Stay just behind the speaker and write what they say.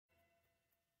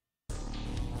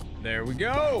There we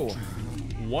go.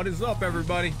 What is up,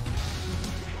 everybody?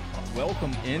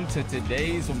 Welcome into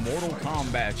today's Mortal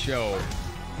Kombat show.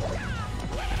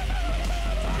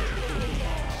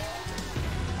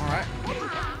 Alright.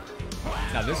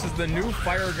 Now this is the new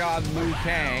Fire God Liu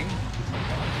Kang.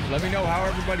 Let me know how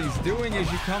everybody's doing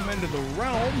as you come into the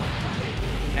realm.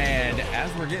 And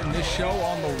as we're getting this show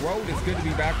on the road, it's good to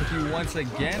be back with you once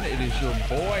again. It is your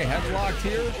boy Headlocked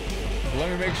here.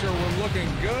 Let me make sure we're looking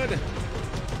good.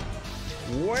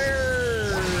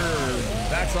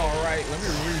 That's all right. Let me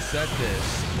reset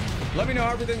this. Let me know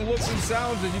how everything looks and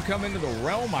sounds as you come into the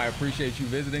realm. I appreciate you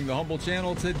visiting the humble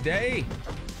channel today.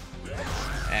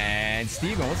 And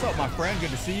Steven, what's up, my friend?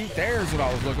 Good to see you. There's what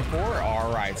I was looking for.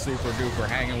 All right, super duper,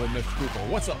 hanging with Mr. Cooper.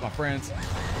 What's up, my friends?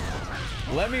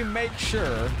 Let me make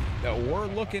sure that we're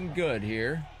looking good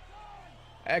here.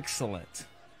 Excellent.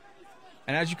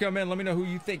 And as you come in, let me know who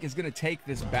you think is going to take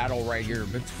this battle right here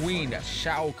between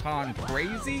Shao Kahn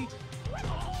Crazy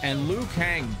and Liu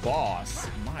Kang Boss.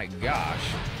 My gosh.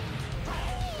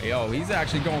 Yo, he's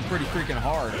actually going pretty freaking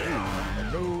hard.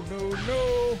 Ooh,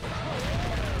 no.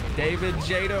 David,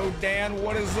 Jado, Dan,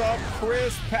 what is up?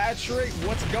 Chris, Patrick,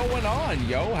 what's going on,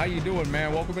 yo? How you doing,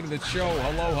 man? Welcome into the show.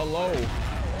 Hello.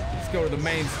 Let's go to the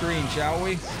main screen, shall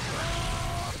we?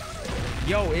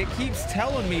 Yo, it keeps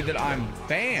telling me that I'm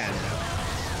banned.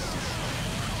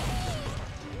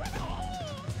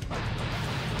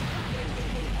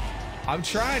 I'm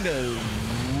trying to...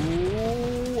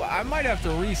 Ooh, I might have to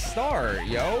restart,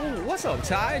 yo. What's up,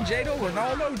 Ty, Jado,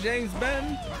 Ronaldo, James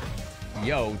Ben?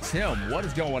 Yo, Tim, what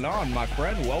is going on, my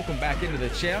friend? Welcome back into the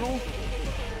channel.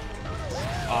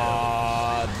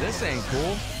 This ain't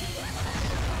cool.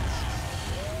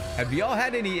 Have y'all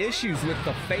had any issues with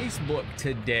the Facebook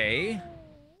today?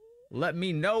 Let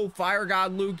me know. Fire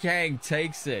God Liu Kang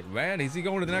takes it. Man, is he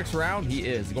going to the next round? He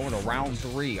is going to round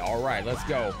 3. All right, let's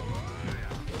go.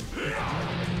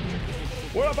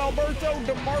 What up, Alberto,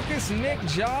 DeMarcus, Nick,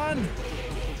 John?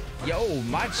 Yo,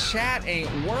 my chat ain't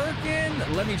working.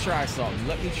 Let me try something.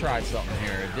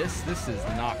 Here. This is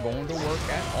not going to work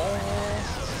at all.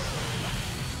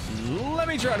 Let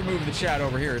me try to move the chat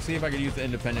over here. See if I can use the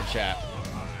independent chat.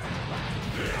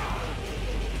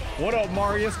 What up,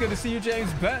 Marius? Good to see you,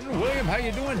 James Benton. William, how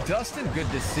you doing? Dustin, good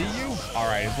to see you. All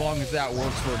right, as long as that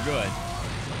works, we're good.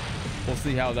 We'll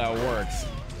see how that works.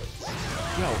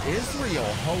 Yo, Israel,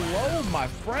 hello, my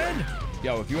friend.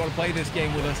 Yo, if you want to play this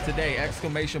game with us today,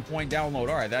 exclamation point download.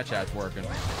 All right, that chat's working.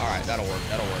 All right, that'll work.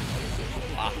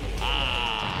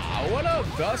 What up,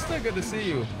 Dustin? Good to see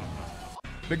you.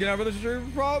 Picking up with the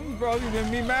stream problems, bro. You've been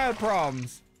me mad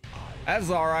problems. That's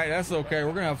all right. That's okay.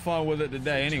 We're gonna have fun with it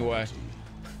today, anyway.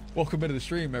 Welcome into the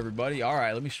stream, everybody. All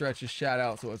right, let me stretch this chat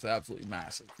out so it's absolutely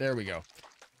massive. There we go.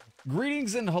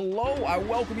 Greetings and hello. I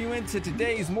welcome you into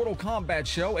today's Mortal Kombat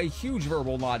show. A huge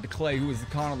verbal nod to Clay, who is the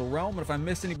Khan of the realm. And if I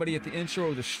missed anybody at the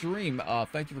intro of the stream,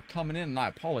 thank you for coming in, and I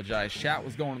apologize. Chat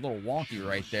was going a little wonky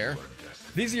right there.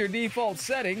 These are your default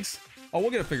settings. Oh, we'll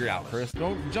get it figured out, Chris.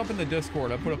 Don't jump in the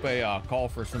Discord. I put up a call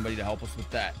for somebody to help us with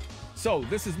that. So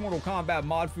this is Mortal Kombat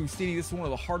Mod Fustini. This is one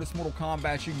of the hardest Mortal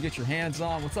Kombats you can get your hands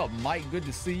on. What's up, Mike? Good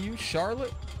to see you.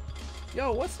 Charlotte?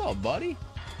 Yo, what's up, buddy?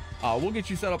 We'll get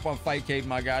you set up on Fightcade,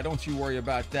 my guy. Don't you worry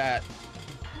about that.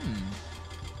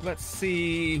 Let's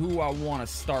see who I want to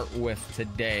start with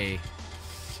today.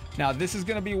 Now, this is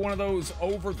going to be one of those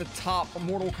over-the-top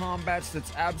Mortal Kombats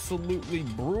that's absolutely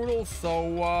brutal.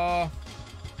 So, I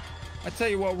tell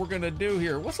you what we're going to do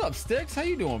here. What's up, Sticks? How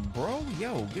you doing, bro?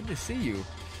 Yo, good to see you.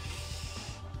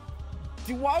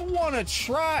 Do I want to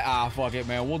try? Fuck it,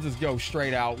 man. We'll just go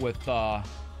straight out with,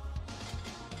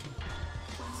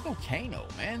 Let's go Kano,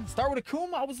 man. Start with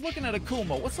Akuma. I was looking at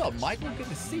Akuma. What's up, Michael? Good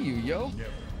to see you, yo.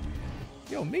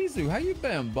 Yo, Mizu, how you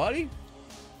been, buddy?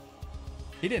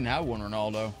 He didn't have one,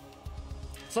 Ronaldo.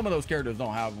 Some of those characters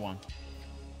don't have one.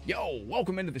 Yo,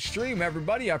 welcome into the stream,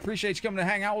 everybody. I appreciate you coming to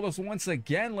hang out with us once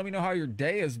again. Let me know how your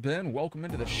day has been. Welcome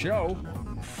into the show.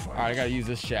 All right, I gotta use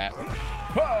this chat.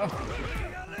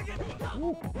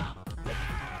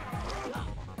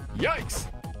 Yikes.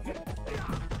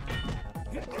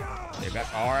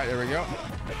 All right, there we go.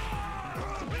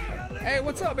 Hey,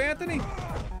 what's up, Anthony?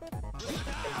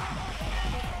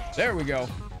 There we go.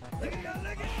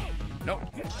 Nope.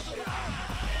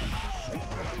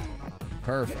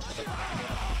 Perfect.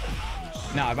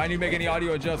 Now, if I need to make any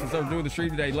audio adjustments over doing the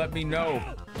stream today, let me know.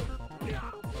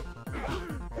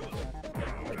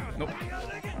 Nope.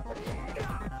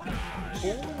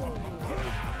 Ooh.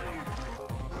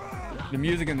 The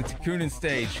music in the Takunin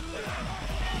stage.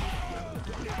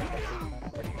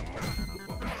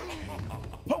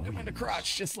 Poke him in the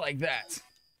crotch just like that.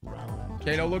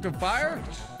 Kato looking fire?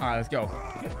 All right, let's go.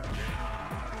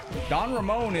 Don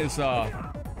Ramon is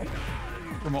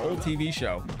from an old TV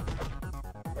show.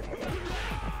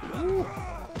 Woo.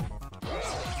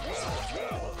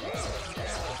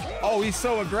 Oh, he's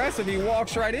so aggressive, he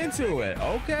walks right into it.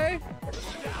 Okay.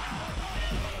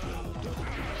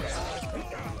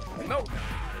 Nope.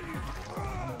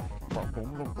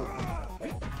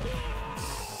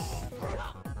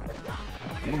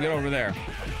 I'm gonna get over there.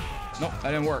 Nope,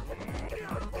 that didn't work.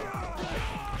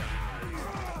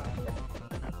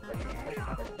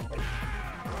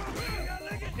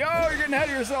 Yo, you're getting ahead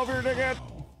of yourself here, dickhead.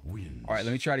 All right,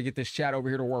 let me try to get this chat over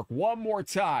here to work one more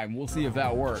time. We'll see if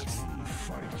that works.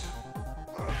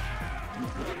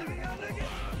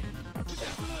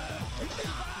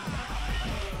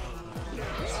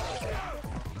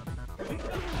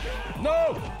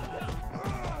 No!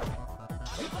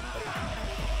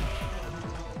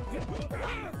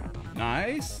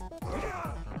 Nice.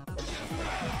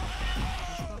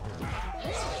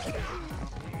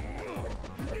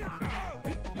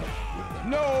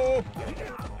 No!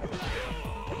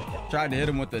 Tried to hit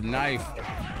him with the knife.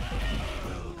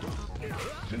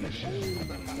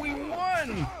 We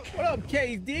won! What up,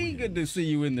 KD? Good to see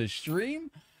you in the stream.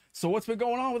 So what's been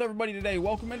going on with everybody today?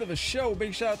 Welcome into the show.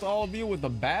 Big shout out to all of you with the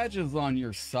badges on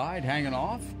your side hanging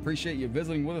off. Appreciate you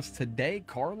visiting with us today.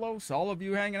 Carlos, all of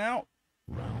you hanging out.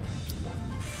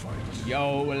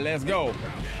 Yo, let's go.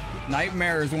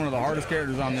 Nightmare is one of the hardest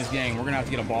characters on this game. We're gonna have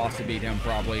to get a boss to beat him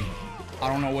probably. I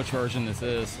don't know which version this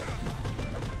is.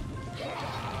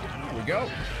 Here we go.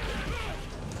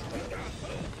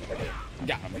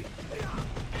 Got him.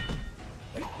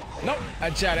 Nope,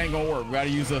 that chat ain't gonna work. We gotta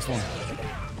use this one.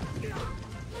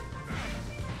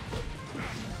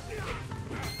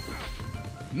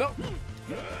 Nope.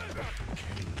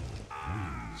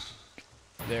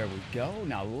 There we go.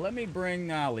 Now let me bring.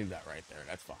 I'll leave that right there.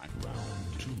 That's fine.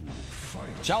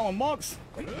 Shalom monks.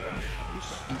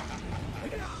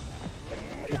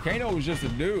 Volcano was just a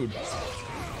dude.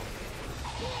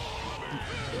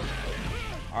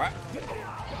 All right.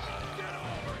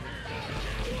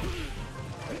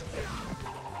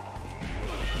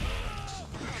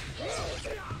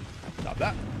 Stop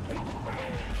that.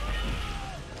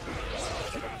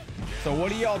 So what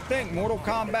do y'all think? Mortal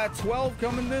Kombat 12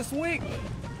 coming this week?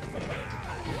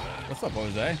 What's up,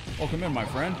 Jose? Welcome in, my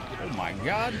friend. Oh my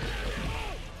God.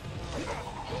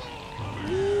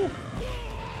 Woo.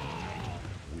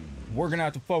 We're gonna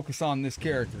have to focus on this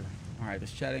character. All right,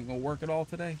 this chat ain't gonna work at all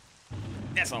today.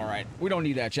 That's all right. We don't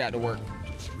need that chat to work.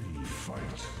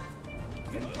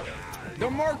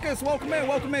 DeMarcus,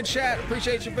 welcome in, chat.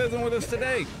 Appreciate you visiting with us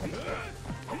today.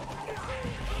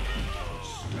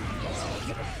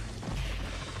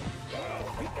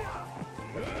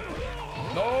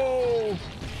 No.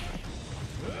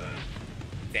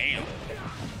 Damn.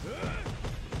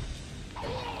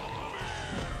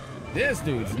 This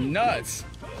dude's nuts.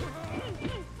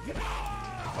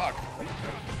 Fuck.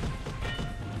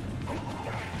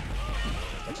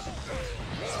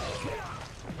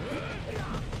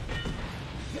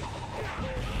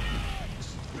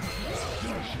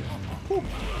 Whew.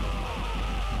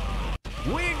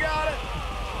 We got it.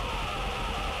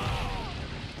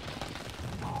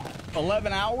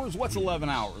 11 hours? What's 11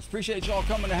 hours? Appreciate y'all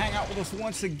coming to hang out with us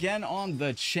once again on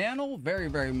the channel. Very,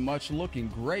 very much looking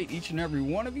great, each and every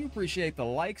one of you. Appreciate the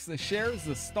likes, the shares,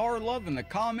 the star love, and the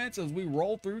comments as we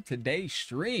roll through today's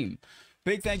stream.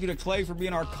 Big thank you to Clay for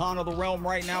being our Con of the Realm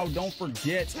right now. Don't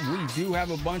forget, we do have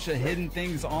a bunch of hidden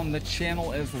things on the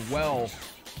channel as well.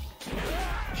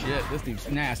 Shit, this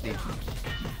dude's nasty.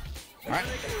 All right.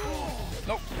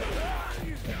 Nope.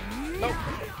 Nope.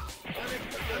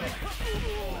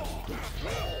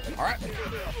 All right.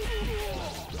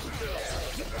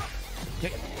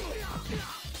 Okay.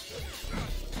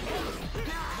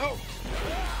 No.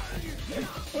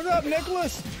 What's up,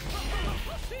 Nicholas?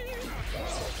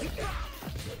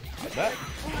 Like that.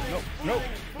 Nope. Nope.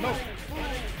 Nope.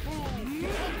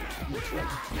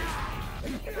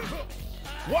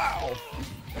 Wow.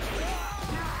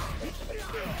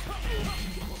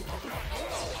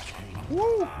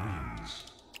 Woo.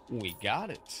 We got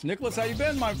it. Nicholas, how you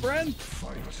been, my friend?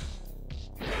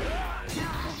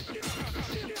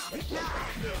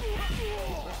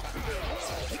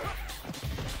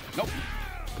 Nope.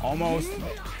 Almost.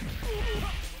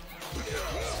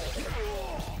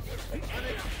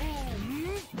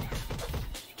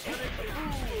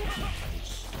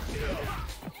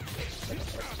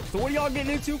 So what are y'all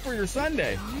getting into for your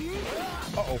Sunday?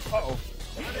 Uh-oh, uh-oh.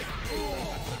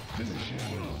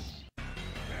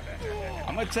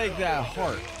 I'm gonna take that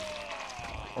heart.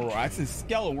 Oh, that's his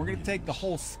skeleton. We're going to take the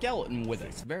whole skeleton with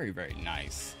us. Very, very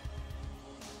nice.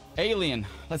 Alien.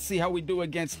 Let's see how we do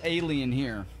against Alien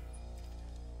here.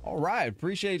 All right.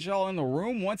 Appreciate y'all in the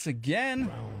room once again.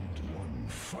 Round one,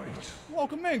 fight.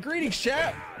 Welcome in. Greetings,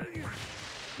 chat.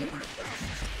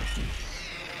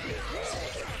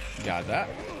 Got that.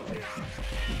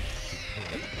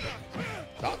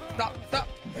 Stop, stop, stop.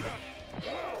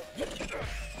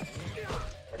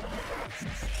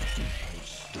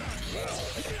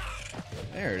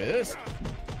 There it is.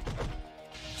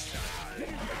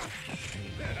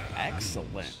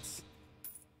 Excellent.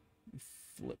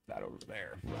 Flip that over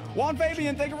there. Juan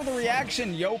Fabian, thank you for the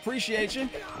reaction. Yo, appreciate you.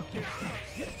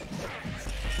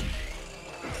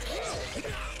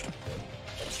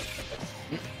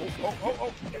 Oh, oh,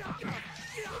 oh, oh.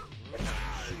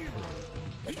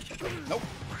 Nope.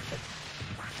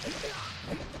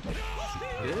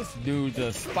 This dude's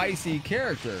a spicy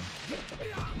character.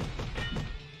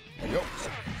 There you go.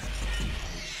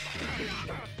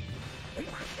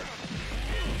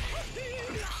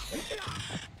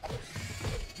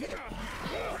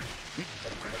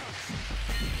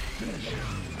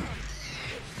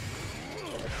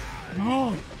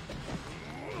 Oh.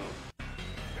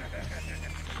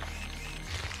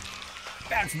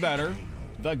 That's better.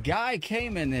 The guy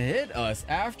came and hit us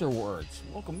afterwards.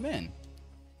 Welcome in.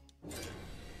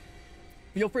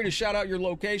 Feel free to shout out your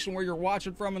location, where you're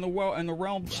watching from in the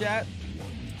realm chat.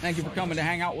 Thank you for coming to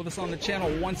hang out with us on the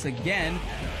channel once again.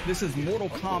 This is Mortal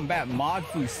Kombat Mod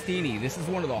Fustini. This is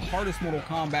one of the hardest Mortal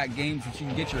Kombat games that you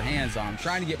can get your hands on. I'm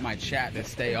trying to get my chat to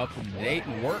stay up to date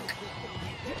and work,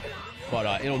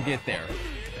 but it'll get there.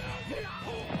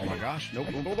 Oh my gosh.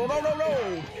 Nope. No, no, no, no, no,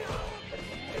 no.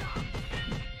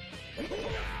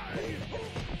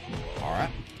 All right.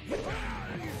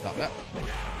 Stop that.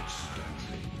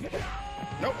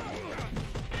 Nope.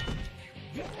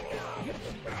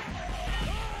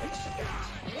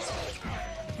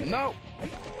 No.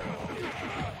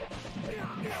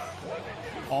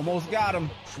 Almost got him.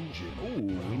 Ooh,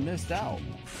 we missed out.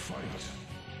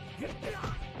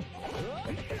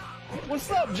 What's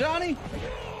up, Johnny?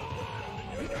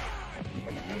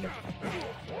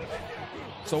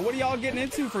 So what are y'all getting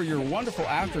into for your wonderful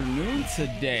afternoon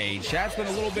today? Chat's been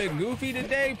a little bit goofy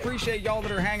today. Appreciate y'all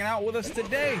that are hanging out with us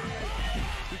today.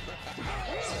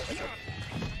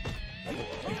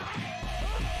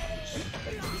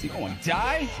 Is he going to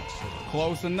die?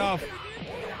 Close enough.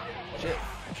 Shit.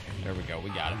 There we go.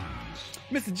 We got him.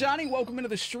 Mr. Johnny, welcome into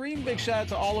the stream. Big shout out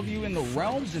to all of you in the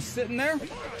realm just sitting there.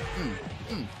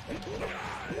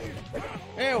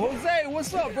 Hey, Jose,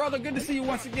 what's up, brother? Good to see you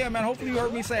once again, man. Hopefully you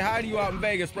heard me say hi to you out in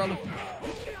Vegas, brother.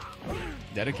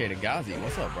 Dedicated Ghazi,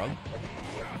 what's up, brother?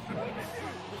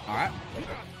 All right.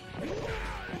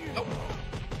 Oh.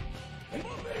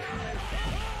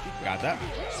 Got that.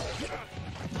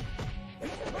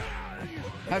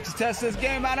 Have to test this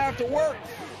game out after work.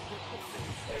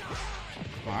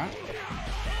 All right.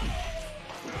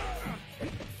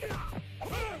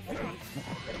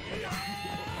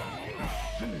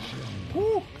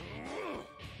 Woo.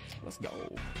 Let's go.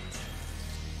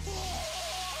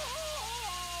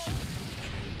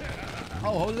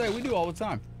 Oh, Jose, we do all the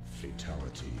time.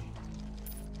 Fatality.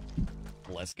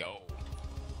 Let's go.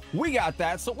 We got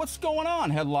that. So what's going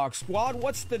on, Headlock Squad?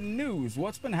 What's the news?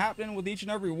 What's been happening with each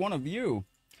and every one of you?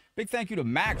 Big thank you to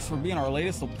Max for being our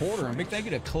latest supporter, and big thank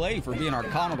you to Clay for being our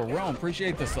Con of the Realm.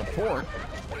 Appreciate the support.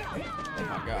 Oh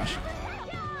my gosh.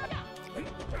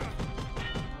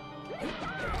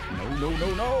 No, no,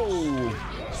 no, no.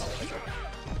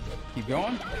 Keep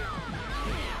going.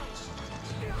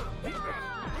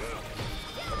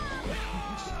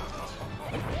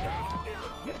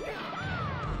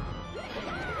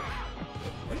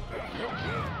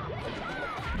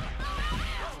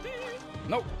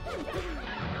 Nope.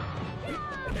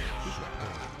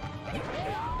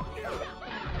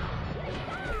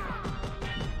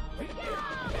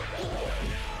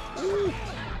 Ooh.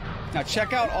 Now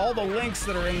check out all the links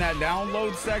that are in that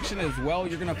download section as well.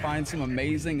 You're going to find some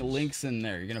amazing links in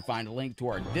there. You're going to find a link to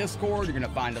our Discord. You're going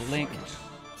to find a link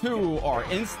to our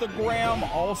Instagram.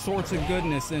 All sorts of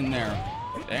goodness in there.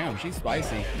 Damn, she's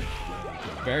spicy.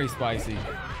 Very spicy.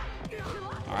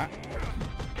 All right.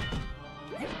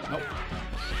 Nope.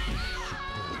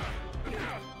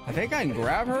 I think I can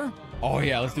grab her. Oh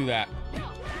yeah, let's do that.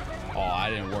 Oh, that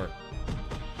didn't work.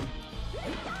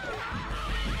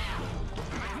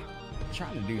 I'm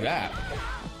trying to do that.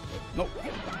 Nope.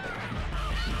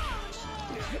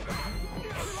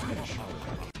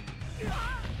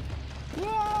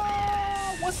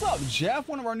 Whoa, what's up, Jeff?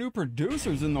 One of our new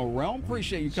producers in the realm.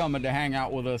 Appreciate you coming to hang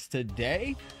out with us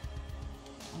today.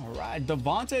 All right,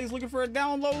 Devontae's looking for a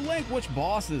download link. Which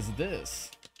boss is this?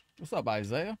 What's up,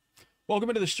 Isaiah? Welcome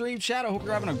into the stream chat. I hope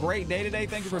you're having a great day today.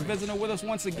 Thank you for visiting with us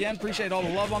once again. Appreciate all the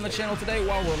love on the channel today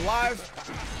while we're live.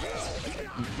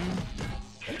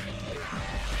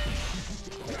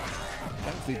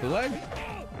 Sleep the leg.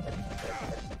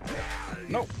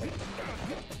 Nope.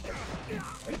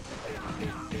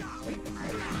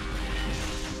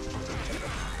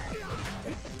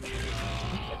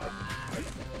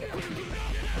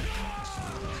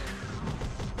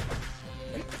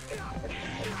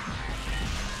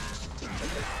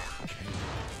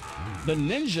 The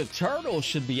Ninja Turtles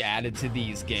should be added to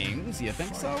these games. You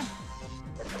think so?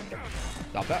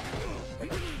 Stop that.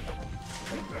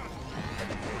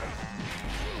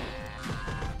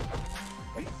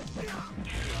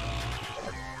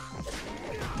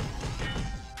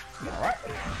 All right.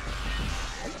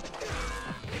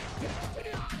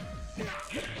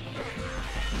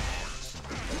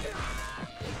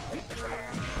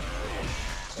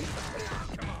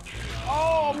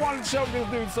 Oh, I wanted to choke this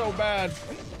dude so bad.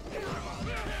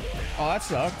 Oh, that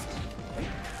sucked.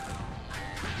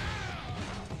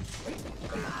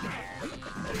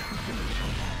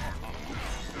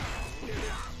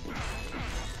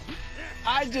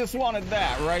 I just wanted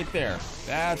that right there.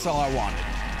 That's all I wanted.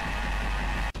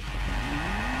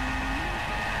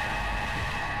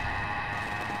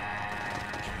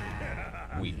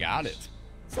 We got it.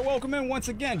 So welcome in once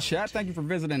again, chat. Thank you for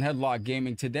visiting Headlock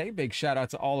Gaming today. Big shout out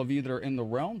to all of you that are in the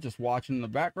realm, just watching in the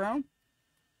background.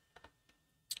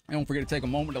 And don't forget to take a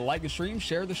moment to like the stream,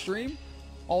 share the stream,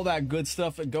 all that good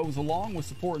stuff that goes along with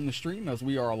supporting the stream as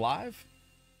we are alive.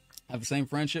 Have the same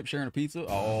friendship, sharing a pizza.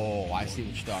 Oh, I see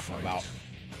what you're talking about.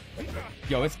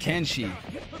 Yo, it's Kenshi.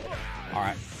 All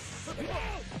right.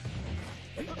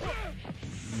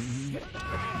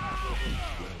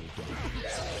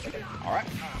 All right.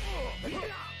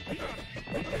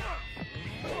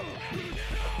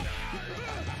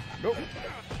 Nope.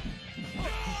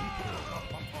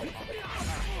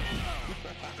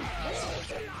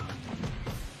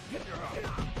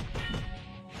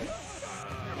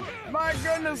 My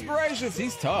goodness gracious,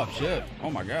 he's tough, shit. Oh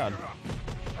my god.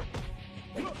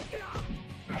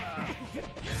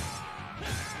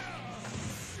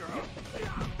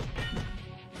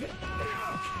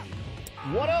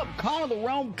 What up, Con of the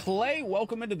Realm Clay?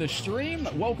 Welcome into the stream.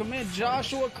 Welcome in,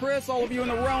 Joshua, Chris, all of you in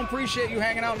the realm. Appreciate you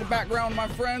hanging out in the background, my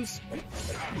friends.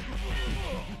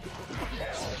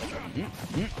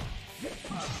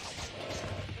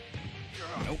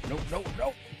 Nope, nope, nope,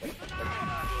 nope.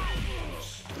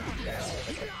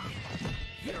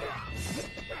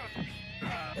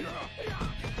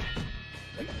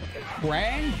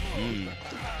 Kang?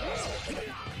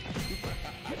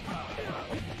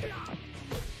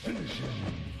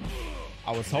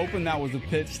 I was hoping that was a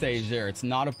pit stage there. It's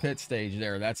not a pit stage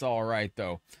there. That's all right,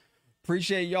 though.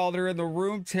 Appreciate y'all that are in the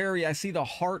room. Terry, I see the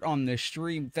heart on this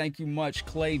stream. Thank you much.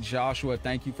 Clay, Joshua,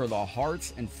 thank you for the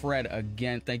hearts. And Fred,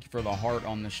 again, thank you for the heart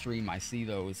on the stream. I see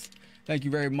those. Thank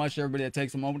you very much, everybody that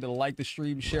takes a moment to like the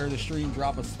stream, share the stream,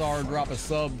 drop a star, drop a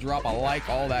sub, drop a like,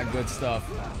 all that good stuff.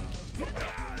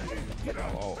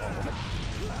 Oh.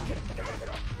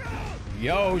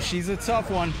 Yo, she's a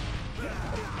tough one.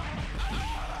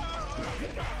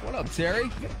 What up,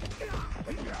 Terry?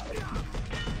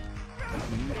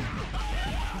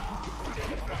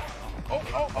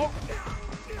 Oh.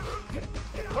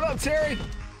 What up, Terry?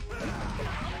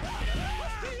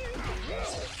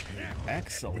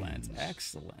 Excellent.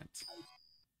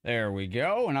 There we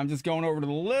go. And I'm just going over to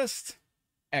the list.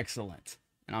 Excellent.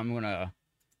 And I'm going to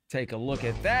take a look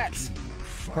at that.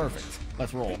 Perfect.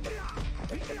 Let's roll.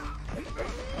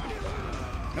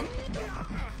 Nope.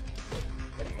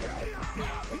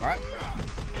 All right.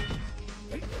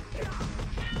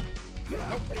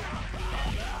 Nope.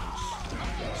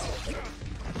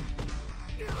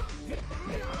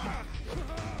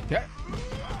 Okay.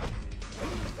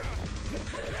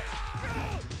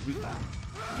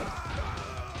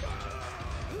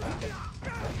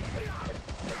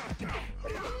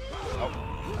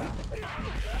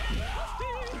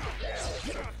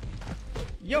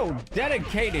 Yo,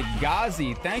 dedicated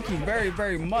Ghazi, thank you very,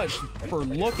 very much for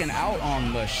looking out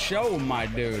on the show, my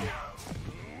dude.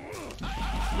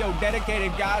 Yo,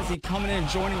 dedicated Ghazi coming in,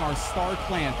 joining our star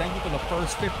clan. Thank you for the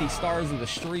first 50 stars of the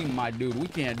stream, my dude. We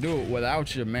can't do it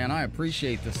without you, man. I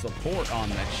appreciate the support on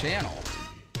the channel.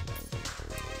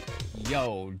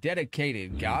 Yo,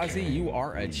 dedicated Ghazi, you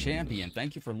are a champion.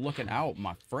 Thank you for looking out,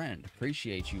 my friend.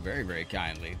 Appreciate you very, very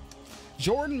kindly.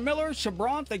 Jordan Miller,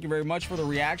 Chabron, thank you very much for the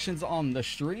reactions on the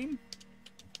stream.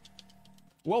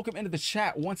 Welcome into the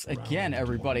chat once again,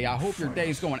 everybody. I hope your day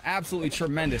is going absolutely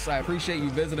tremendous. I appreciate you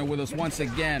visiting with us once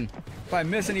again. If I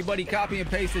miss anybody, copy and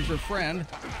paste as your friend.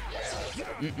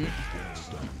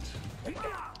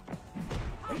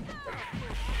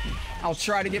 I'll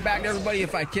try to get back to everybody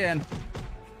if I can.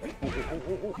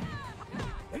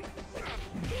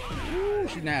 Ooh,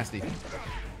 she's nasty.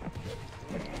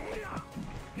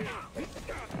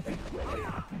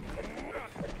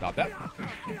 Stop that.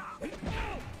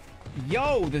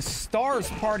 Yo, the stars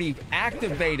party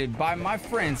activated by my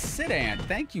friend Sidan.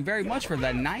 Thank you very much for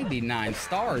that 99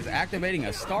 stars activating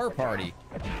a star party.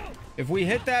 If we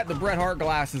hit that, the Bret Hart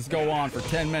glasses go on for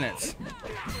 10 minutes.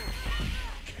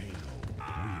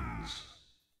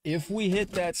 If we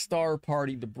hit that star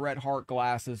party, the Bret Hart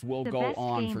glasses will go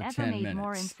on for 10 minutes.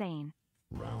 More insane.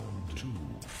 Round 2.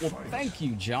 Well, thank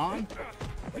you, John.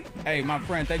 Hey, my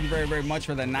friend, thank you very, very much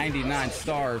for the 99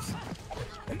 stars.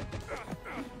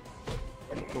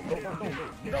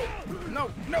 No.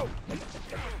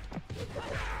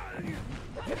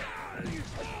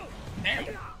 Damn.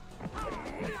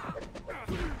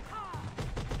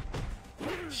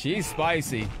 She's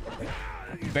spicy.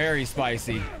 Very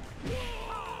spicy.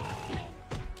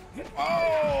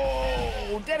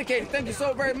 Oh, dedicated. Thank you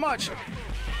so very much.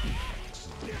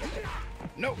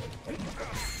 No.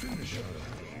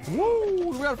 Woo,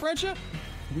 we got a friendship?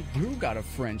 We do got a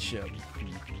friendship.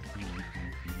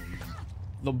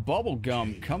 The bubble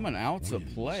gum coming out to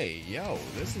play. Yo,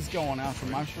 this is going out for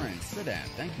my friend Sidan.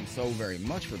 Thank you so very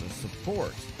much for the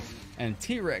support. And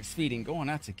T-Rex feeding going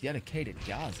out to dedicated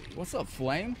Gazi. What's up,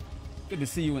 Flame? Good to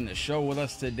see you in the show with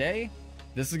us today.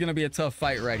 This is going to be a tough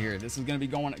fight right here. This is going to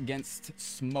be going against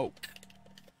Smoke.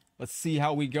 Let's see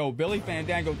how we go. Billy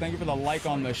Fandango, thank you for the like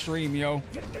on the stream, yo.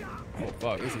 Oh,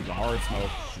 fuck. This is a hard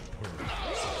Smoke.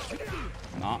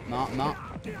 Nah. Nope.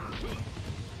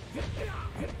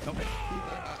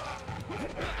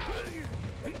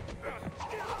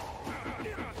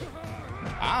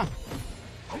 Ah.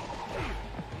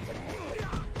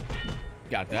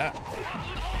 Got that.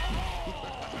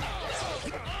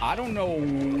 I don't know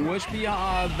which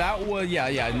Bihan that was.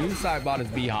 Yeah. Noob Sidebot is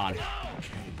Bihan.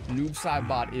 Noob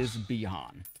Sidebot is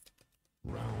Bihan.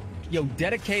 Yo,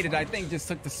 Dedicated, I think, just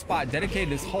took the spot.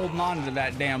 Dedicated is holding on to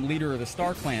that damn leader of the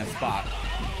Star Clan spot.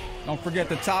 Don't forget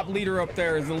the top leader up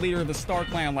there is the leader of the Star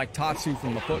Clan, like Tatsu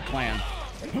from the Foot Clan.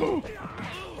 Oh,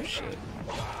 shit.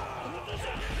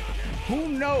 Who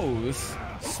knows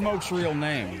Smoke's real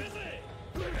name?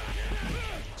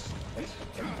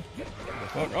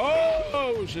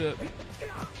 Oh, shit.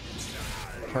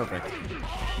 Perfect.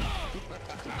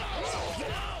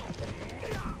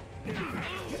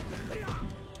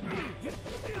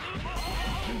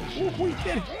 Ooh, we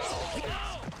did it.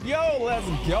 Yo, let's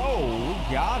go.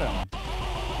 We got him.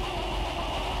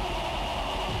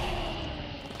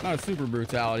 Not a super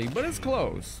brutality, but it's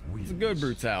close. It's a good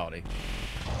brutality.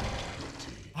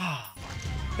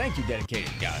 Thank you,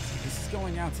 dedicated guys. This is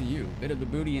going out to you. Bit of the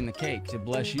booty and the cake to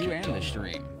bless you and the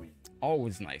stream.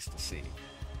 Always nice to see.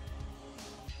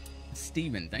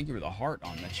 Steven, thank you for the heart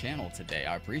on the channel today.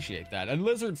 I appreciate that. A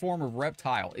lizard form of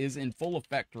reptile is in full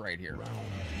effect right here.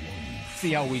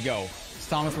 See how we go. It's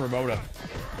Thomas Roboda.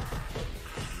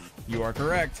 You are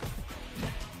correct.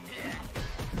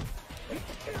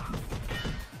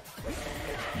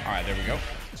 All right, there we go.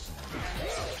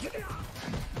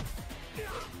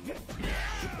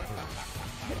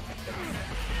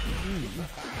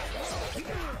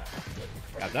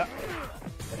 Got that.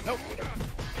 Nope.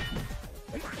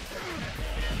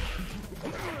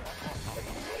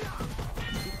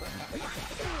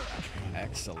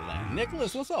 Excellent.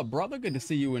 Nicholas, what's up, brother? Good to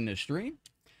see you in the stream.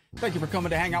 Thank you for coming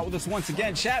to hang out with us once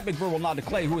again. Chat, Big Verbal Nod to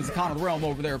Clay, who is the Con of the Realm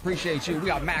over there. Appreciate you. We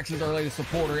got Max as our latest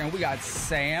supporter, and we got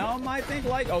Sam, I think,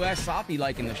 like. Oh, that's Soppy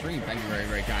like in the stream. Thank you very,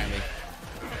 very kindly.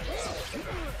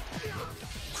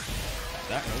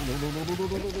 That.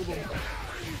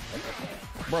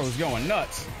 Bro's going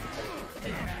nuts.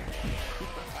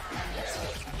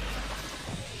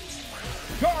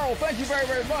 Carl, thank you very,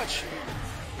 very much.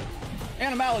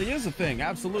 Animality is a thing,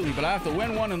 absolutely, but I have to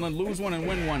win one and then lose one and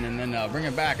win one and then bring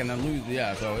it back and then lose.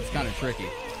 Yeah, so it's kind of tricky.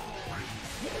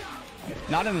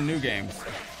 Not in the new games.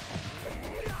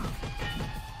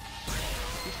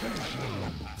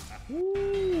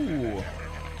 Ooh.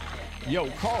 Yo,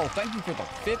 Carl, thank you for the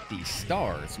 50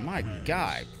 stars. My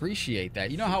guy, appreciate that.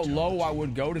 You know how low I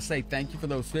would go to say thank you for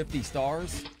those 50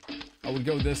 stars? I would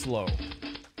go this low.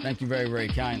 Thank you very, very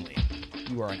kindly.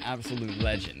 You are an absolute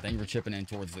legend. Thank you for chipping in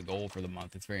towards the goal for the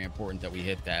month. It's very important that we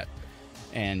hit that.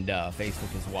 And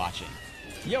Facebook is watching.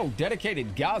 Yo,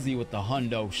 dedicated Ghazi with the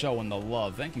hundo showing the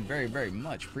love. Thank you very, very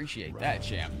much. Appreciate that,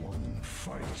 champ.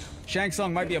 Shang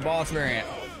Tsung might be a boss variant.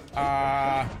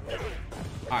 Alright.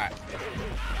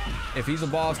 If he's a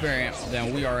boss variant,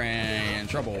 then we are in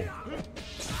trouble.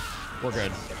 We're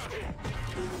good.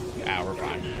 Yeah, we're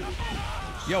fine.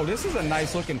 Yo, this is a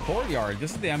nice looking courtyard.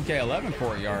 This is the MK11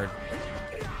 courtyard.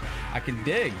 I can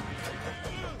dig.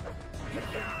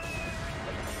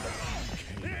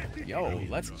 Yo,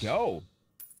 let's go.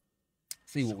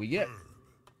 See what we get.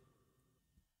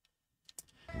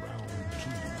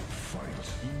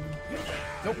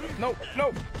 Nope, nope,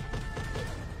 nope.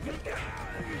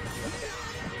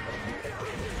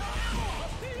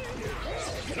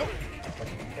 Nope.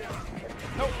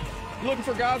 Nope. You looking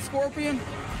for God Scorpion?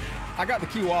 I got the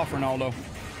Q off, Ronaldo.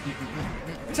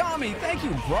 Tommy, thank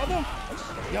you, brother.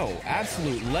 Yo,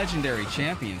 absolute legendary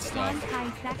champion stuff. One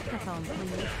high saxophone,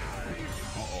 please.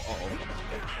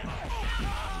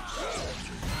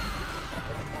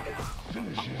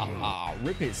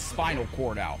 Rip his spinal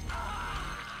cord out.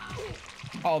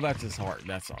 Oh, that's his heart.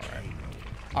 That's all right.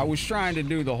 I was trying to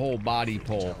do the whole body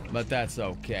pull, but that's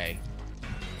okay.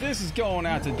 This is going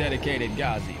out to dedicated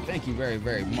Ghazi. Thank you very,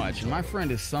 very much. And my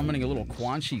friend is summoning a little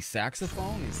Quan Chi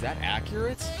saxophone. Is that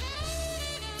accurate?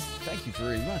 Thank you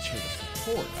very much for the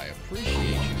support. I appreciate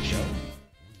you, Joe.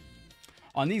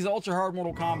 On these ultra hard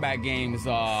Mortal Kombat games,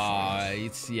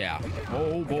 yeah.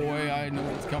 Oh boy, I know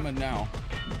it's coming now.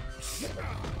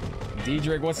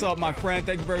 Diedrich, what's up, my friend?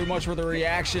 Thank you very much for the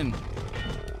reaction.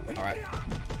 All right.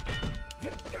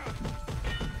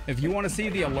 If you want to see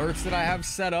the alerts that I have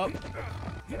set up,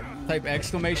 type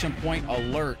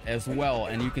 !alert as well,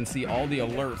 and you can see all the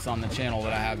alerts on the channel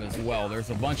that I have as well. There's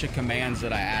a bunch of commands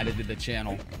that I added to the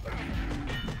channel.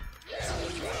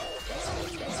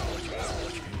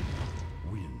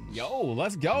 Yo,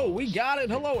 let's go. We got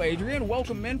it. Hello, Adrian.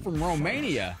 Welcome in from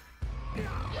Romania.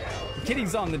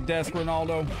 Kitty's on the desk,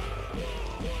 Ronaldo.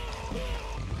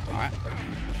 All right.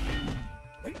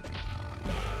 3,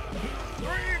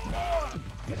 4.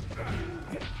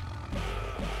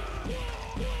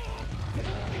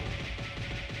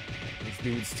 This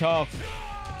dude's tough.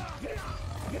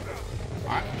 All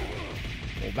right.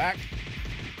 Pull back.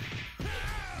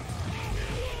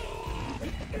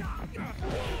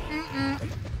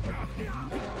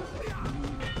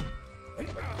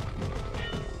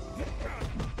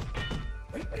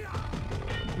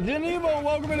 Genevo,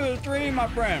 welcome into the stream, my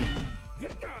friend.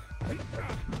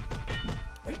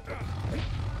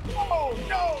 Oh,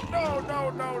 no.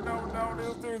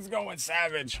 This dude's going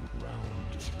savage.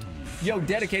 Yo,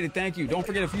 dedicated, thank you. Don't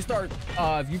forget, if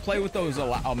you play with those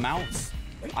amounts,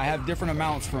 I have different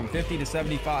amounts from 50 to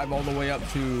 75 all the way up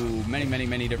to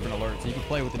many different alerts. You can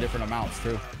play with the different amounts,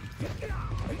 too.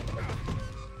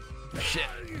 Shit.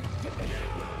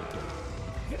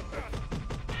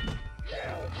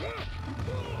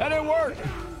 That didn't work.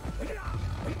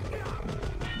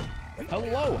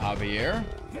 Hello, Javier.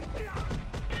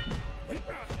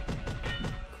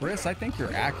 Chris, I think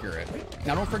you're accurate.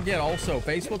 Now, don't forget also,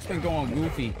 Facebook's been going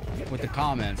goofy with the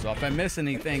comments, so if I miss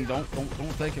anything, don't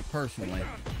take it personally.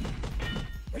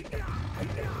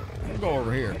 I'll go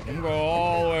over here. I'm gonna go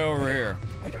all the way over here.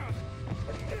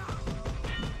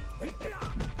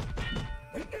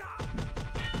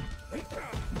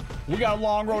 We got a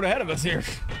long road ahead of us here.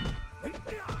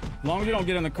 As long as we don't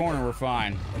get in the corner, we're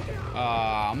fine.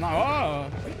 I'm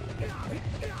not.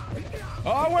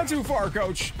 Oh, I went too far,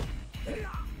 coach.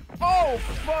 Oh,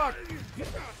 fuck.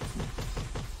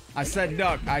 I said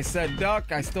duck. I said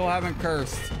duck. I still haven't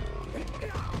cursed.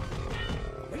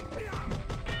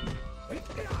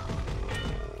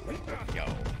 Yo.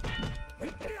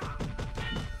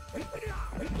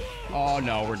 Oh,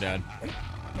 no, we're dead.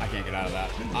 I can't get out of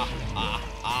that.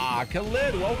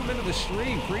 Khalid, welcome into the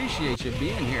stream. Appreciate you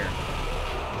being here.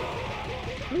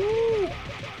 Woo!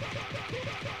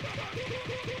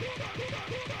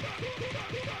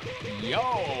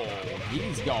 Yo,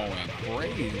 he's going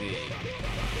crazy.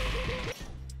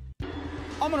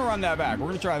 I'm gonna run that back. We're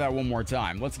gonna try that one more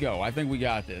time. Let's go. I think we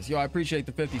got this. Yo, I appreciate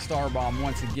the 50 star bomb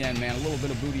once again, man. A little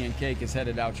bit of booty and cake is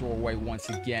headed out your way once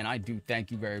again. I do thank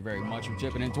you very, very much for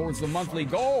chipping in towards the monthly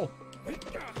goal.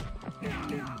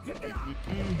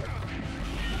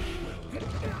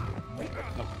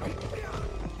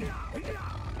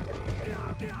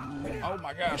 Oh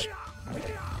my gosh.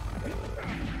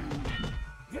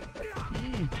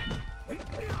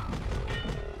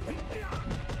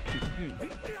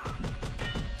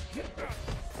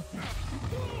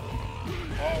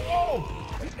 Oh.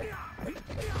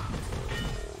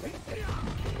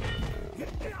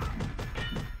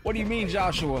 What do you mean,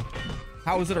 Joshua?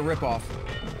 How is it a ripoff?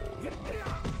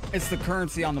 It's the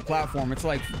currency on the platform. It's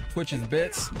like Twitch's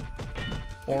bits,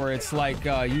 or it's like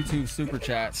YouTube super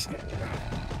chats.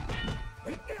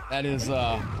 That is,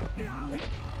 how's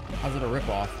it a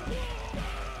ripoff?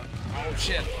 Oh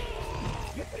shit.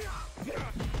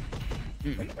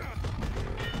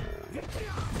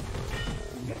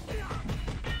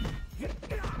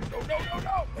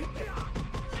 No.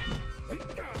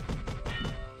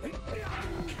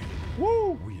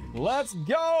 Woo! Let's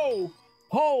go!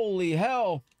 Holy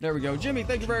hell! There we go. Jimmy,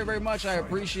 thank you very, very much. I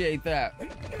appreciate that.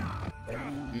 There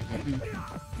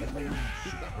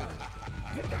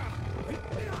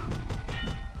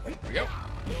we go.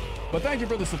 But thank you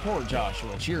for the support,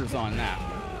 Joshua. Cheers on that.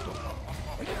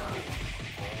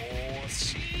 Oh,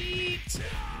 shit.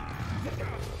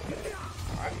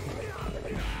 All right.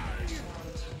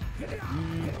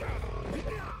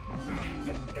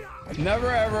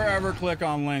 Never, ever click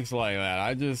on links like that.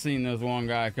 I just seen this one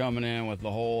guy coming in with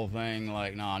the whole thing.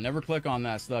 Like, nah, never click on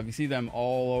that stuff. You see them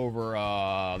all over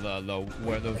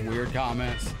those weird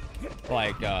comments,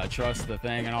 like trust the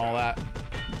thing and all that.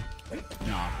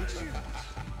 Nah.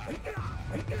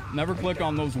 Never click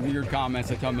on those weird comments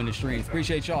that come into streams.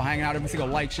 Appreciate y'all hanging out. Every single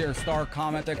like, share, star,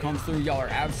 comment that comes through. Y'all are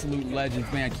absolute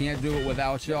legends, man. Can't do it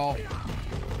without y'all.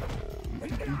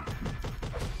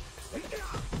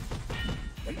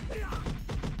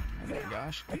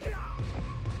 Gosh.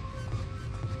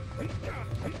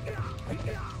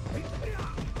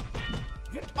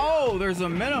 Oh, there's a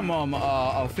minimum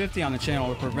of 50 on the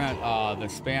channel to prevent the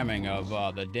spamming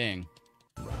of the ding.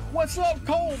 What's up,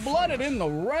 cold-blooded in the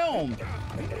realm?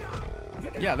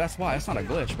 Yeah, that's why. That's not a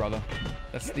glitch, brother.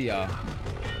 That's the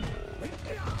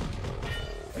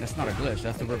that's not a glitch.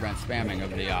 That's to prevent spamming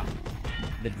of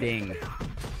the ding.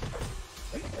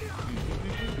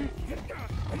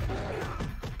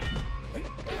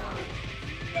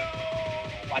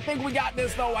 I think we got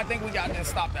this, though. I think we got this.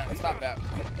 Stop that. Stop that.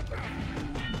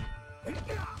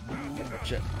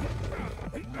 Shit.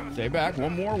 Stay back.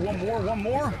 One more.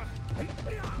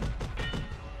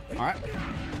 All right.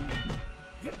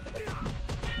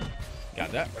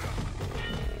 Got that.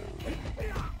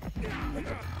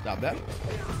 Stop that.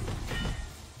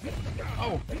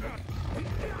 Oh.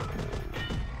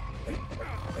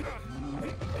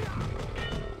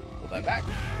 Pull that back.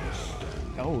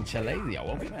 Oh, Chalazia.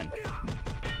 Welcome in.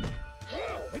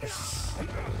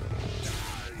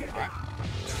 All right.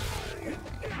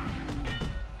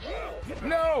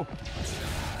 No!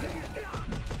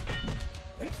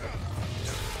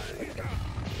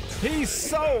 He's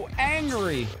so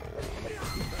angry.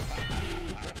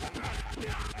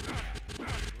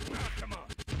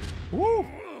 Woo!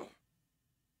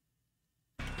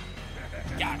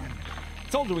 Got it.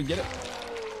 Told you we'd get it.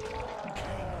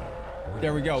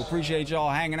 There we go. Appreciate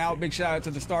y'all hanging out. Big shout out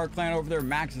to the Star Clan over there.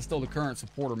 Max is still the current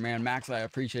supporter, man. Max, I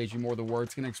appreciate you more than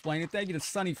words can explain it. Thank you to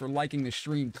Sunny for liking the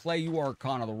stream. Clay, you are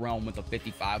Khan of the Realm with the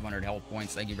 5,500 health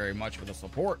points. Thank you very much for the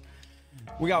support.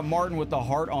 We got Martin with the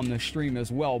heart on the stream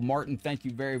as well. Martin, thank you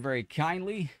very, very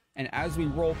kindly. And as we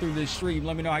roll through this stream,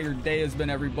 let me know how your day has been,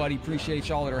 everybody. Appreciate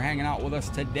y'all that are hanging out with us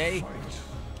today.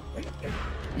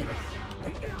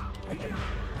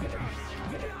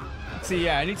 See,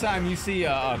 yeah, anytime you see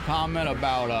a comment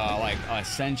about like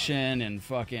Ascension and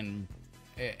fucking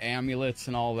amulets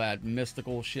and all that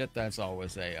mystical shit, that's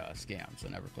always a scam, so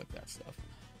never click that stuff.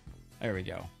 There we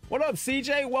go. What up,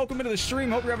 CJ? Welcome into the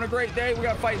stream. Hope you're having a great day. We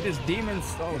gotta fight this demon.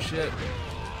 Oh, shit.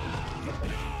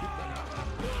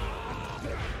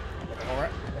 All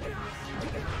right.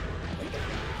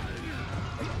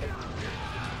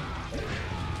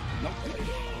 Nope.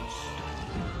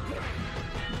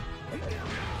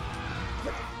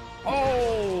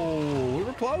 Oh, we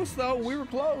were close, though. We were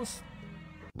close.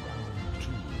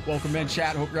 Welcome in,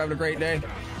 chat. Hope you're having a great day.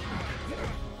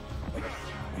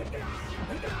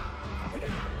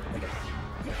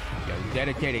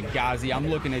 Dedicated Ghazi, I'm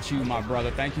looking at you, my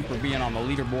brother. Thank you for being on the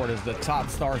leaderboard as the top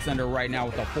star sender right now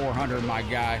with the 400, my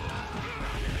guy.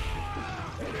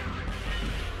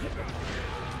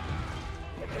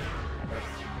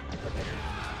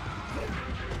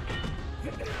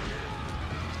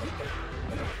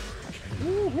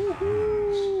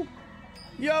 Woo-hoo-hoo.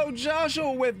 Yo,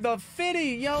 Joshua with the 50.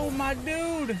 Yo, my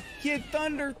dude. Kid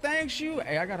Thunder, thanks you.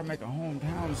 Hey, I gotta make a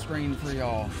hometown screen for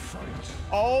y'all.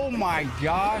 Oh my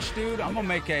gosh, dude. I'm gonna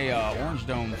make a Orange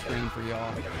Dome screen for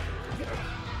y'all.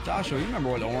 Joshua, you remember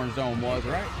what the Orange Dome was,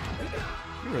 right?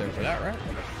 You were there for that, right?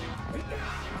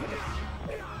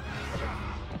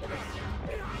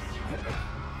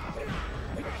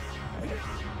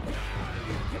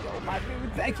 Yo, my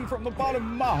dude, thank you from the bottom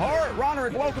of my heart.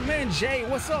 Roderick, welcome in. Jay,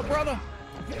 what's up, brother?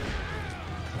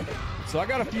 So I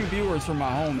got a few viewers from my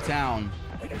hometown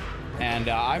And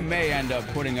I may end up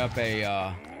putting up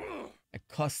a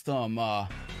custom. Don't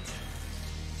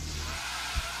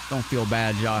feel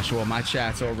bad, Joshua. My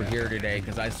chat's over here today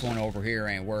because this one over here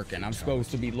ain't working. I'm supposed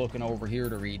to be looking over here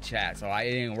to read chat, so I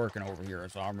ain't working over here,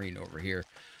 so I'm reading over here.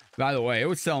 By the way, it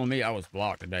was telling me I was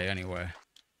blocked today anyway.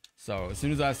 So as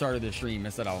soon as I started the stream,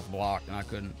 it said I was blocked and I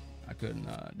couldn't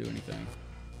do anything.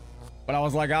 But I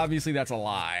was like, obviously that's a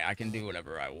lie. I can do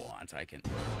whatever I want. I can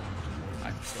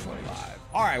still go live.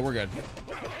 All right, we're good.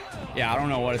 Yeah, I don't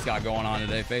know what it's got going on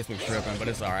today. Facebook's tripping, but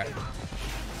it's all right.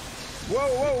 Whoa,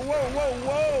 whoa, whoa, whoa,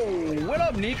 whoa. What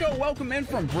up, Nico? Welcome in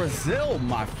from Brazil,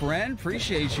 my friend.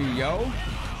 Appreciate you, yo. All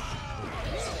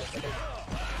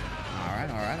right,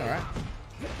 all right, all right.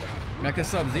 Mecha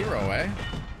Sub-Zero, eh?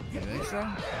 You think so?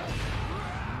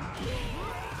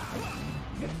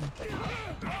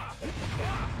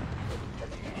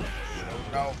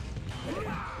 No.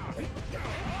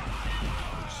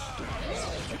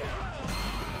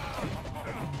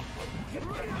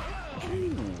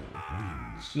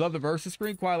 You love the versus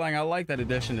screen? Quite like, I like that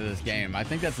addition to this game. I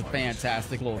think that's a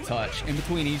fantastic little touch. In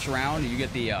between each round, you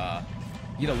get the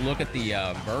you get a look at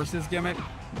the versus gimmick.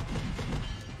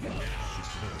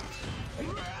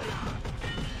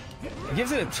 It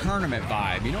gives it a tournament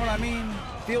vibe. You know what I mean?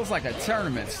 Feels like a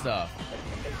tournament stuff.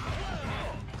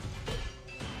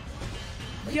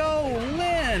 Yo,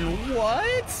 Lynn,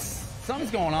 what?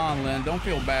 Something's going on, Lynn. Don't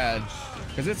feel bad.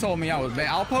 Because it told me I was bad.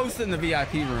 I'll post it in the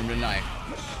VIP room tonight.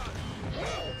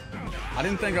 I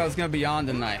didn't think I was going to be on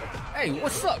tonight. Hey,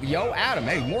 what's up, yo? Adam.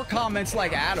 Hey, more comments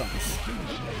like Adams.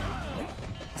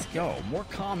 Let's go. More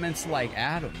comments like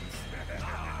Adams.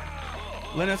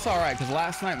 Lynn, it's all right, because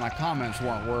last night my comments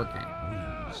weren't working.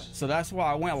 So that's why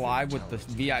I went live with the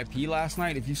VIP last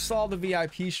night. If you saw the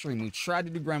VIP stream, we tried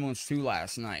to do Gremlins 2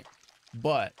 last night.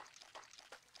 But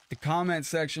the comment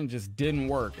section just didn't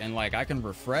work. And, like, I can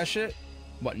refresh it,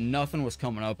 but nothing was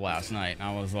coming up last night. And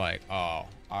I was like, oh, all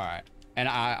right. And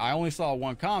I only saw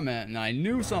one comment, and I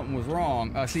knew something was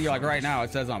wrong. See, like right now, it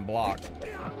says I'm blocked.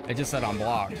 It just said I'm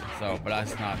blocked. So, but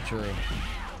that's not true.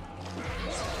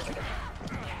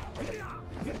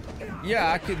 Yeah,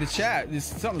 I could. The chat,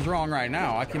 something's wrong right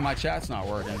now. My chat's not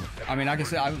working. I mean, I can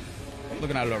say I'm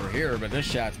looking at it over here, but this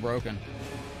chat's broken.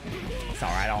 It's all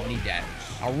right. I don't need that.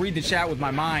 I'll read the chat with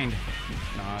my mind.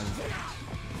 No,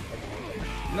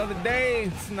 another day.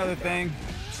 It's another thing.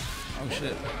 Oh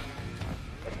shit.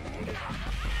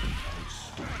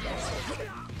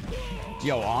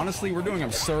 Yo, honestly, we're doing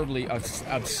absurdly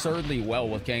well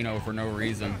with Kano for no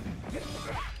reason.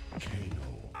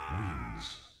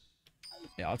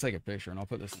 Yeah, I'll take a picture and I'll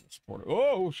put this in the support.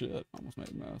 Oh shit! Almost made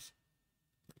a mess.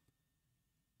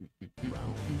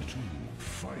 Round 2,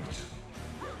 fight.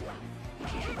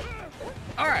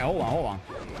 All right, hold on.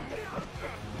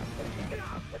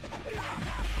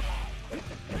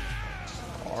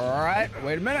 All right,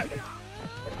 wait a minute.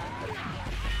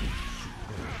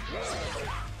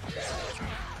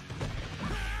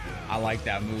 I like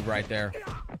that move right there.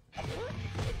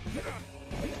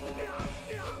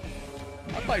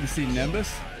 I'd like to see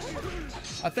Nimbus.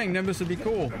 I think Nimbus would be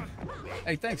cool.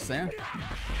 Hey, thanks, Sam.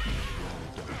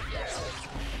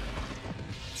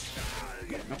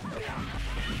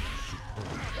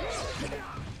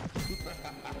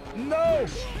 No!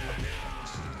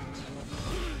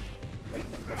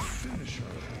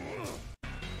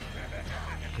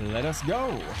 Let us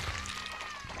go.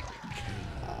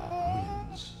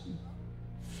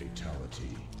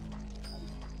 Fatality.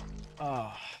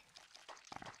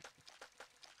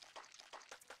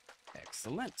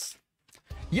 Excellent.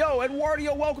 Yo,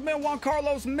 Eduardo, welcome in. Juan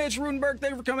Carlos, Mitch Rudenberg,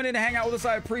 thank you for coming in to hang out with us.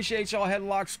 I appreciate y'all.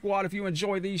 Headlock Squad. If you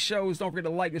enjoy these shows, don't forget to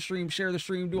like the stream, share the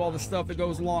stream, do all the stuff that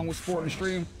goes along with supporting the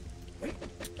stream.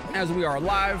 As we are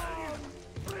live,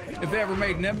 if they ever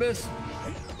made Nimbus.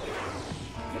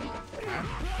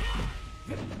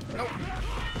 Nope.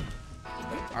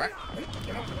 All right.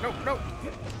 Nope. Nope.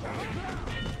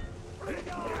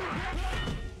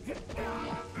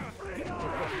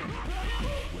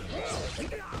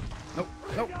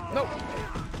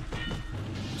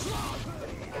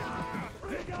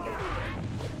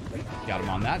 Got him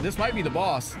on that. This might be the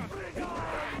boss.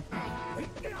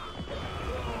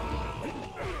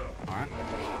 All right.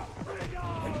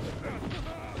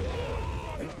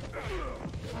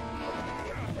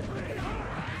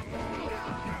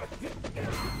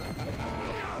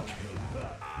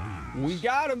 We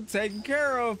got him taken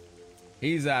care of.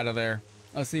 He's out of there.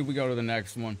 Let's see if we go to the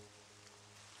next one.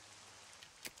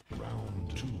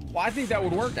 Round 2. Well, I think that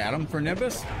would work, Adam, for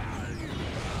Nimbus.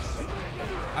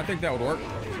 I think that would work.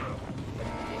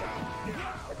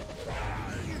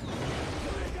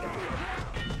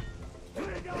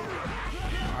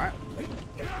 All right.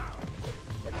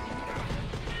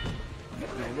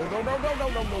 No, no, no, no, no,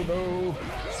 no, no, no.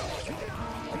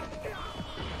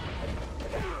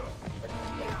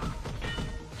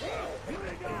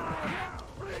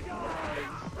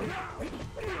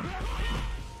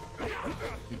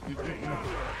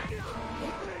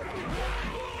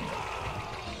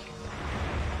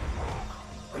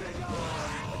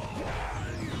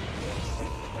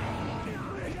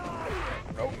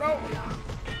 No, no.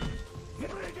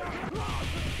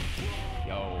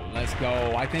 Yo, let's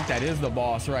go. I think that is the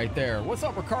boss right there. What's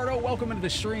up, Ricardo? Welcome into the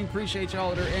stream. Appreciate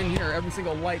y'all that are in here. Every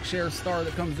single like, share, star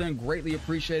that comes in, greatly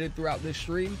appreciated throughout this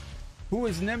stream. Who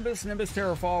is Nimbus? Nimbus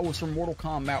Terrafall was from Mortal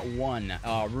Kombat 1,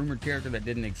 rumored character that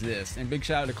didn't exist. And big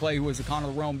shout out to Clay, who is the Con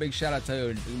of the Realm. Big shout out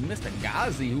to Mr.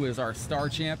 Ghazi, who is our star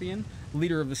champion,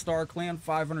 leader of the Star Clan.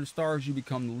 500 stars, you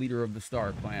become the leader of the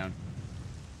Star Clan.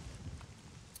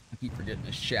 I keep forgetting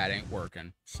this chat ain't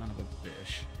working. Son of a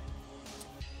bitch.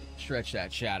 Stretch that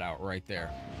chat out right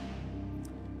there.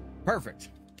 Perfect.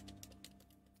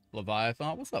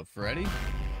 Leviathan, what's up, Freddy?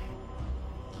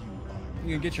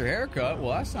 You can get your hair cut?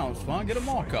 Well, that sounds fun. Get them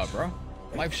all cut, bro.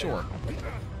 Life's short.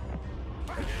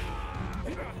 All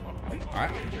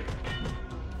right.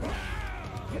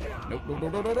 Nope, no, no,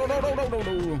 no, no, no, no, no,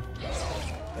 no, no.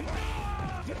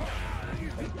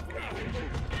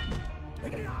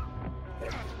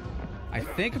 I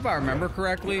think if I remember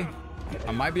correctly,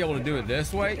 I might be able to do it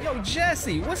this way. Yo,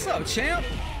 Jesse, what's up, champ?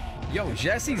 Yo,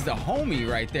 Jesse's the homie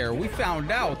right there. We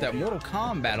found out that Mortal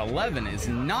Kombat 11 is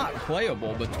not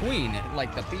playable between,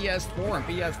 like, the PS4 and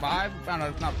PS5. We found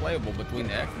out it's not playable between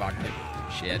the Xbox.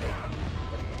 Shit.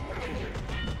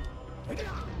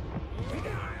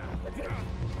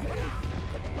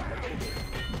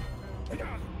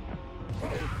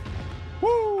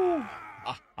 Woo!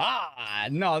 Aha!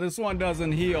 No, this one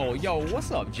doesn't heal. Yo,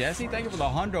 what's up, Jesse? Thank you for the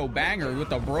hundo banger with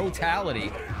the brutality.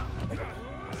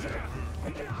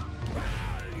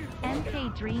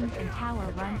 MK Dreams and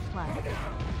Tower Run Plus.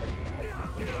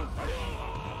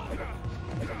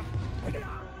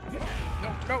 No,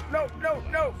 no, no, no,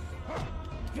 no.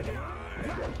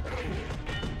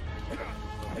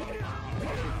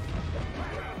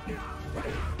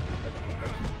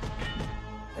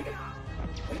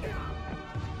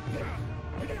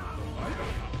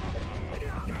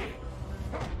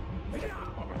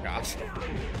 Oh my gosh.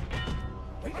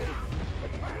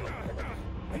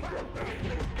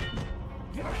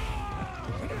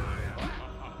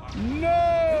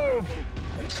 No!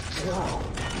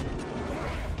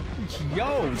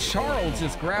 Yo, Charles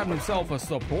just grabbed himself a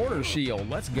supporter shield.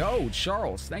 Let's go,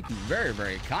 Charles. Thank you very,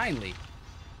 very kindly.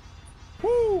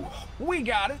 Woo! We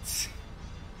got it.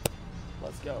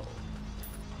 Let's go.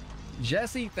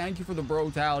 Jesse, thank you for the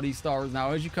brutality stars.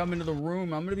 Now, as you come into the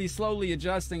room, I'm going to be slowly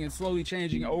adjusting and slowly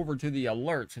changing over to the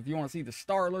alerts. If you want to see the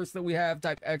star alerts that we have,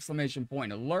 type exclamation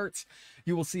point alerts.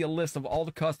 You will see a list of all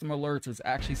the custom alerts. There's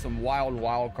actually some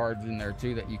wild cards in there,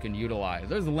 too, that you can utilize.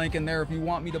 There's a link in there if you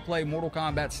want me to play Mortal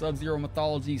Kombat Sub-Zero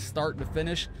Mythology start to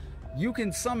finish. You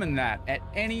can summon that at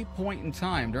any point in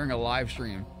time during a live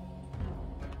stream.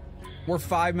 We're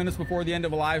 5 minutes before the end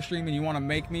of a live stream and you want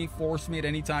to force me at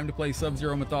any time to play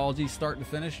Sub-Zero Mythology start to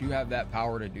finish, you have that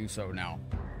power to do so now.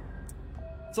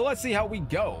 So let's see how we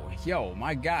go. Yo,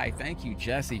 my guy, thank you,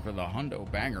 Jesse, for the hundo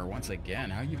banger once again.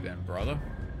 How you been, brother?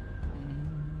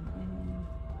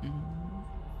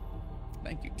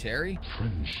 Thank you, Terry.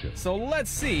 Friendship. So let's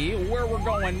see where we're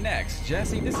going next.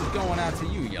 Jesse, this is going out to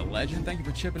you, you legend. Thank you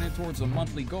for chipping in towards a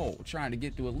monthly goal. Trying to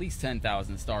get to at least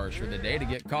 10,000 stars for the day to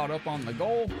get caught up on the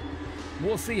goal.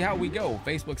 We'll see how we go.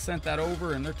 Facebook sent that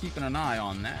over, and they're keeping an eye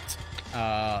on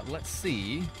that. Let's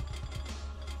see.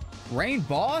 Rain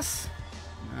Boss?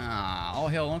 All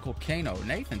hail Uncle Kano.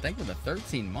 Nathan, thank you for the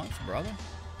 13 months, brother.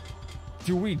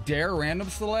 Do we dare random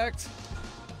select?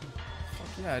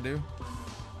 Fuck yeah, I do.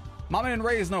 Mama didn't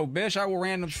raise no bitch. I will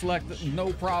random select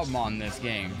no problem on this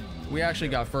game. We actually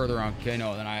got further on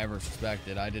Kano than I ever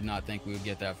suspected. I did not think we would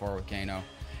get that far with Kano.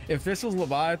 If this was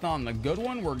Leviathan, the good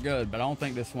one, we're good. But I don't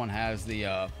think this one has the...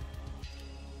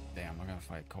 Damn, I'm going to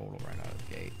fight Kotal right out of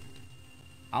the gate.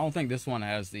 I don't think this one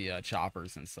has the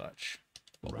choppers and such.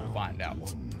 But we'll find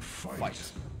out.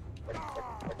 Fight.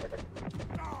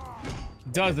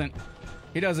 Doesn't.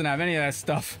 He doesn't have any of that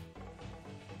stuff.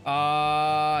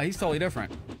 He's totally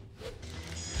different.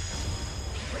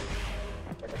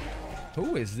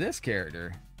 Who is this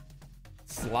character?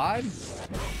 Slide?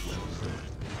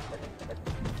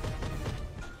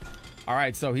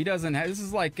 Alright, so he doesn't have... This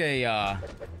is like a...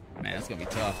 man, that's gonna be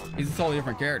tough. He's a totally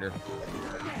different character.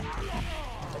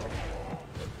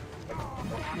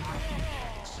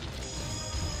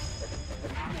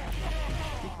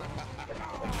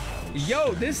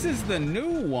 Yo, this is the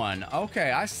new one.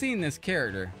 Okay, I've seen this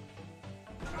character.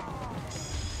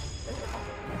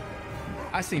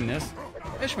 I seen this.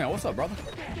 Ishmael, what's up, brother?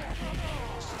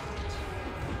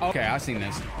 Okay, I seen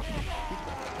this.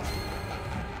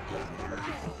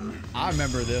 I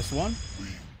remember this one.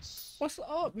 What's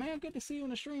up, man? Good to see you in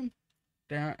the stream.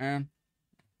 Damn, man.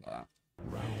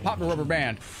 Pop the rubber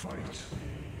band.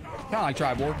 Kind of like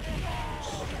Triborg.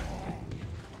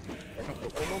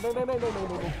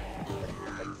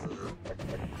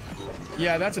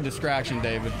 Yeah, that's a distraction,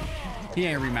 David. He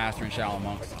ain't remastering Shallow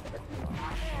Monks.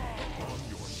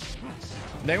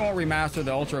 They won't remaster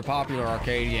the ultra popular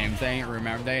arcade games. They ain't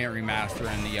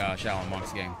remastering the Shallow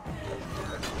Monks game.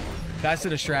 That's to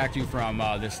distract you from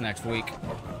this next week.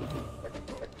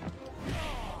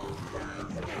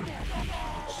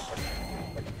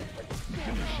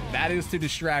 That is to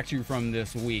distract you from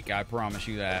this week. I promise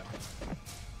you that.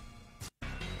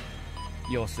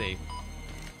 You'll see.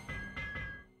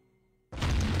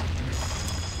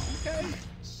 Okay.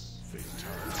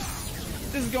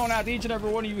 This is going out to each and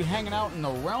every one of you hanging out in the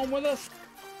realm with us.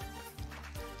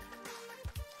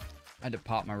 I had to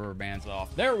pop my rubber bands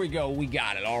off. There we go. We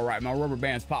got it. All right. My rubber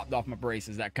bands popped off my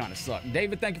braces. That kind of sucked.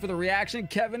 David, thank you for the reaction.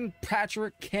 Kevin,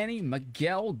 Patrick, Kenny,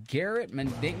 Miguel, Garrett,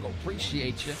 Mandingo.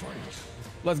 Appreciate you.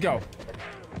 Let's go.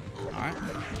 All right.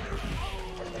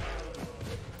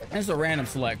 It's a random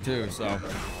select too, so.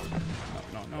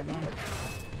 No.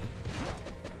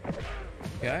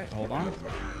 Okay, hold on.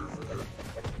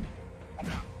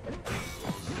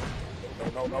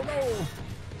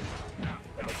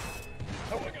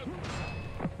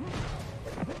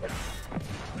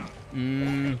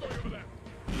 No.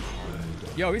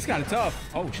 Yo, he's kind of tough.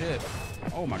 Oh, shit.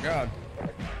 Oh, my God.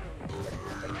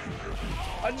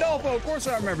 Adolfo, of course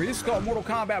I remember. This is called Mortal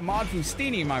Kombat Mod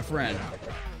Fustini, my friend.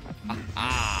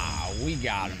 We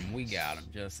got him. We got him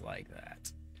just like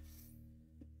that.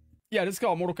 Yeah, this is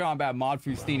called Mortal Kombat Mod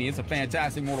Fustini. It's a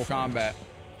fantastic Mortal Kombat.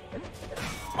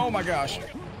 Oh, my gosh.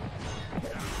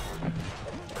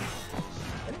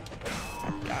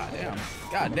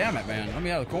 God damn it, man. Let me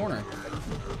out of the corner.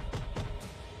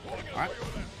 All right.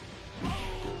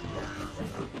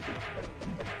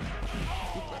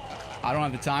 I don't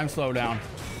have the time slow down.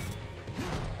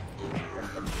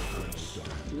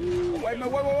 Ooh, wait a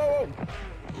minute, whoa.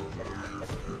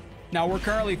 Now we're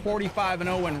currently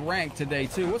 45-0 in rank today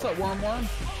too. What's up, Worm?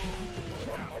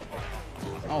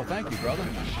 Oh, thank you, brother.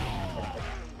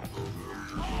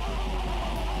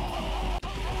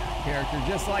 Character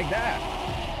just like that.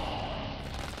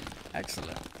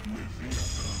 Excellent.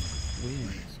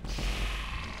 Wins.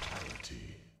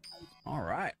 All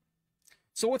right.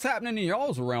 So what's happening in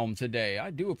y'all's realm today?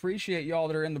 I do appreciate y'all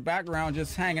that are in the background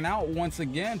just hanging out. Once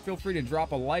again, feel free to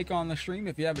drop a like on the stream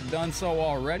if you haven't done so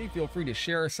already. Feel free to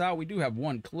share us out. We do have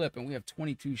one clip and we have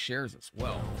 22 shares as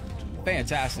well.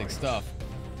 Fantastic stuff.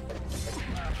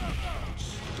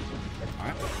 All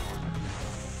right.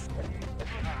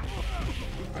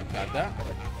 I've got that.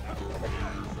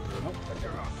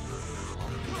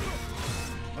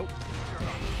 Nope.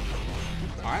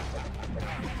 All right.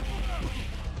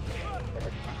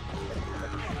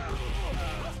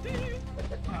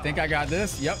 I think I got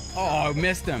this. Yep. Oh, I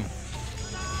missed him.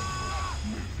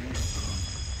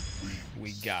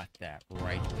 We got that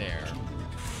right there.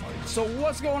 So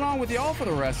what's going on with y'all for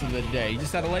the rest of the day? You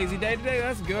just had a lazy day today?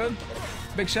 That's good.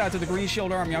 Big shout out to the Green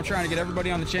Shield Army. I'm trying to get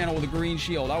everybody on the channel with a green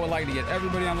shield. I would like to get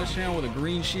everybody on this channel with a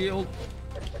green shield.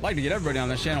 I'd like to get everybody on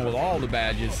this channel with all the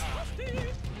badges.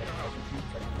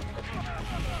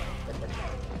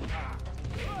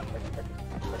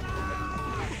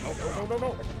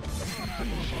 No.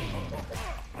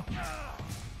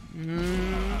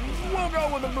 We'll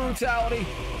go with the brutality.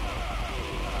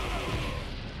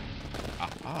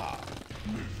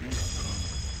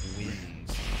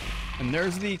 Wins. And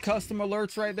there's the custom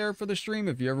alerts right there for the stream.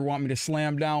 If you ever want me to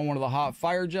slam down one of the hot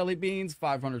fire jelly beans,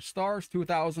 500 stars,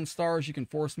 2,000 stars, you can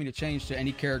force me to change to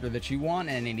any character that you want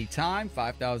at any time.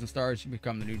 5,000 stars, you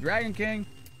become the new Dragon King.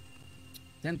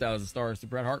 10,000 stars, the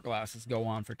Bret Hart glasses go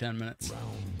on for 10 minutes. Round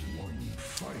one,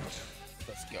 fight.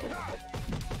 Let's go.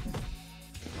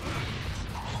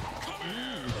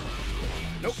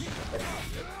 Nope.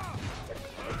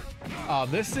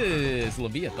 This is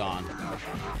Leviathan.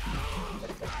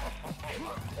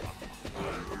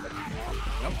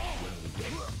 Nope.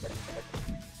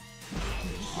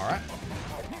 All right.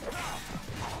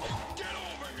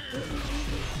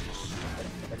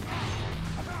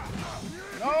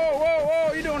 Oh,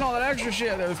 whoa, you doing all that extra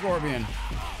shit there, Scorpion.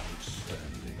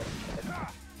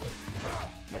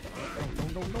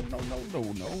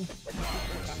 No.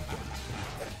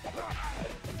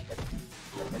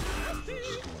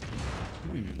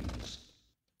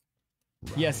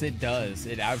 Yes, it does.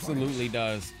 It absolutely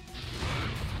does.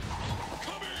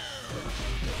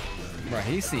 Bro,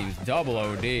 he seems double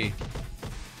OD.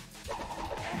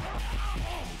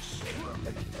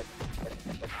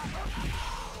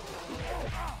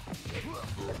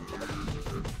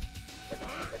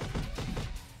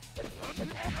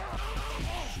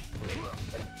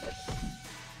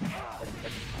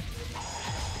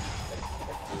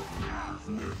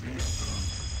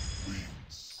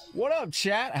 What up,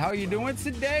 chat? How you doing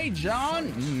today,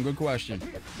 John? Good question.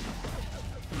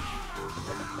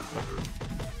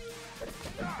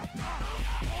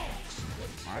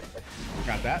 All right,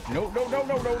 got that. No, no, no,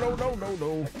 no, no, no, no, no,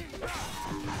 no.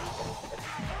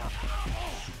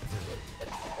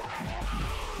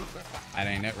 That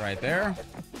ain't it right there.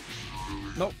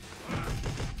 Nope.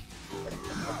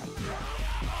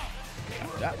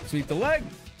 Got that. Sweep the leg.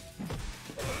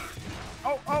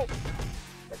 Oh, oh.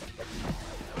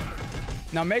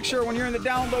 Now make sure when you're in the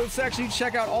download section, you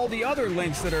check out all the other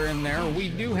links that are in there. We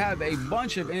do have a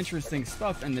bunch of interesting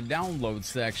stuff in the download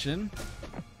section.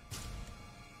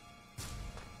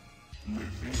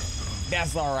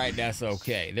 That's all right. That's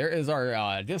okay. There is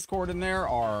our Discord in there.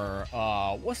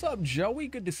 Our what's up, Joey?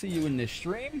 Good to see you in this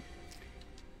stream.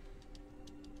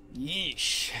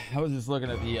 Yeesh. I was just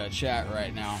looking at the chat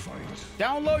right now.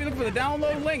 Download. You looking for the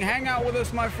download link? Hang out with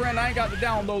us, my friend. I ain't got the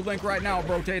download link right now,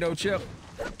 Brotato Chip.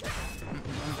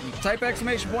 Type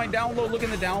exclamation point download, look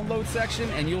in the download section,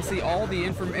 and you'll see all the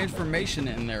information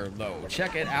in there, though.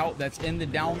 Check it out. That's in the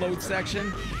download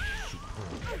section.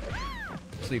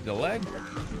 Sweep the leg.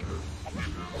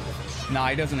 Nah,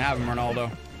 he doesn't have him,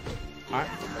 Ronaldo. All right.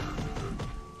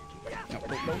 No,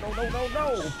 no, no, no, no, no,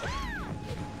 no.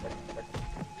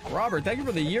 Robert, thank you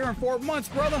for the year and 4 months,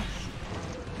 brother.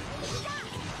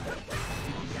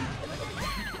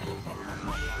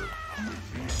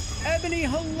 Ebony,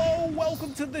 hello,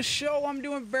 welcome to the show. I'm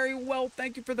doing very well.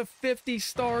 Thank you for the 50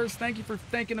 stars. Thank you for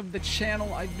thinking of the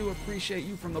channel. I do appreciate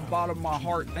you from the bottom of my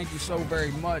heart. Thank you so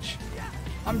very much.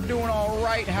 I'm doing all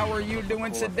right. How are you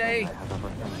doing today?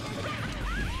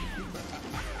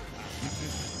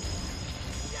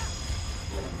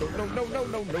 No, no, no, no,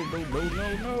 no, no, no, no,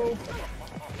 no, no.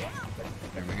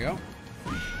 There we go.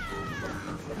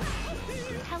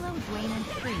 Hello, Dwayne and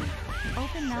Free.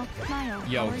 Open mouth smile.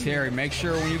 Yo, Terry, make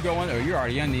sure when you go on. Oh, you're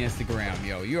already on the Instagram.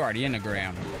 Yo, you're already in the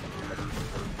gram.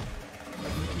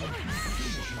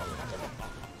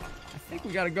 I think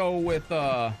we gotta go with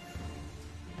wait,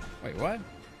 what?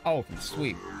 Oh, from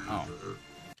sweep. Oh.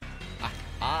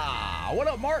 What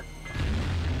up, Mark?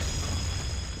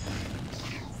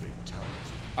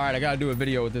 All right, I gotta do a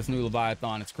video with this new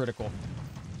Leviathan. It's critical.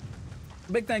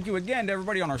 Big thank you again to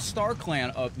everybody on our Star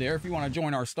Clan up there. If you want to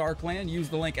join our Star Clan, use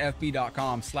the link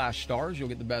fb.com/stars. You'll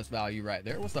get the best value right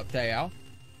there. What's up, Teo?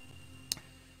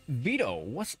 Vito,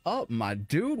 what's up, my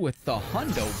dude, with the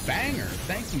hundo banger?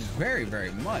 Thank you very,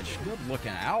 very much. Good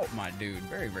looking out, my dude.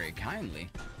 Very, very kindly.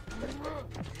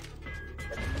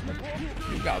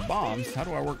 You got bombs. How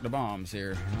do I work the bombs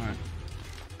here? All right.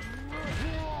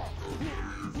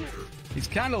 He's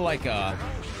kind of like a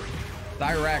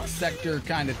Iraq sector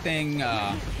kind of thing. All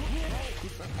right.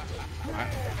 All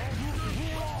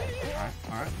right.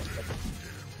 All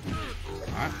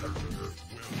right.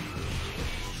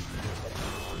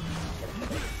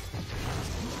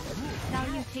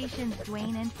 Salutations,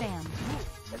 Dwayne and fam.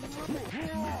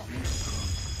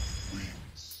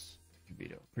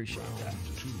 Vito, appreciate that.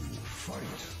 To fight.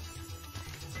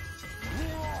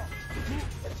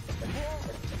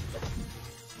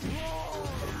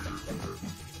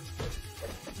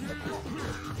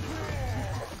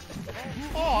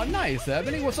 Oh, nice,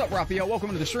 Ebony. What's up, Raphael?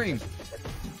 Welcome to the stream.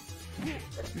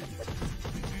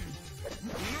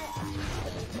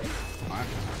 All right.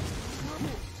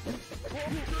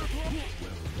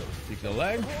 Take the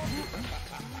leg.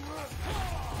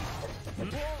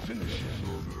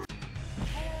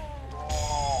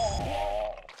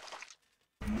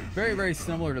 Very, very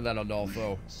similar to that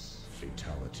Adolfo.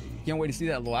 Fatality. Can't wait to see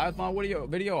that Leviathan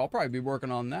video. I'll probably be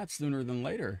working on that sooner than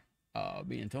later.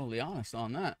 Being totally honest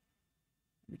on that.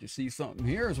 We just see something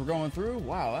here as we're going through.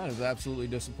 Wow, that is absolutely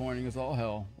disappointing as all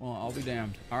hell. Well, I'll be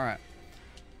damned. All right.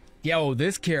 Yo,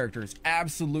 this character is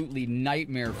absolutely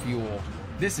nightmare fuel.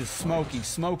 This is Smokey.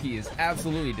 Smokey is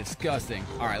absolutely disgusting.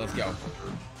 All right, let's go.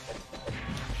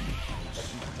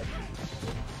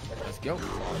 Let's go.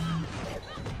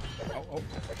 Oh, oh.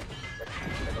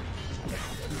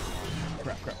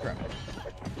 Crap, crap, crap.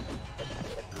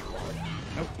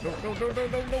 Nope, no, no, no, no,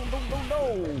 no, no, no, no.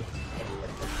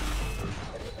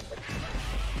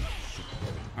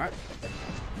 All right.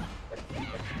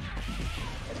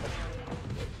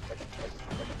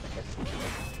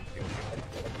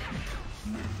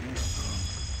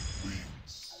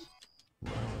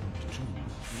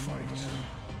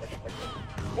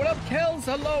 What up, Kells?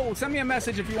 Hello. Send me a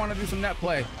message if you want to do some net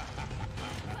play.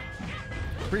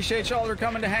 Appreciate y'all that are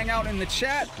coming to hang out in the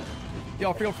chat.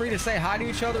 Y'all feel free to say hi to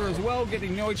each other as well, getting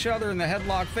to know each other in the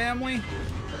Headlock family.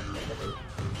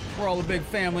 We're all a big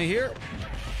family here.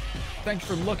 Thanks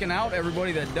for looking out,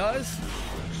 everybody that does.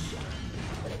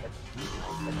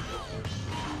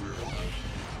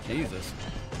 Jesus.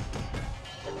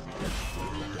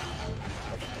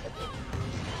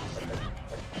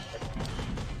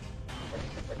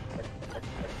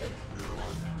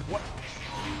 What?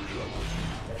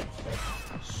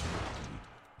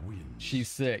 She's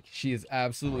sick. She is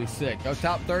absolutely sick. Oh,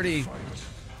 top 30.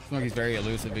 Smokey's very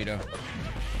elusive, Vito.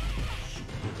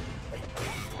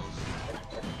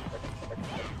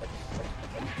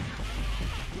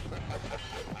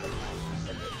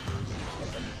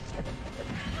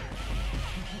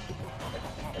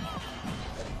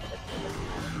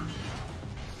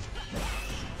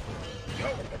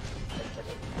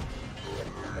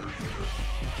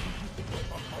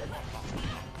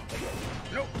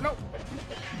 Nope, nope.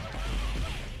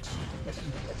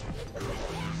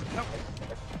 Nope.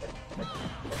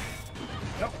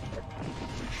 Nope.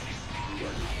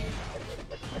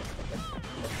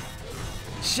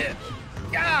 Shit.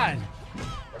 God.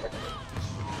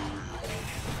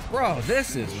 Bro,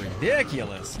 this is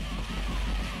ridiculous.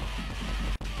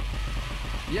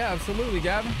 Yeah, absolutely,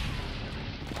 Gavin.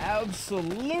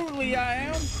 Absolutely, I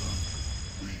am.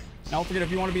 Now, don't forget,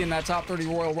 if you want to be in that top 30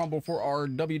 Royal Rumble for our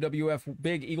WWF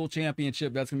Big Eagle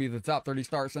Championship, that's going to be the top 30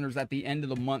 Start Centers at the end of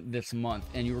the month this month.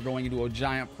 And you are going into a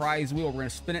giant prize wheel. We're going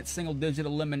to spin it, single-digit,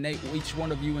 eliminate each one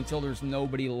of you until there's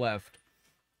nobody left.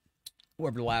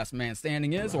 Whoever the last man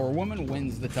standing is, or woman,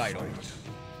 wins the title.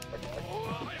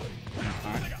 All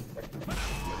right.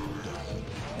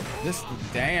 This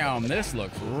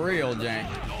looks real jank.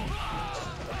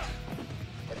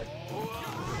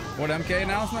 What MK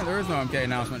announcement? There is no MK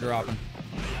announcement dropping.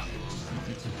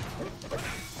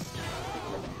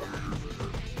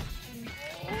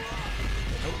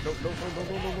 Nope.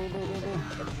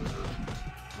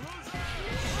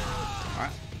 All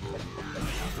right.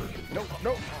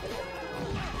 Nope.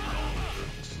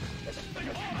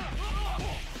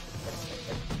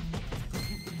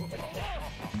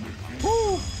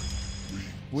 Woo!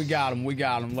 We got him.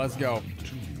 Let's go.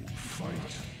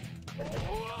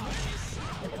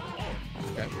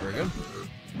 Okay, very good.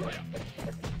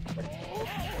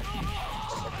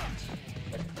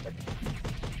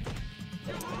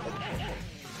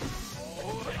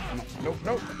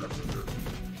 Nope.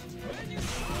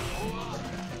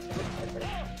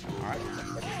 All right.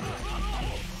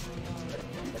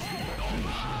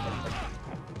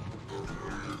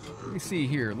 Let me see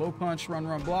here. Low punch, run,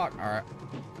 block. All right.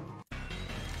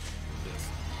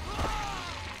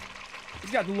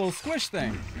 He's got the little squish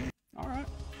thing. All right.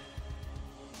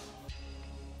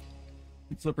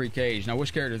 Slippery Cage. Now,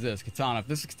 which character is this? Katana. If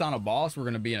this is Katana Boss, we're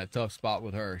going to be in a tough spot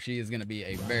with her. She is going to be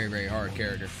a very, very hard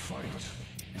character.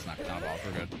 It's not Katana Boss.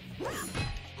 We're good.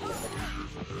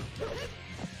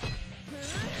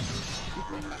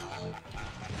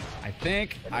 I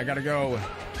think I got to go.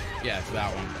 Yeah, it's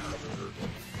that one.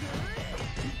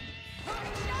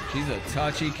 She's a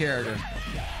touchy character.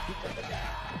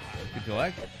 Good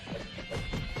collect.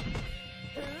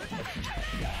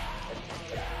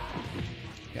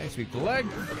 Okay, sweep the leg.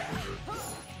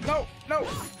 No.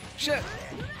 Shit.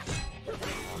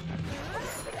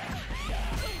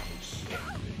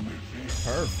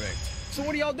 Perfect. So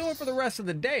what are y'all doing for the rest of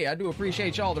the day? I do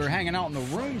appreciate y'all that are hanging out in the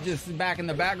room, just back in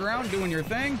the background, doing your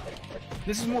thing.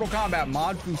 This is Mortal Kombat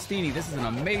Mod Fustini. This is an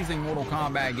amazing Mortal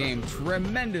Kombat game.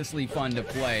 Tremendously fun to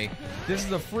play. This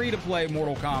is a free-to-play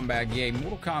Mortal Kombat game.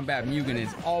 Mortal Kombat Mugen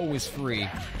is always free.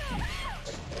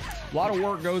 A lot of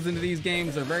work goes into these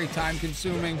games. They're very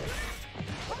time-consuming.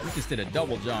 We just did a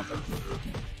double jump.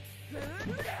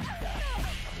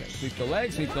 Okay, sweep the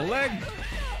leg.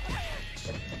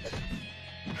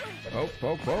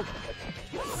 Poke.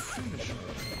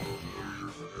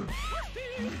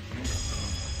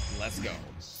 Let's go.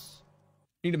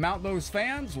 Need to mount those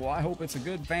fans? Well, I hope it's a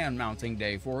good fan mounting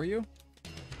day for you.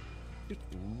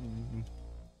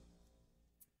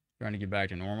 Trying to get back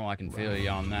to normal. I can feel you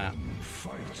on that.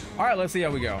 All right, let's see how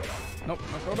we go. Nope.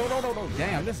 No.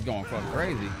 Damn, this is going fucking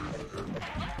crazy.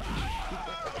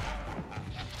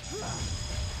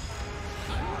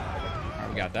 All right,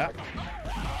 we got that.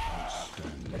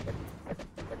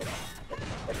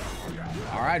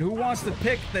 All right, who wants to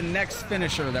pick the next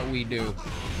finisher that we do?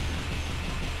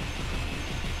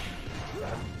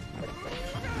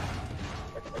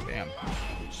 Damn.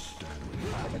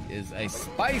 It is a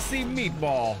spicy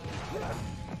meatball.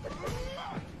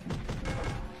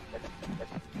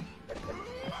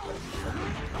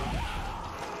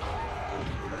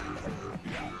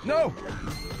 No!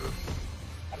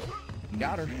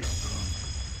 Got her.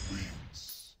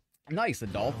 Nice,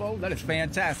 Adolfo. That is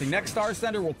fantastic. Next Star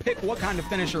Sender will pick what kind of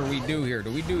finisher we do here.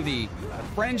 Do we do the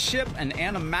friendship and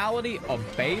animality of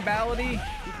babality?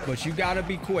 But you gotta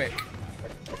be quick.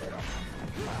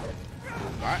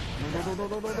 Alright.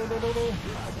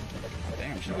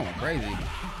 Damn, she's going crazy.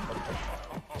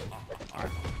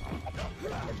 Alright.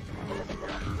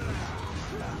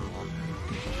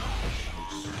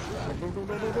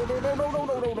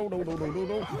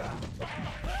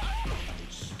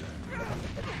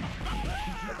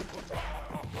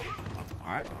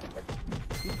 Alright.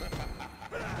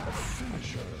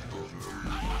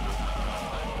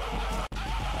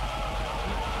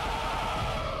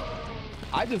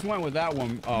 I just went with that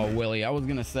one, Willie. I was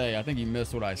gonna say, I think you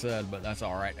missed what I said, but that's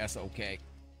alright. That's okay.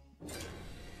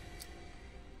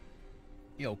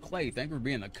 Yo, Clay, thank you for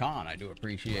being the con. I do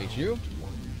appreciate you.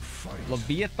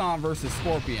 Leviathan versus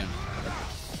Scorpion.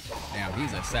 Damn,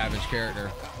 he's a savage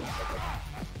character.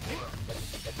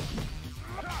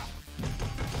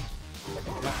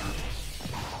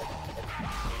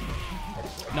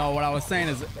 No, what I was saying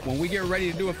is when we get ready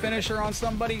to do a finisher on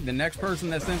somebody, the next person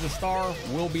that sends a star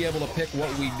will be able to pick what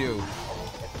we do.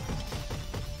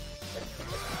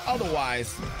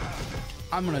 Otherwise,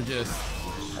 I'm gonna just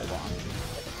hold on.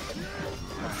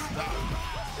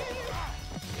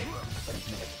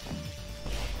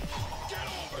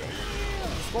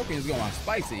 Scorpion's going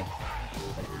spicy.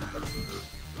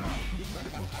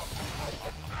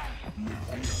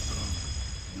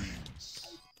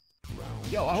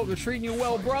 Yo, I hope they're treating you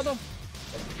well, brother.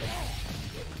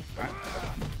 Right.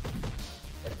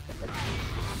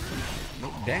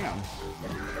 Oh, damn.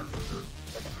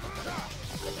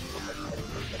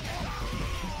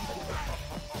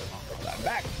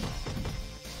 Back.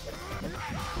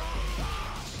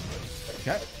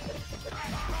 Okay.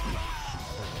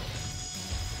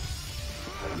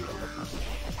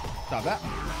 Stop that.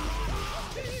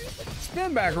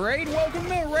 Spin back raid.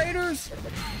 Welcome in, Raiders.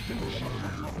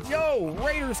 Yo,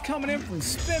 Raiders coming in from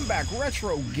Spinback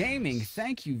Retro Gaming.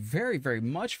 Thank you very, very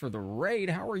much for the raid.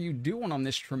 How are you doing on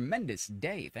this tremendous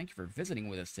day? Thank you for visiting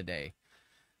with us today.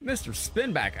 Mr.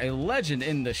 Spinback, a legend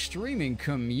in the streaming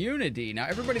community. Now,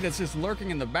 everybody that's just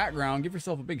lurking in the background, give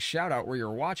yourself a big shout out where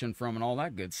you're watching from and all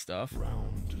that good stuff.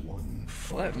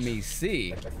 Let me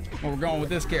see where we're going with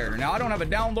this character. Now, I don't have a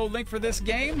download link for this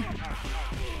game.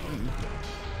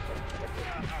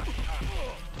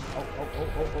 Oh.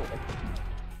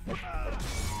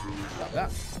 Stop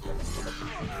that.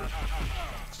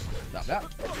 Stop that.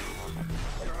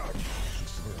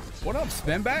 What up,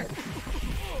 Spinback?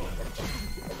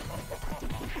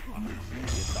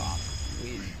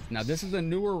 Now, this is a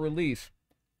newer release.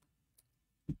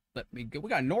 Let me go. We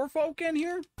got Norfolk in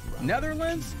here?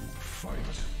 Netherlands?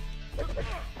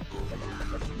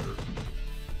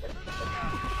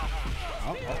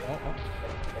 Oh.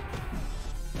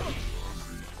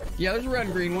 Yeah, there's a red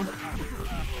and green one.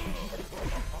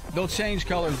 They'll change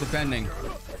colors depending. All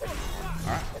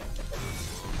right.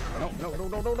 No.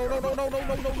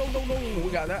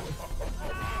 We got that.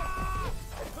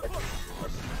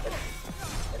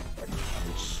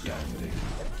 Outstanding.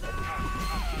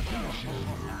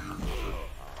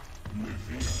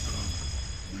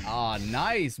 Ah,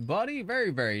 nice, buddy. Very,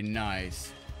 very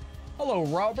nice. Hello,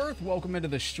 Robert. Welcome into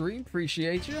the stream.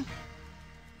 Appreciate you.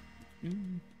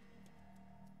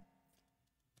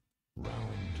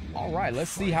 All right, let's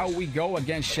see how we go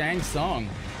against Shang Tsung.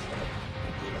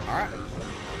 All right.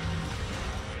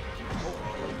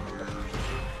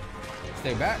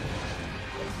 Stay back.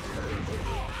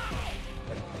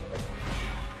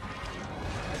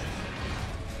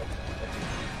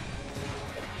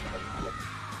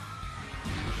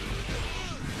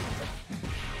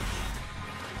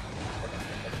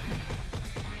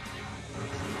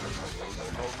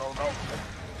 No.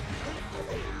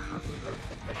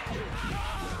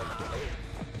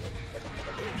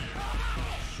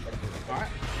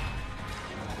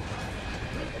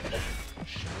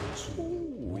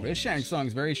 Ooh, this Shang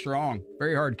Tsung's very strong.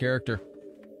 Very hard character.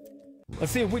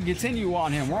 Let's see if we can continue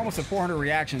on him. We're almost at 400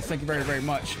 reactions. Thank you very, very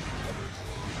much.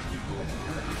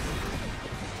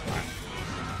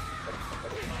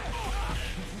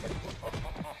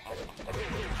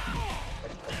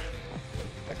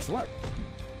 Excellent.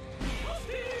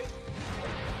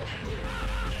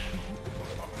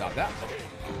 Stop that.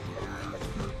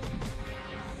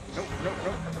 Nope.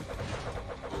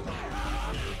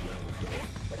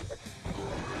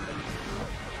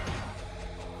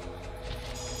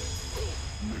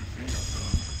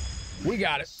 We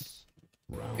got it.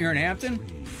 You're in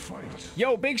Hampton?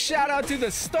 Yo, big shout out to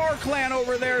the Star Clan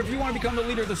over there. If you want to become the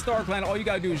leader of the Star Clan, all you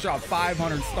gotta do is drop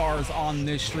 500 stars on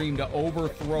this stream to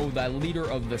overthrow the leader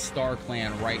of the Star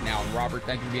Clan right now. And Robert,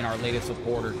 thank you for being our latest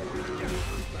supporter.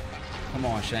 Come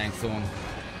on, Shang Tsung.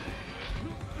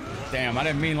 Damn, I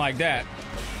didn't mean like that.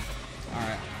 All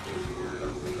right.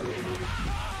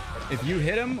 If you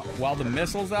hit him while the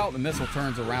missile's out, the missile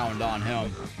turns around on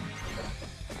him.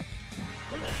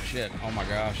 Shit, oh my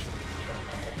gosh.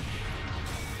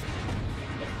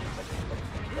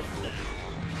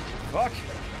 Fuck.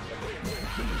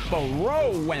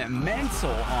 Bro went mental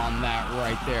on that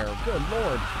right there. Good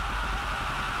lord.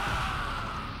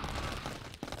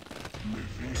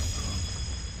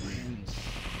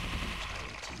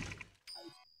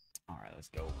 All right, let's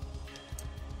go.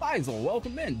 Faisal,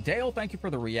 welcome in. Dale, thank you for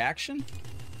the reaction.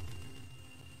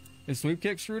 Is sweep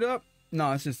kick screwed up?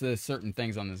 No, it's just there's certain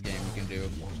things on this game you can do.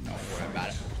 Don't worry about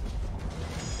it.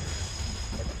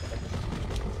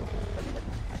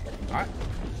 All right.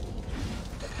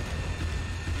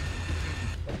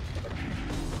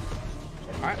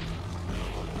 All right.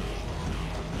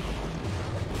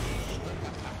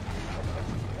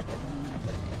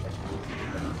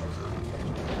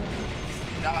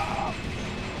 Ah.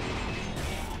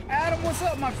 Adam, what's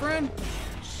up, my friend?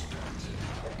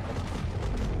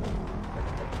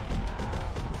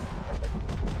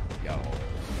 Yo.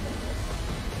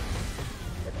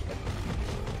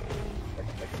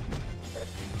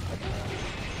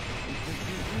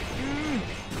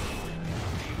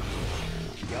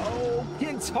 Yo,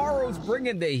 Kintaro's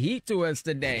bringing the heat to us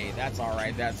today. That's all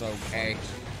right. That's okay.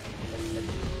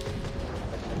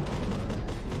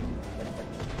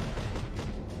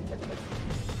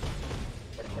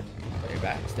 Stay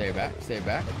back. Stay back. Stay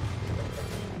back.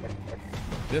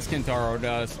 This Kintaro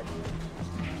does.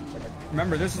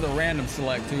 Remember, this is a random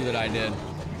select too that I did.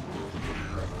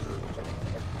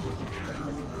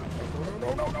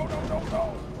 No, no, no, no, no, no.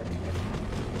 All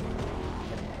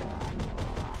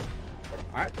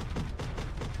right.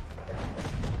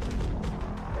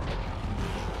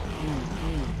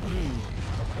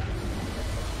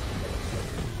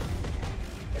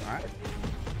 All right.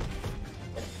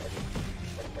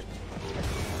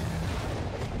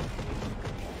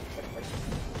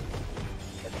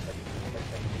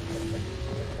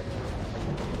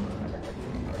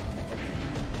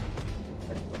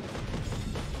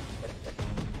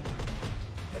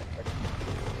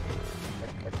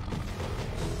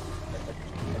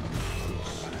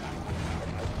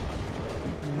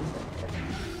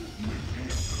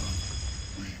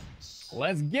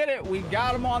 Let's get it. We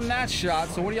got him on that shot.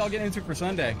 So what are y'all getting into for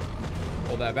Sunday?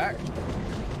 Hold that back.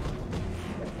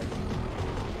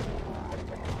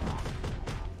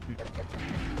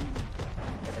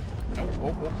 Oh,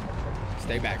 oh, oh.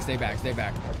 Stay back, stay back, stay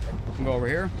back. Can go over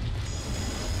here.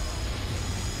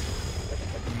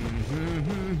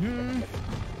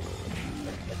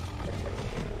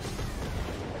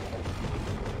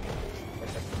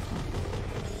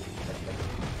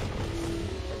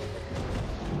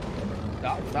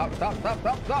 Stop, stop, stop, stop,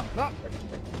 stop, stop, stop.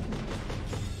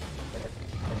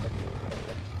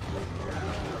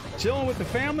 Chilling with the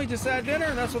family just at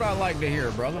dinner? That's what I like to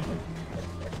hear, brother.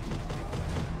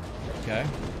 Okay.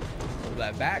 Pull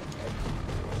that back.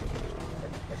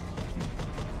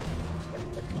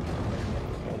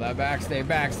 Pull that back. Stay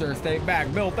back, sir. Stay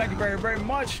back. Bill, thank you very, very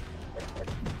much.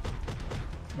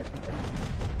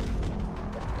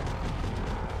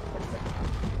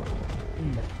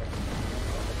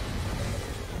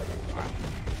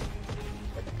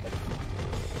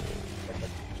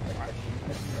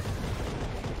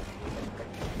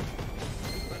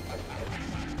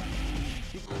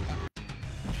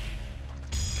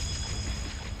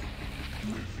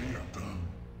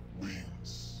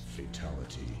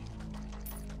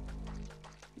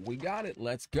 We got it.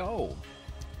 Let's go.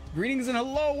 Greetings and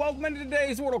hello. Welcome into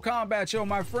today's Mortal Kombat show,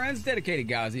 my friends. Dedicated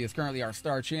Ghazi is currently our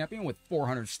star champion with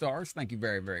 400 stars. Thank you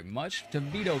very, very much. To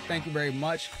Vito, thank you very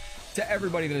much. To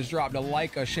everybody that has dropped a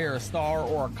like, a share, a star,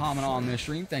 or a comment on this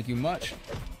stream, thank you much.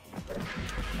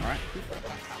 All right.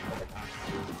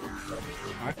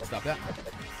 All right, stop that.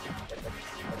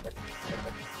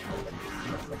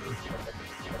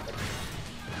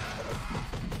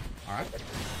 All right.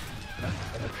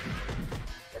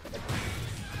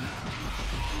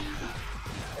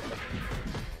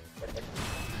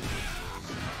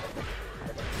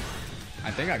 I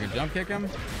think I could jump kick him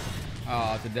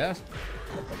to death.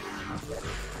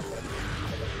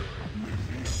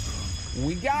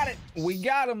 We got it. We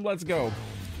got him. Let's go.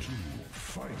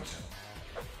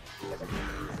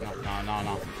 No, no, no,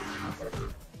 no.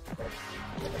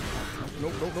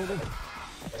 Nope, nope, nope, nope.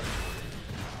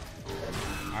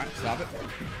 All Alright, stop it.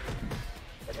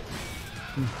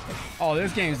 Oh,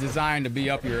 this game's designed to be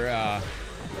up your,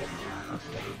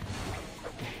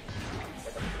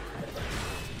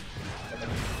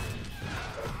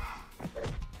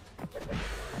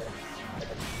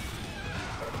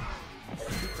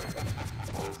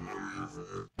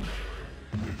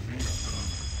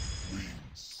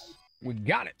 We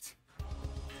got it.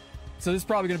 So this is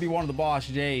probably going to be one of the boss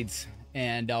Jades,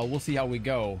 and we'll see how we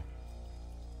go.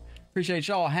 Appreciate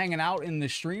y'all hanging out in the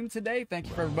stream today. Thank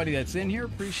you for everybody that's in here.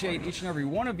 Appreciate each and every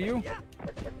one of you.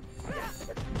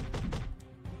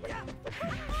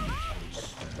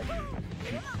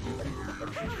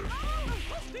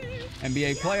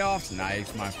 NBA playoffs.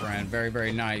 Nice, my friend. Very,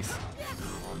 very nice.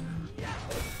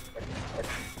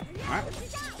 All right.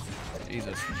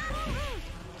 Jesus.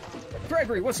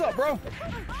 Gregory, what's up, bro?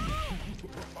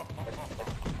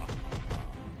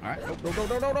 All right.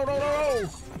 No.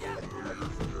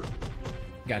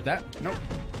 Got that? Nope.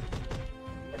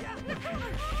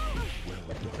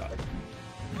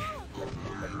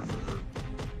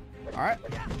 All right.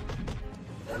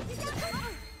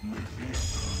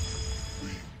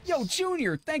 Yo,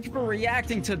 Junior, thank you for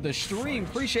reacting to the stream.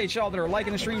 Appreciate y'all that are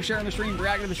liking the stream, sharing the stream,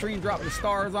 reacting to the stream, dropping the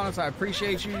stars on us. I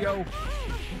appreciate you, yo.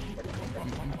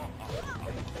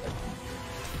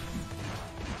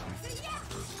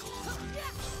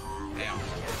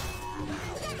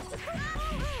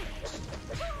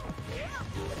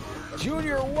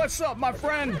 Junior, what's up, my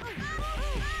friend?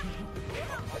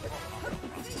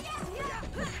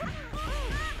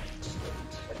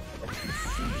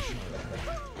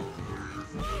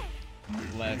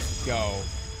 Let's go.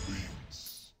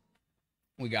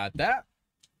 We got that.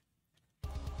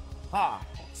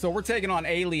 So we're taking on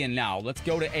Alien now. Let's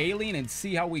go to Alien and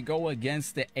see how we go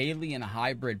against the Alien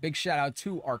hybrid. Big shout out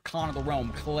to Arcana of the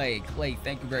Realm, Clay. Clay,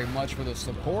 thank you very much for the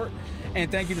support. And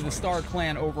thank you to the Star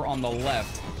Clan over on the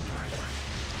left.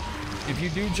 If you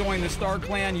do join the Star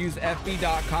Clan, use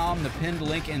fb.com, the pinned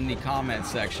link in the comment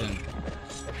section.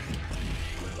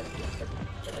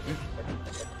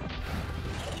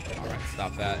 Alright,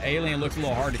 stop that. Alien looks a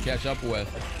little hard to catch up with.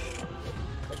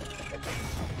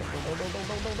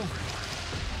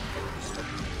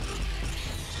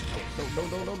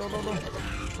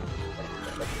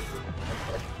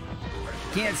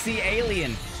 Can't see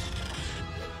Alien.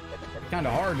 Kind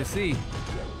of hard to see.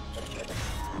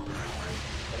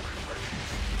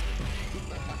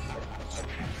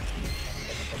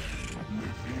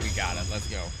 Got it. Let's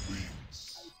go.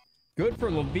 Good for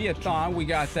Leviathan. We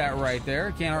got that right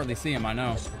there. Can't hardly see him, I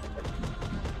know.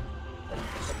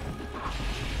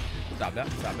 Stop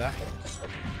that. Stop that.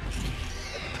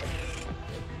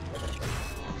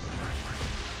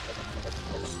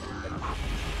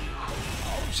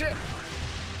 Oh, shit.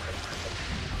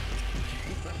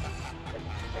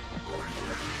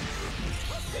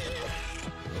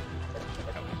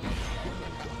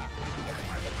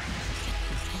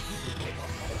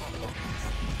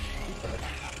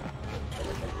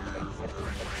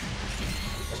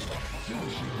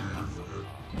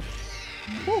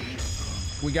 Woo.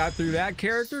 We got through that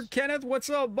character. Kenneth, what's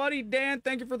up, buddy? Dan,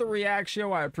 thank you for the react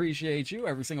show. I appreciate you.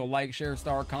 Every single like, share,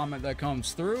 star, comment that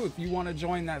comes through. If you want to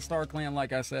join that Star Clan,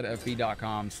 like I said,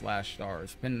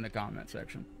 fb.com/stars. Pin in the comment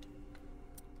section.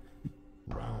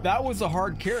 That was a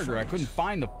hard character. I couldn't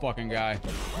find the fucking guy.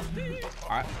 All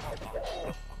right.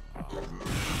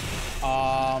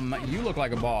 You look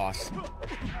like a boss.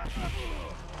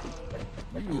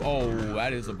 Oh,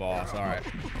 that is a boss. All right.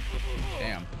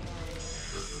 Damn.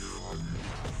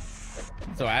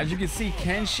 So as you can see,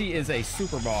 Kenshi is a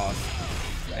super boss,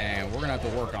 and we're gonna have to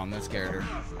work on this character.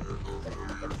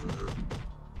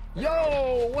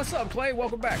 Yo, what's up, Clay?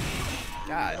 Welcome back.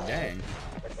 God dang.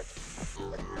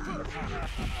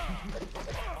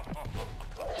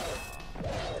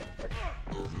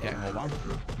 Okay, hold on.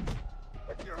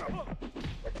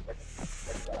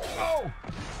 Oh!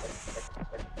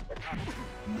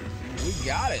 We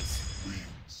got it.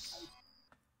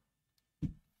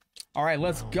 All right,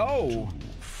 let's go.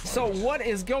 So what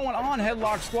is going on,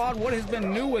 Headlock Squad? What has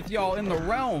been new with y'all in the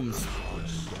realms?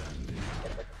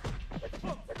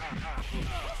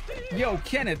 Yo,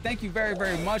 Kenneth, thank you very,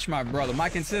 very much, my brother. My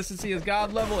consistency is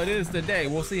God level. It is today.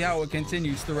 We'll see how it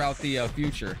continues throughout the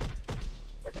future.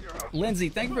 Lindsay,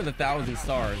 thank you for the 1,000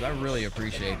 stars. I really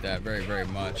appreciate that very, very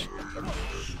much.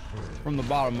 From the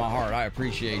bottom of my heart, I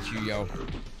appreciate you, yo.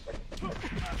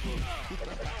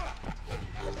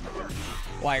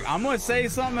 Like, I'm gonna say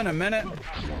something in a minute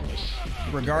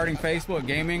regarding Facebook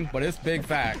gaming, but it's big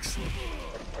facts.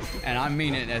 And I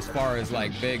mean it as far as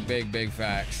like big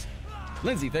facts.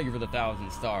 Lindsay, thank you for the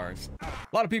 1,000 stars. A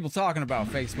lot of people talking about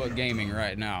Facebook gaming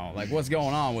right now. Like, what's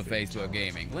going on with Facebook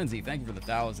gaming? Lindsay, thank you for the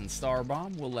 1,000 star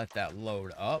bomb. We'll let that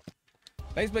load up.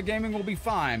 Facebook gaming will be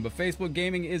fine, but Facebook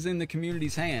gaming is in the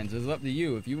community's hands. It's up to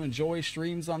you. If you enjoy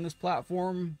streams on this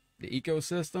platform, the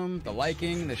ecosystem, the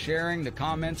liking, the sharing, the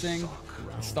commenting,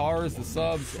 the stars, the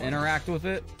subs, interact with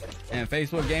it, and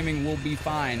Facebook gaming will be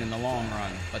fine in the long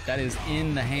run. But that is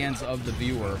in the hands of the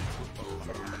viewer.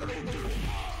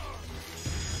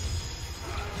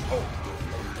 Oh.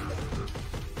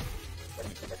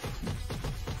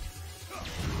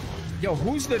 Yo,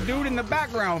 who's the dude in the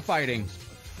background fighting?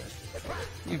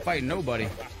 You ain't fighting nobody.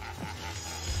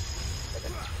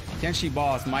 Kenshi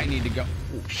boss might need to go.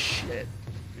 Oh, shit.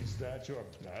 Is that your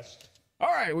best? All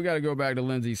right, we got to go back to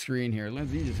Lindsay's screen here.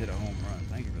 Lindsay, you just hit a home run.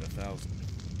 Thank you for the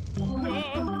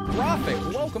 1,000. Prophet,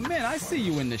 welcome in. I see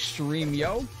you in the stream,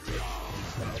 yo.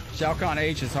 Shao Kahn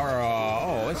H is her.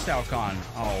 Oh, it's Shao Kahn.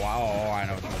 Oh, wow. Oh, I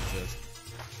know what this is.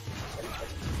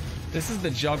 This is the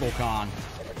Juggle Con.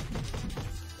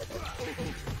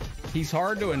 He's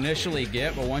hard to initially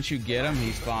get, but once you get him,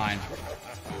 he's fine.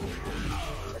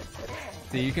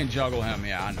 See, you can juggle him.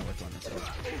 Yeah, I know which one this is.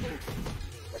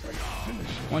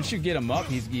 Once you get him up,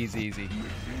 he's easy.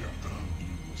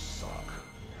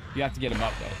 You have to get him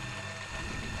up, though.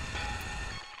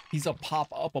 He's a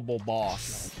pop-upable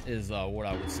boss, is what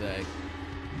I would say.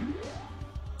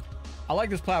 I like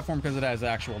this platform because it has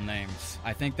actual names.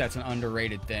 I think that's an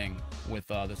underrated thing with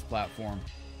this platform.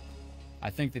 I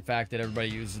think the fact that everybody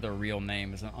uses their real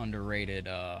name is an underrated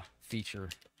feature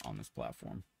on this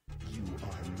platform. You are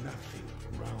nothing.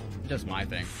 Round just my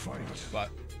thing. Fight. But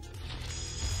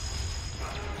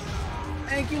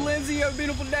thank you, Lindsay. Have a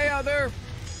beautiful day out there.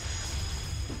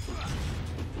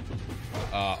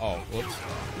 Oh, whoops.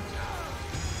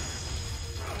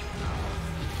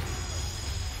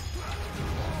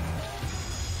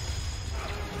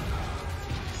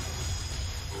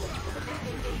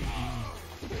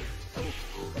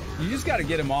 You just got to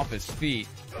get him off his feet.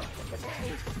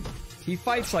 He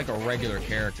fights like a regular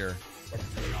character.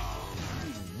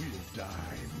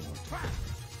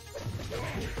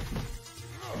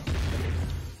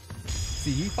 See,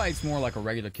 he fights more like a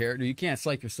regular character. You can't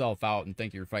psych yourself out and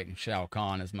think you're fighting Shao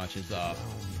Kahn as much as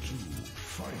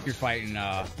you're fighting.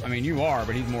 I mean, you are,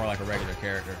 but he's more like a regular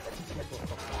character.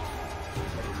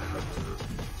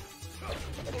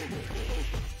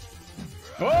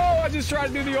 Oh, I just tried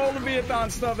to do the old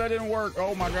Leviathan stuff. That didn't work.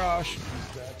 Oh my gosh. Is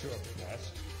that your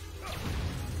best?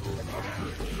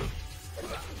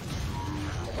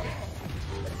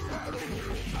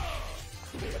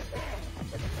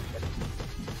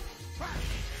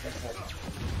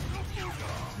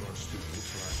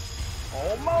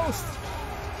 Almost.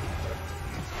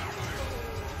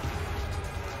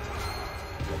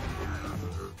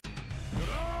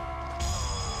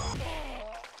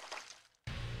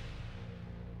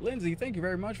 Lindsay, thank you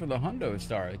very much for the hundo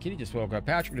star. The kitty just woke up.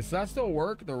 Patrick, does that still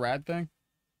work? The rad thing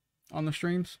on the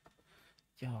streams?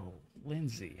 Yo,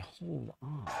 Lindsay, hold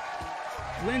on.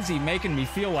 Lindsay making me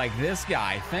feel like this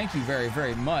guy. Thank you very,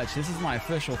 very much. This is my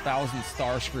official 1,000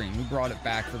 star screen. We brought it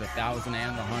back for the 1,000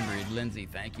 and the 100. Lindsay,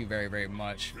 thank you very, very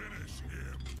much.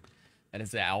 That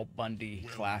is the Al Bundy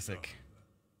classic.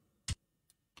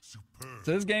 So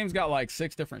this game's got like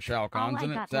 6 different Shao Kahns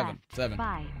in it. Seven.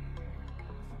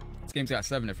 This game's got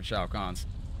 7 different Shao Kahns.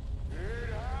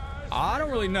 I don't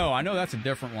really know. I know that's a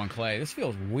different one, Clay. This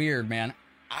feels weird, man.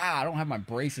 I don't have my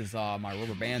braces, my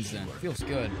rubber bands in. It feels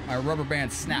good. My rubber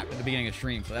band snapped at the beginning of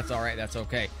stream, so that's all right. That's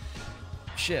okay.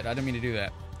 Shit, I didn't mean to do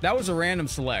that. That was a random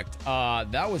select.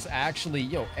 That was actually,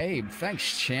 yo, Abe,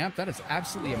 thanks, champ. That is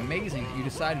absolutely amazing that you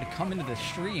decided to come into the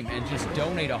stream and just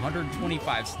donate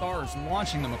 125 stars,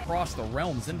 launching them across the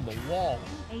realms into the wall.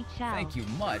 Thank you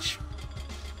much.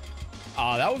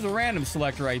 That was a random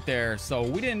select right there, so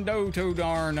we didn't do too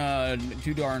darn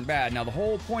bad. Now, the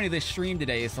whole point of this stream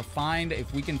today is to find,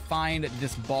 if we can find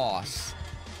this boss,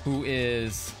 who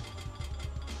is,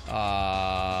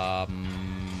 oh,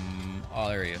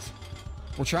 there he is.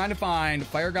 We're trying to find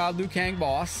Fire God Liu Kang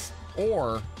boss,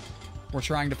 or we're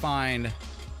trying to find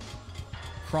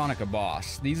Chronica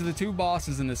boss. These are the 2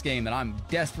 bosses in this game that I'm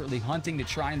desperately hunting to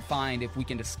try and find if we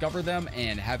can discover them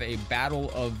and have a battle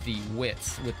of the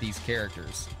wits with these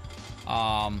characters.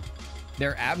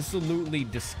 They're absolutely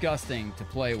disgusting to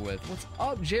play with. What's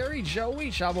up, Jerry, Joey,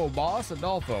 Chavo Boss,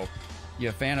 Adolfo? You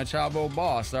a fan of Chavo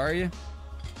Boss, are you?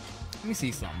 Let me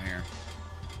see something here.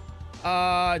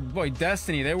 Boy,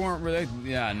 Destiny, they weren't really,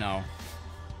 yeah, no.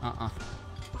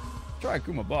 Try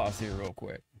Akuma Boss here real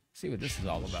quick. See what this is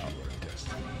all about.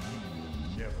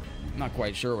 I'm not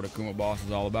quite sure what Akuma Boss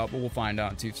is all about, but we'll find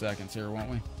out in 2 seconds here, won't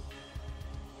we?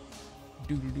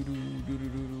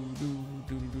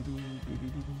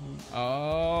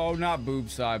 Oh, not boob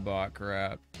sidebot.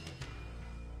 Crap.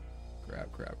 Crap.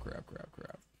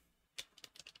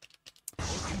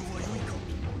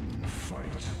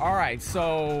 All right,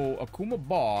 so Akuma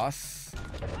boss.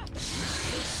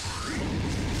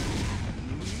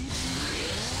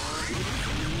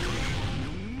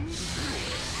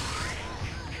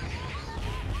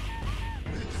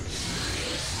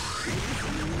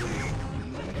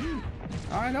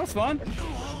 All right, that was fun.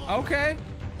 Okay,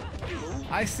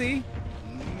 I see.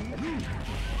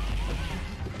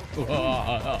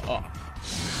 Oh.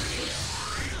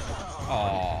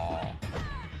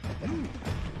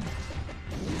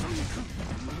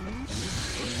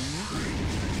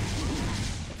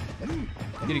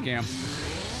 Get it, Cam.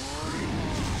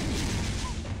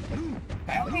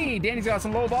 Hey, Danny's got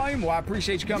some low volume. Well, I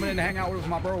appreciate you coming in to hang out with us,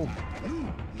 my bro.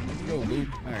 Go, Boob.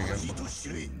 There you go.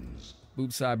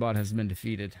 Boob Sidebot has been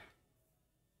defeated.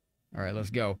 All right, let's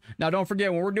go. Now, don't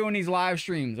forget, when we're doing these live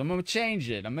streams, I'm going to change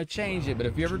it. But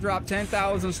if you ever drop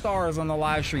 10,000 stars on the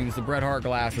live streams, the Bret Hart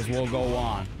glasses will go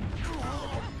on.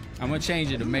 I'm going to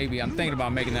change it to maybe, I'm thinking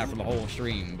about making that for the whole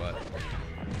stream, but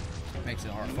it makes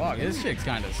it hard. Fuck, this chick's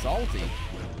kind of salty.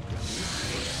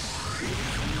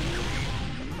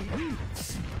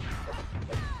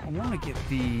 I want to get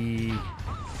the...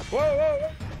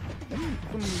 Whoa! Some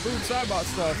Boob Sidebot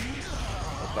stuff.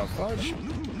 What the fudge?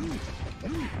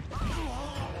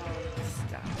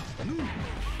 Stop.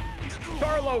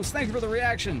 Carlos, thank you for the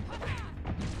reaction.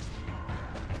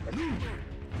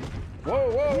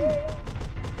 Whoa!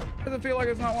 Does it feel like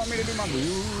it's not wanting me to do my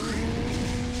move?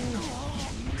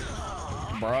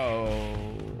 Bro.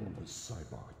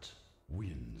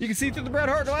 You can see through the Bret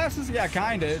Hart glasses? Yeah,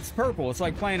 kinda. It's purple. It's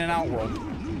like playing an Outworld.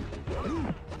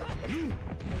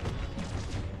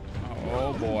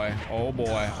 Oh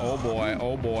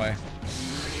boy.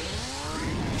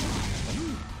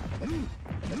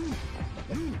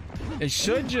 It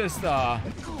should just,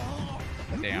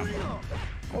 damn.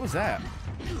 What was that?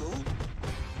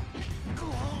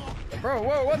 Bro,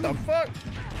 whoa, what the fuck?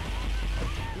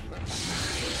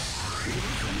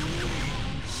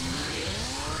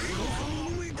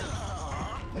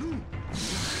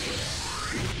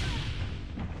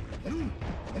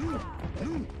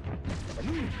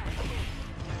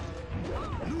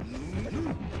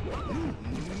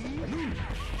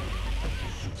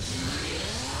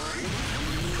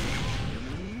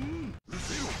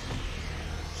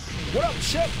 What up,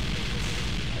 Chip?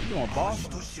 How you doing, boss?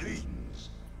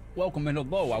 Welcome into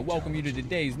Low. I welcome you to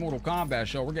today's Mortal Kombat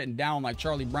show. We're getting down like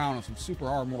Charlie Brown on some super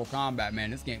hard Mortal Kombat,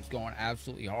 man. This game's going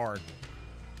absolutely hard.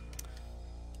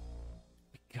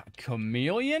 Got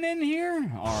Chameleon in here?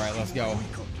 All right, let's go.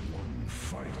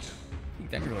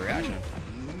 Thank you for the reaction.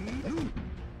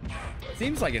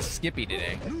 Seems like it's Skippy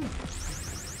today.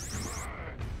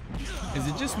 Is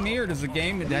it just me, or does the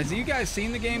game... Has you guys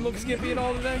seen the game look Skippy at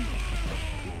all today?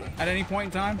 At any point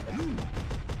in time?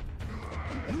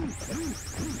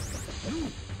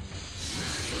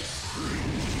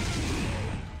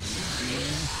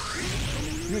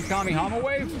 You a Kamihama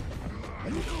wave?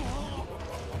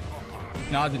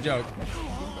 No, it's a joke.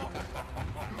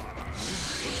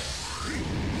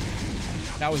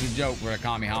 That was a joke for a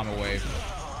Kamihama wave.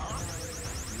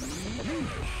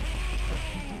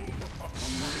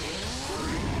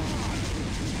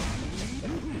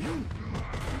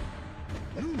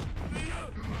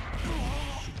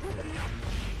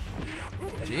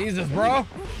 Jesus, bro.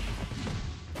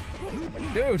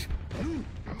 Dude.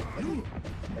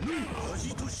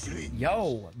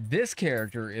 Yo, this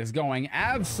character is going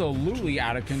absolutely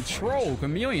out of control.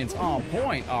 Chameleon's on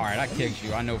point. All right, I kicked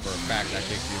you. I know for a fact I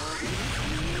kicked you.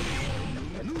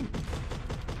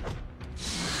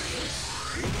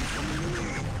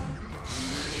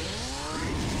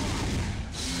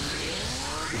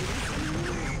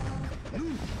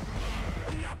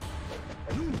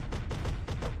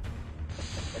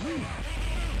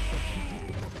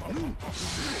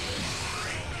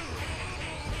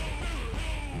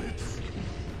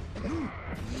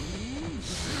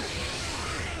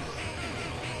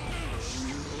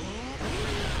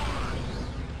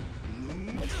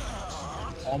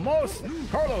 Almost.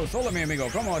 Carlos, hola mi amigo,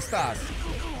 ¿cómo estás?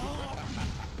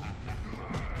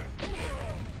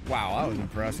 Wow, that was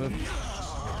impressive.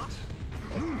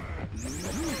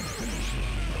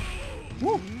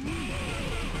 Woo.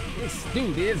 This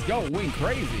dude is going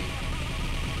crazy.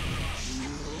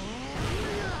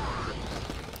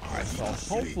 Alright, so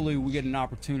hopefully we get an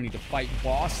opportunity to fight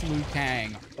Boss Liu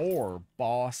Kang or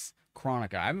Boss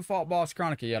Kronika. I haven't fought Boss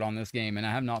Kronika yet on this game, and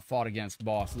I have not fought against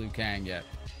Boss Liu Kang yet.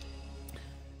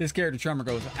 This character Tremor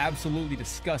goes absolutely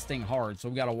disgusting hard, so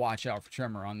we got to watch out for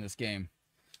Tremor on this game.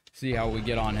 See how we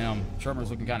get on him.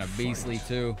 Tremor's looking kind of beastly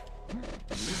too. All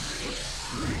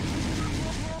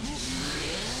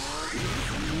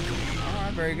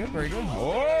right, very good, very good.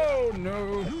 Oh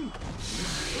no!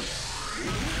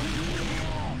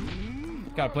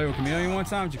 Got to play with Chameleon one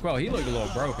time. Jaquel, he looked a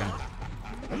little broken.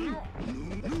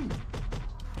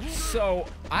 So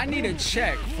I need a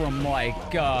check from like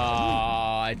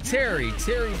Terry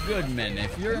Goodman.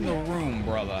 If you're in the room,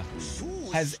 brother,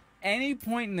 has any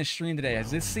point in the stream today,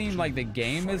 has this seemed like the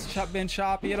game has been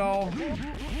choppy at all?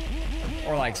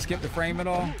 Or like skipped a frame at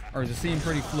all? Or does it seem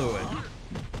pretty fluid?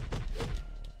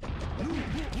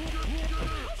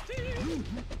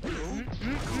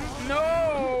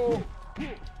 No!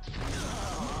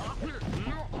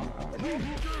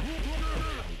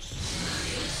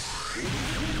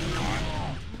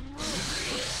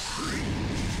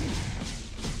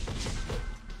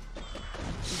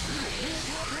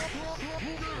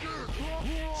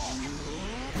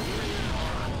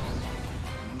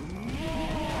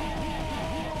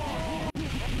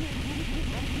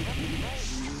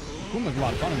 Kuma's a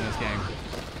lot of fun in this game.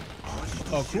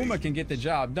 Oh, Kuma can get the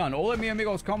job done. Hola, mi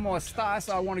amigos, ¿cómo estás?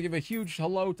 I want to give a huge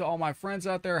hello to all my friends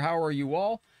out there. How are you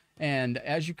all? And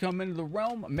as you come into the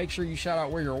realm, make sure you shout out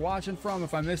where you're watching from.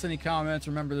 If I miss any comments,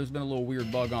 remember there's been a little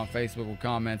weird bug on Facebook with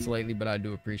comments lately, but I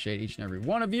do appreciate each and every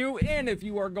one of you. And if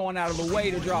you are going out of the way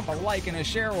to drop a like and a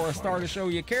share or a star to show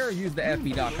you care, use the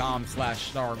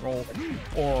fb.com/stargoal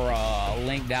or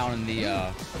link down in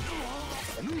the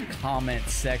comment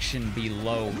section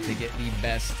below to get the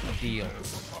best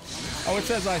deals. Oh, it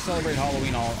says I celebrate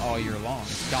Halloween all year long.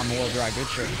 It's Tom the World Dry Good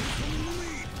shirt.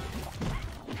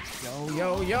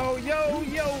 Yo. Got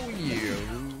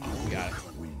it.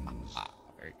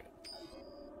 Very good.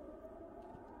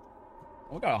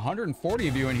 We got 140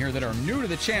 of you in here that are new to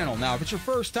the channel. Now, if it's your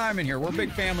first time in here, we're a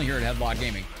big family here at Headlock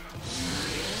Gaming.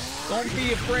 Don't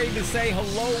be afraid to say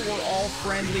hello. We're all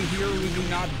friendly here. We do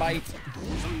not bite.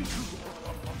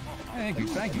 Thank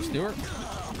you, Stuart.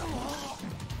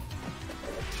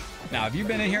 Now, have you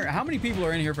been in here? How many people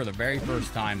are in here for the very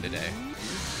first time today?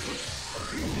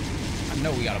 I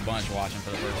know we got a bunch watching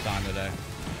for the first time today.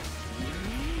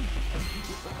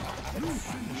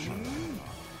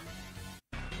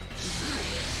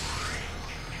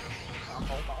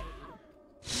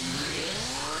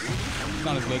 It's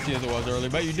not as glitchy as it was earlier,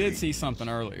 but you did see something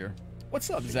earlier. What's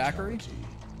up, Zachary?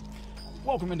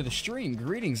 Welcome into the stream.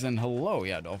 Greetings and hello.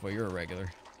 Yeah, Adolfo, you're a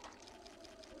regular.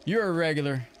 You're a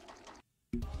regular.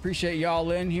 Appreciate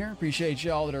y'all in here. Appreciate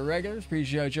y'all that are regulars.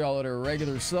 Appreciate y'all that are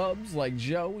regular subs like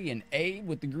Joey and Abe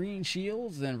with the green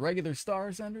shields and regular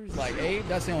star senders like Abe.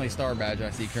 That's the only star badge I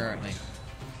see currently.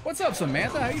 What's up,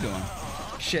 Samantha? How you doing?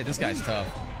 Shit, this guy's tough.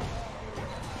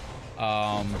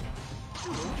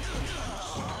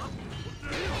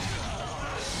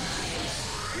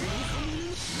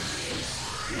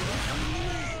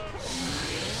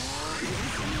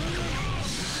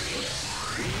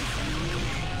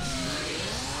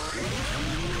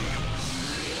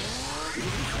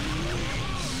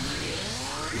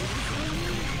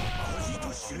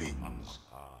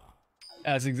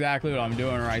 That's exactly what I'm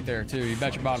doing right there, too. You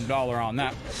bet your bottom dollar on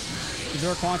that. Is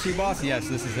there a Quan Chi boss? Yes,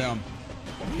 this is him.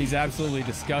 He's absolutely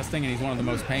disgusting, and he's one of the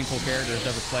most painful characters to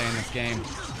ever play in this game.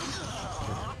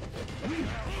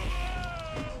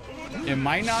 It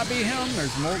might not be him.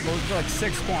 There's more. There's like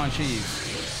 6 Quan Chis.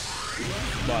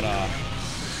 But,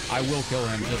 I will kill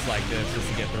him just like this, just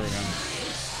to get through him.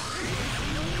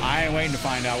 I ain't waiting to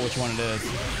find out which one it is.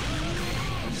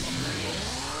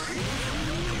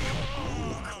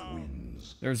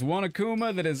 There's one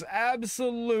Akuma that is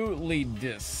absolutely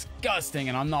disgusting,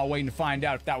 and I'm not waiting to find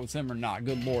out if that was him or not.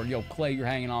 Good lord. Yo, Clay, you're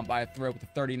hanging on by a thread with the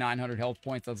 3,900 health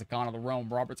points. That's the Con of the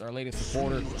Realm. Robert's our latest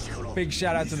supporter. Big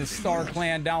shout out to the Star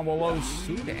Clan down below.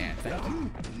 Sudan, thank you.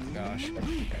 Gosh.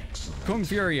 Kung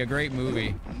Fury, a great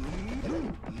movie.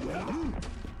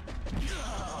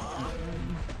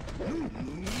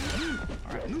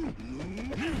 All right.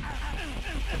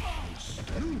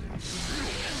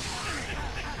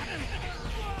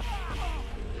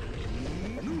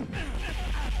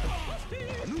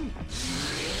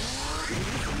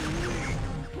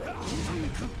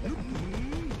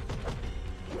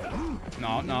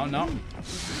 No.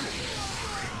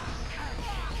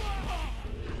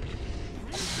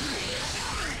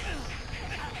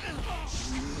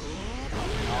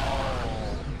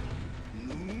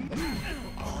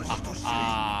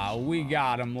 We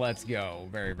got him. Let's go.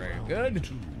 Very, very good.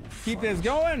 Keep this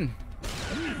going.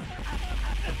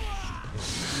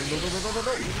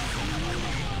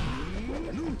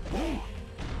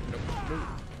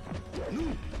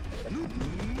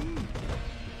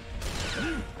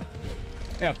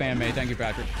 Yeah, fan made. Thank you,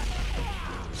 Patrick.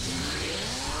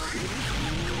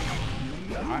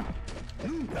 All right.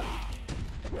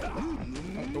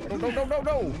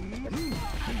 No.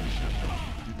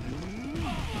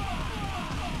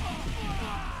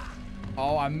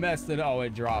 Oh, I messed it. Oh,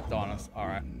 it dropped on us. All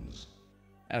right.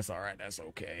 That's all right. That's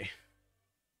okay.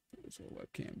 Put the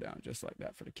webcam down just like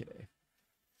that for the kid.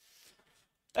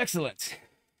 Excellent.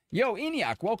 Yo,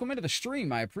 Eniac, welcome into the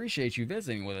stream. I appreciate you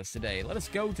visiting with us today. Let us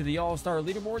go to the All-Star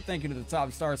Leaderboard. Thank you to the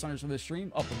top star signers for this stream.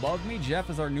 Up above me, Jeff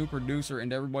is our new producer,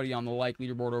 and everybody on the like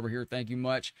leaderboard over here, thank you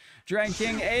much. Dragon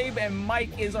King, Abe, and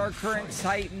Mike is our current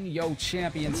Titan. Yo,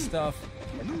 champion stuff.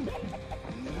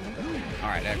 All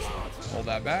right, excellent. Hold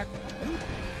that back.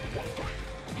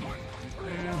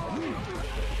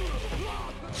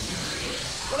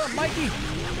 What up, Mikey?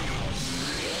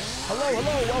 Hello,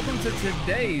 welcome to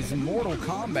today's Mortal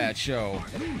Kombat show.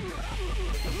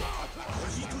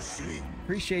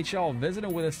 Appreciate y'all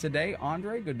visiting with us today.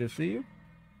 Andre, good to see you.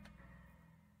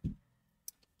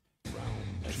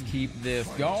 Let's keep this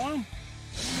going.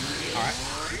 All right.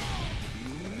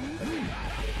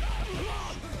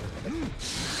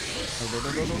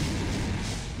 Go.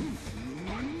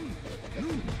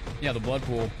 Yeah, the blood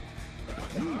pool.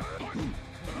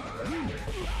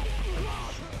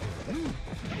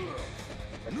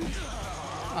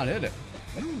 Oh, hit it.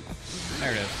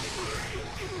 There it is.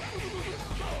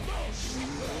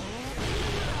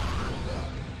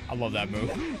 I love that move.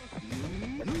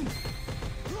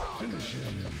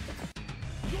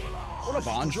 What up,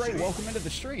 Andre? Welcome into the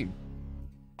stream.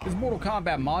 This Mortal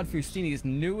Kombat mod Fustini's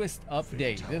newest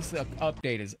update. This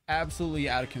update is absolutely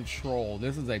out of control.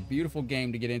 This is a beautiful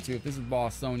game to get into. If this is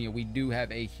Boss Sonya, we do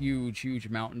have a huge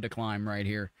mountain to climb right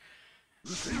here.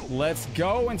 Let's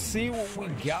go and see what we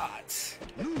got.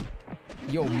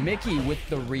 Yo, Mickey with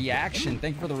the reaction.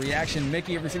 Thank you for the reaction,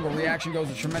 Mickey. Every single reaction goes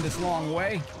a tremendous long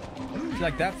way. I feel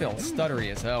like that feels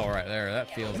stuttery as hell right there. That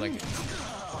feels like it.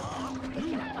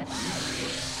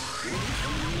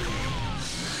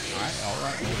 All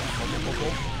right.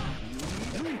 Hold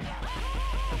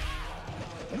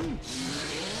on.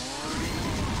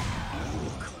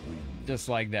 Just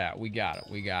like that. We got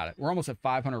it. We're almost at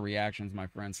 500 reactions, my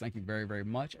friends. Thank you very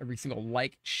much. Every single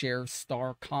like, share,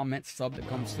 star, comment, sub that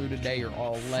comes through today, you're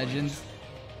all legends.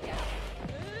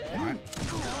 All right.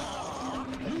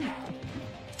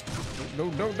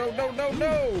 No.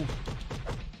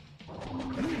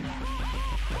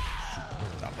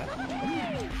 Stop that.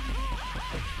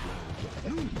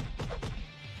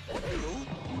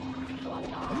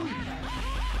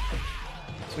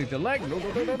 Sweep the leg. No.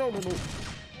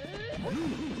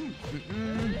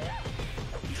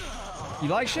 You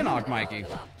like Shinnok, Mikey?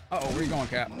 Uh-oh, where you going,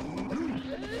 Cap?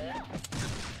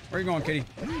 Where you going, kitty?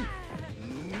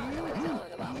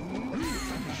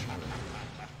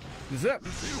 Zip.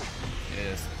 It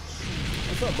is.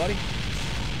 What's up, buddy?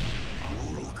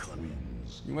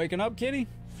 You waking up, kitty?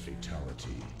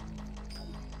 Fatality.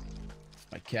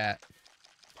 My cat.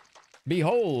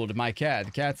 Behold, my cat.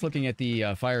 The cat's looking at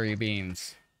the fiery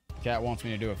beans. The cat wants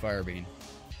me to do a fire bean.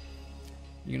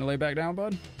 You gonna lay back down,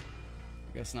 bud?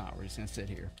 I guess not. We're just gonna sit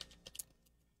here.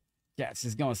 Cat's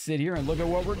just gonna sit here and look at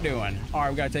what we're doing. All right,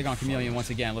 we gotta take on Chameleon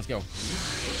once again. Let's go. All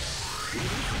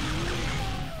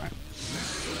right.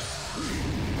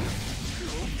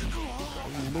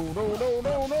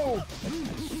 No.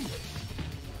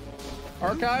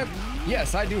 Archive?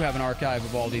 Yes, I do have an archive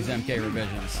of all these MK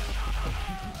revisions.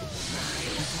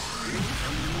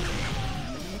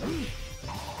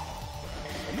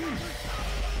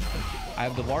 I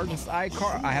have the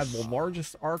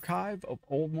largest archive of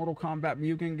old Mortal Kombat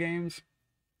Mugen games.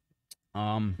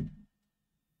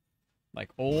 Like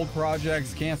old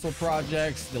projects, canceled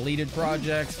projects, deleted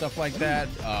projects, stuff like that.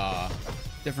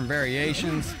 Different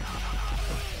variations.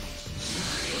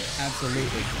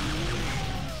 Absolutely.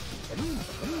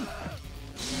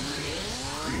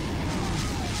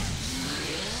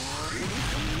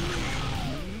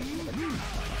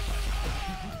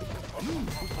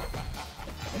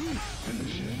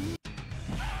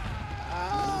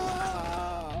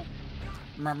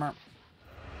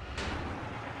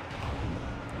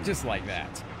 Just like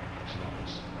that.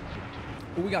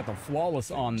 We got the flawless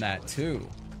on that too.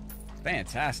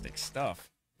 Fantastic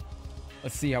stuff.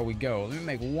 Let's see how we go. Let me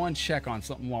make one check on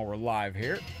something while we're live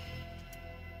here.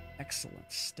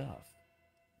 Excellent stuff.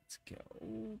 Let's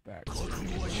go back to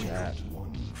the chat.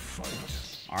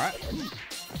 All right.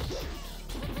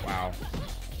 Wow.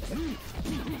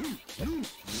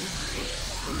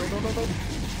 Go.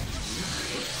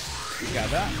 Got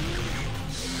that.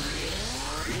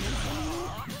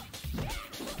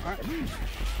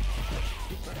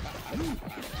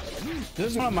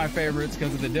 This is one of my favorites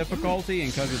because of the difficulty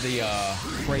and because of the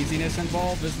craziness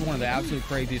involved. This is one of the absolute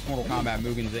craziest Mortal Kombat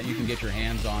movies that you can get your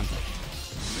hands on.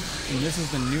 And this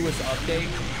is the newest update.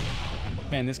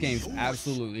 Man, this game's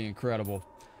absolutely incredible.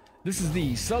 This is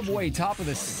the subway top of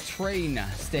this train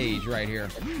stage right here.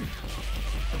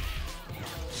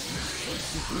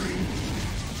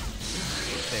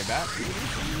 Stay back.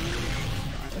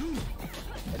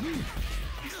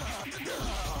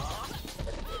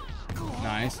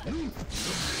 Nice.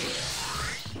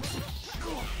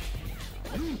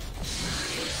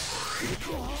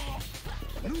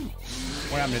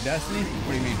 What happened to Destiny?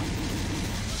 What do you mean?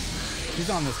 He's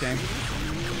on this game.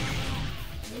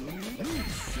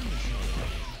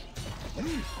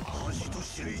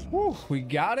 Whew, we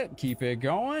got it. Keep it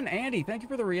going. Andy, thank you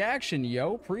for the reaction,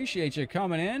 yo. Appreciate you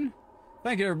coming in.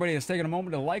 Thank you, everybody that's taking a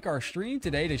moment to like our stream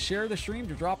today, to share the stream,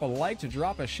 to drop a like, to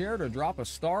drop a share, to drop a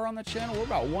star on the channel. We're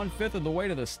about 1/5 of the way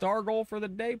to the star goal for the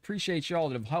day. Appreciate y'all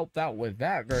that have helped out with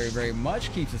that very, very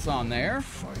much. Keeps us on there.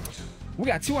 We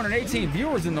got 218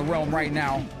 viewers in the realm right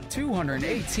now.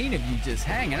 218 of you just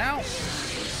hanging out.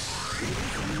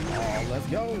 Oh, let's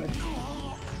go.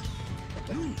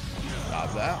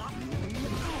 Stop that.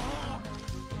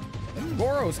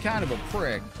 Goro's kind of a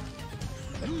prick.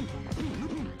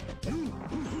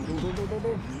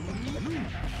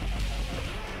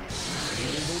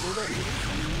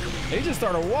 He just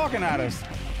started walking at us.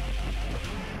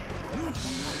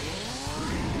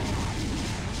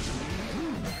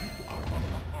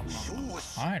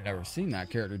 I had never seen that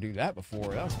character do that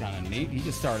before. That was kind of neat. He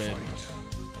just started.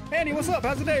 Andy, what's up?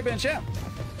 How's the day been, champ?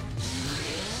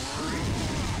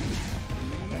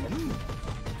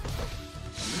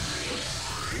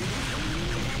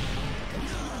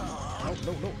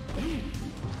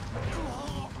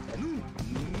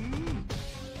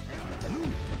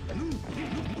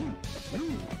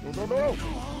 No. No.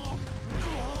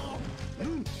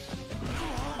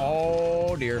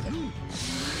 Oh dear. I'll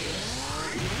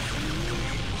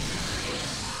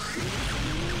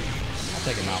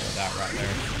take him out with that right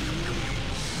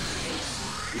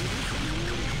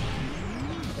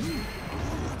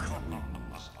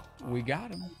there. We got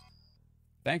him.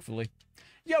 Thankfully.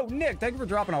 Yo, Nick, thank you for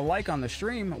dropping a like on the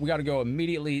stream. We got to go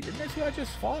immediately. That's who I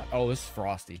just fought. Oh, this is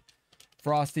Frosty.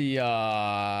 Frosty, well,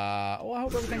 I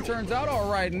hope everything turns out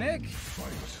all right, Nick.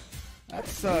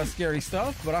 That's scary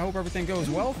stuff, but I hope everything goes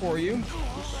well for you.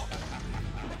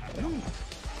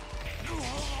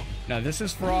 Now, this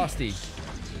is Frosty.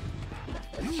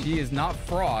 She is not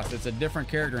Frost. It's a different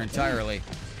character entirely.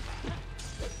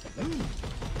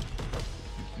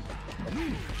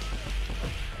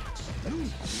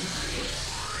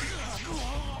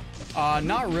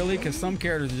 Not really, because some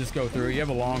characters just go through. You have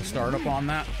a long startup on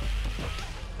that.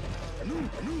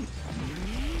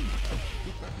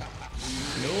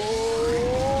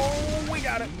 No, we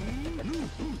got it.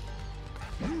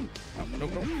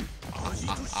 Nope.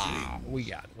 We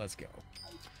got it. Let's go.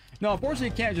 No, unfortunately,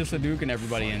 you can't just Hadouken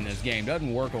everybody in this game. It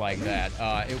doesn't work like that.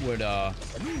 It would,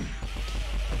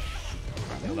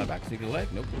 pull that back, secret leg.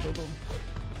 Nope.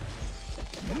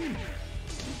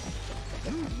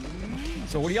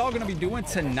 So what are y'all going to be doing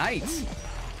tonight?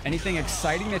 Anything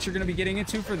exciting that you're going to be getting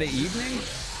into for the evening?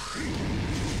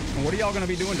 And what are y'all going to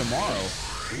be doing tomorrow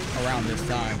around this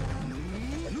time?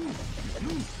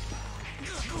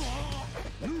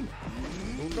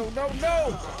 No!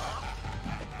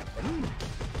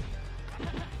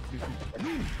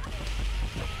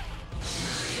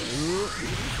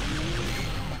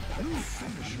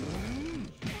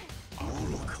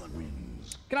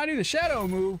 Can I do the shadow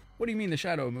move? What do you mean the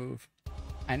shadow move?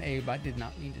 And Abe, I did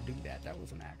not mean to do that. That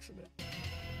was an accident.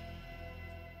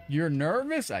 You're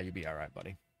nervous? You'll be all right,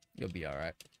 buddy. You'll be all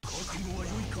right.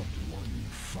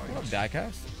 What up,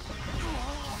 Diecast?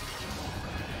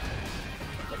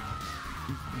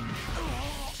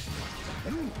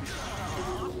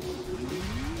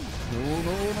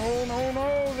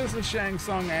 No. This is Shang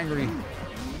Tsung angry.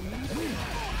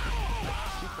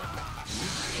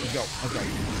 Let's go. Okay.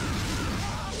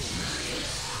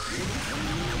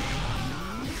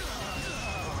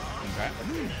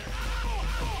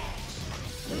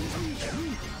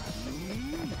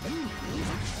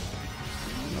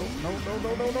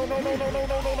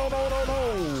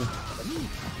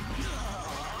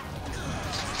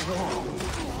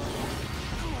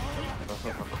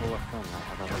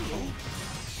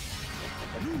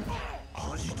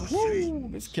 Woo,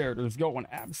 this character is going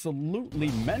absolutely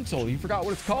mental. You forgot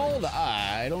what it's called?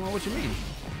 I don't know what you mean.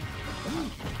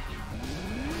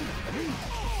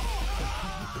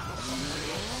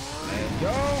 Let's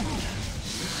go.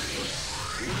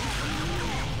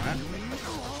 man.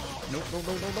 Nope, no,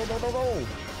 no, no, no, no, no, no.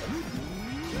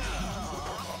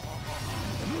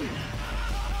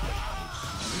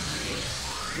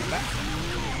 Back.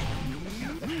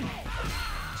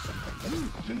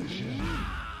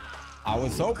 I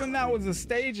was hoping that was a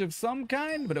stage of some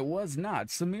kind, but it was not.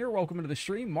 Samir, welcome into the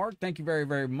stream. Mark, thank you very,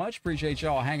 very much. Appreciate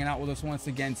y'all hanging out with us once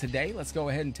again today. Let's go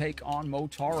ahead and take on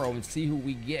Motaro and see who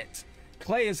we get.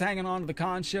 Clay is hanging on to the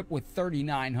con ship with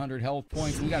 3,900 health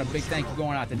points. We got a big thank you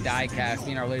going out to Diecast,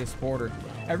 being our latest supporter.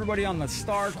 Everybody on the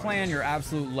Star Clan, you're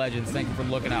absolute legends. Thank you for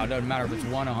looking out. It doesn't matter if it's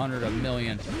 1, 100, a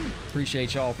million.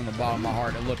 Appreciate y'all from the bottom of my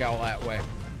heart to look out that way.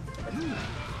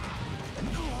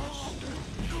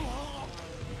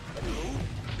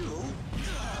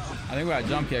 I think we gotta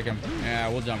jump kick him. Yeah,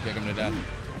 we'll jump kick him to death.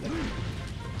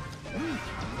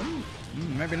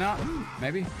 Maybe not.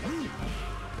 Maybe.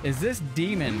 Is this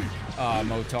demon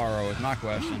Motaro is my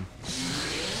question.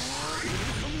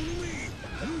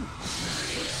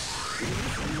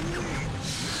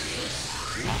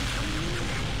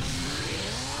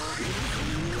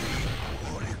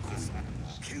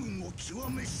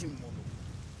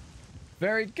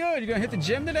 Very good. You gonna hit the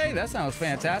gym today? That sounds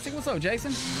fantastic. What's up,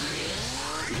 Jason?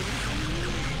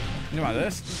 You know about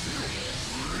this?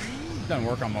 Doesn't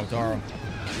work on Motaro.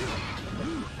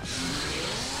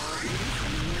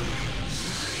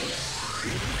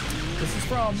 This is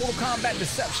from Mortal Kombat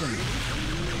Deception.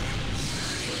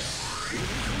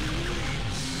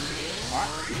 All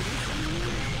right.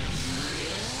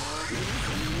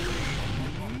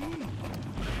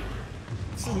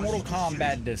 This is Mortal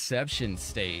Kombat Deception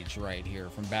stage right here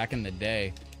from back in the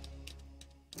day.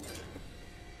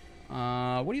 What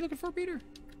are you looking for, Peter?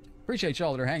 Appreciate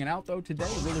y'all that are hanging out though today.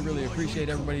 Really, really appreciate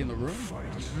everybody in the room.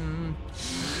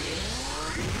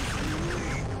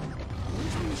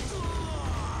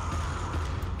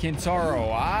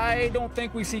 Kintaro. I don't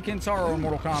think we see Kintaro in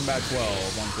Mortal Kombat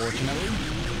 12, unfortunately.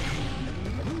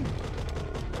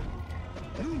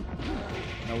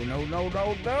 No, no, no,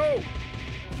 no, no!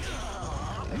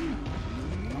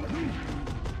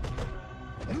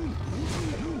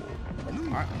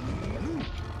 All right.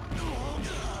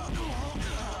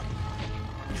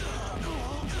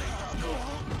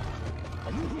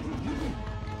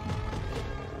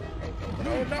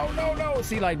 No, no, no, no.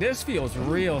 See, like, this feels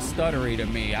real stuttery to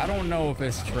me. I don't know if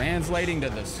it's translating to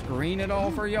the screen at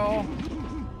all for y'all,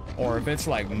 or if it's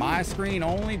like my screen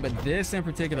only, but this in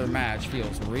particular match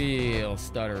feels real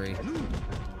stuttery.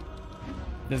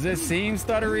 Does this seem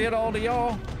stuttery at all to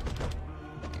y'all?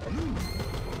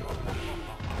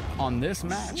 On this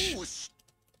match?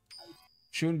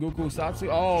 Shungoku Satsu?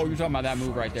 Oh, you're talking about that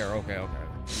move right there. Okay, okay.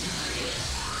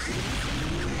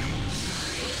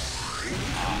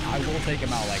 I will take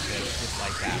him out like this, just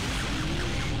like that.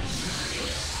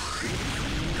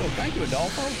 Oh, thank you,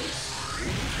 Adolfo.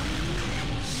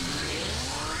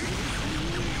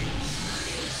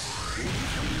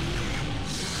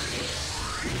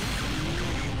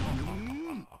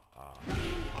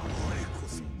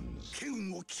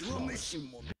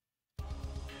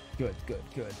 Good, good,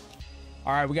 good.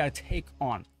 All right, we got to take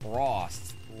on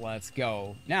Frost. Let's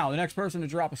go. Now, the next person to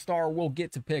drop a star will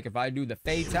get to pick if I do the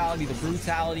fatality, the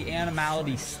brutality,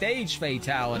 animality, stage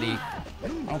fatality. I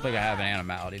don't think I have an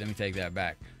animality. Let me take that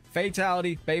back.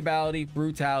 Fatality, babality,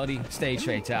 brutality, stage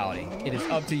fatality. It is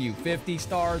up to you. 50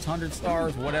 stars, 100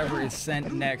 stars, whatever is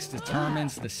sent next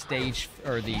determines the stage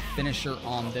or the finisher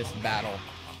on this battle.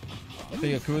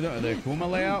 The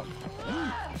Akuma layout?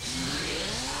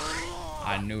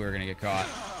 I knew we were going to get caught.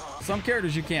 Some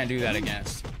characters you can't do that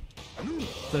against.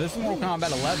 So this is Mortal Kombat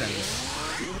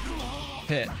 11's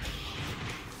Pit.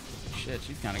 Shit,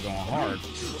 she's kind of going hard.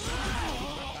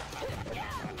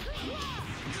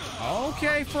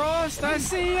 Okay, Frost, I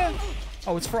see ya.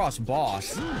 Oh, it's Frost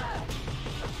Boss.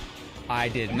 I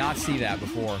did not see that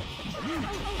before.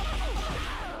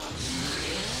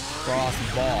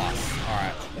 Frost Boss. All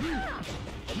right.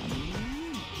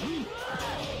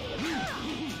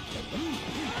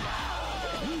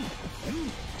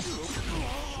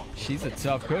 She's a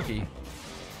tough cookie.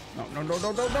 No, no, no,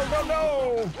 no, no, no, no,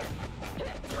 no!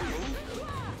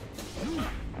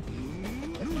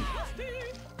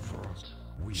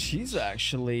 She's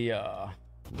actually,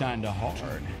 kinda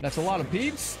hard. That's a lot of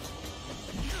peeps.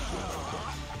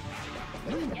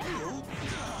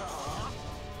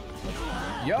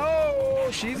 Yo,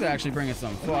 she's actually bringing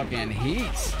some fucking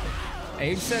heat.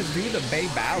 Abe says do the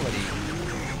babality.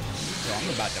 So I'm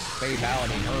about to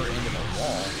babality her into the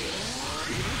wall.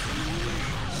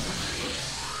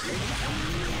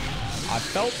 I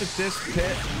felt that this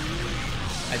pit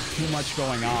had too much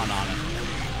going on it.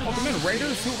 Welcome in,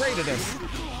 Raiders. Who raided us?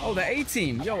 Oh, the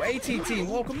A-Team. Yo, AT team,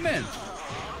 welcome in.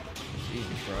 Jesus,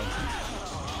 bro.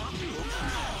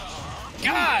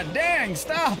 God dang,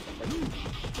 stop!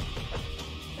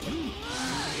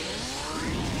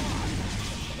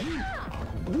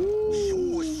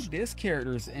 Ooh, this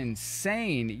character's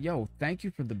insane. Yo, thank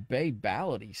you for the Bay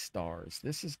Ballady stars.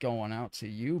 This is going out to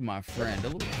you, my friend. A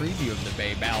little preview of the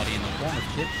Bay Ballady in the form of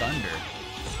Kid Thunder.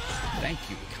 Thank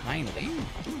you kindly.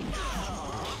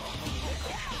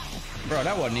 Bro,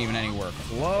 that wasn't even anywhere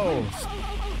close.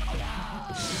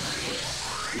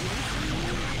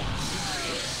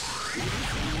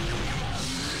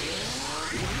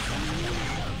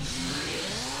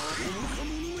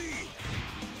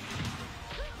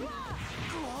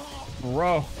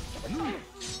 Bro,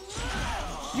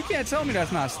 you can't tell me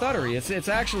that's not stuttery. It's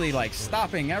actually like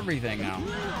stopping everything now.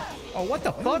 Oh, what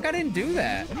the fuck? I didn't do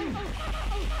that.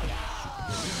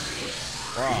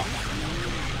 Bro.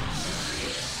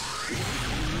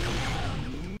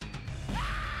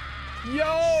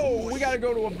 Yo, we gotta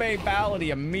go to a Bay Ballady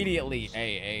immediately.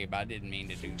 Hey, I didn't mean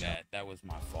to do that. That was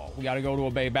my fault. We gotta go to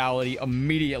a Bay Ballady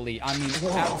immediately. I mean,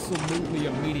 absolutely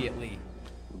immediately.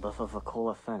 This is the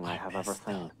coolest thing I have ever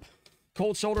seen.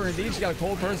 Cold shoulder indeed. She's got a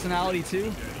cold personality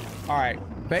too. All right,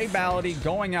 Bay Ballady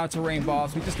going out to Rain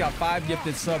Boss. We just got 5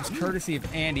 gifted subs courtesy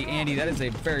of Andy. Andy, that is a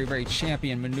very, very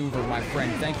champion maneuver, my friend.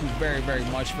 Thank you very, very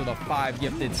much for the 5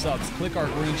 gifted subs. Click our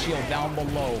green shield down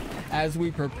below as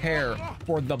we prepare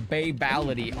for the Bay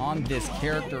Ballady on this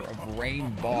character of Rain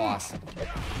Boss.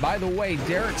 By the way,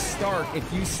 Derek Stark,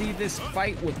 if you see this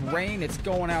fight with Rain, it's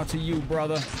going out to you,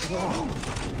 brother.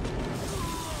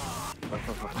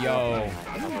 Yo,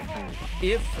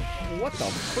 what the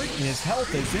freak, his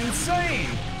health is insane.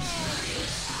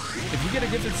 If you get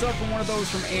a gifted sub from one of those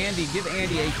from Andy, give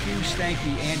Andy a huge thank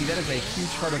you, Andy. That is a huge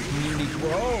part of community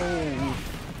growth.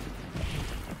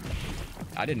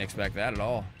 I didn't expect that at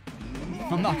all.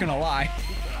 I'm not gonna lie.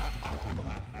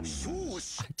 I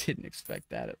didn't expect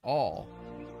that at all.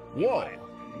 Whoa.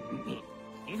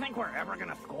 You think we're ever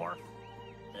gonna score?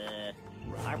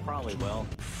 I probably will.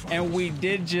 And we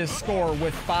did just score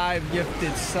with 5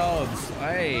 gifted subs.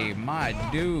 Hey, my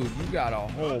dude, you got a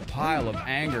whole pile of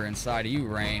anger inside of you,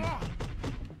 Rain.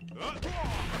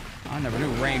 I never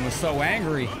knew Rain was so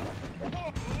angry.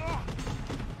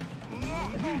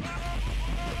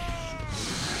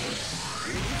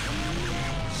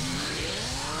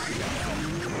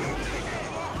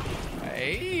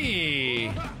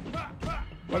 Hey.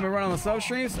 Let me run on the sub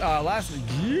streams. We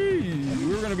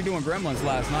were gonna be doing Gremlins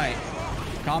last night.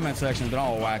 Comment section's been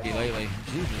all wacky lately.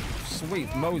 Jesus,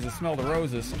 sweet Moses, smell the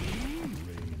roses.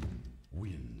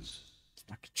 Wins. Is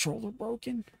my controller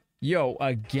broken? Yo,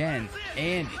 again,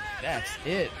 Andy, that's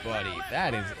it, buddy.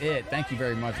 That is it. Thank you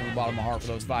very much from the bottom of my heart for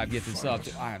those 5 gifted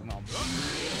subs. I have no.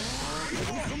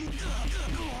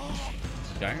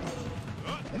 Damn.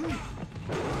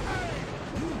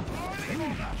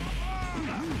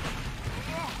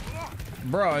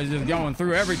 Bro, it's just going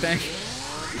through everything.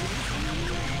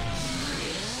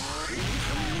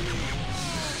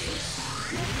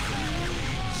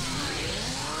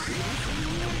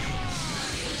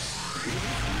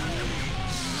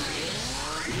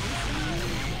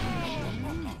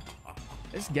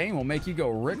 This game will make you go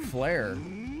Ric Flair.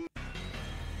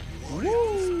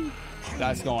 Woo!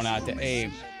 That's going out to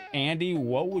Abe. Andy,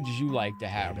 what would you like to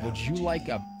have? Would you like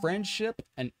a friendship,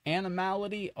 an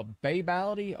animality, a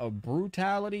babality, a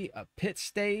brutality, a pit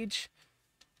stage?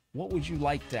 What would you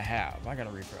like to have? I gotta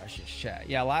refresh this chat.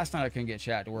 Yeah, last night I couldn't get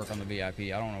chat to work on the VIP.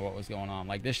 I don't know what was going on.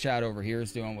 Like, this chat over here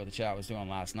is doing what the chat was doing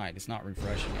last night. It's not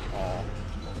refreshing at all.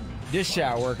 This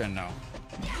chat working, no.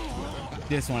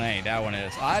 This one ain't. That one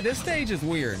is. This stage is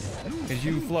weird because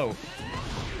you float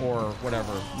or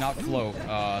whatever. Not float.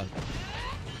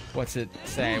 What's it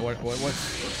say? What's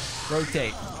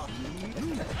rotate?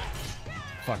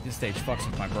 Fuck, this stage fucks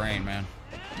with my brain, man.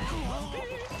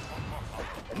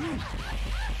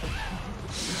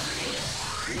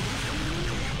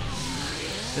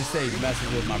 This stage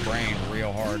messes with my brain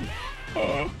real hard.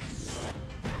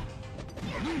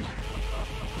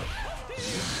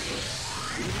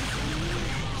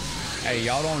 Hey,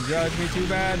 y'all don't judge me too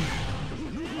bad.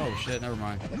 Oh shit, never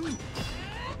mind.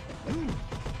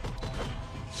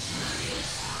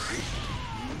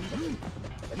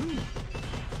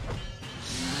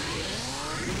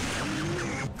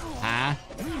 Huh?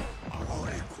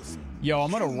 Yo,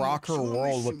 I'm gonna rock her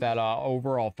world with that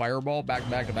overall fireball back to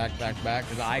back,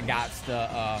 because I got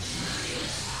the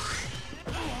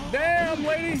damn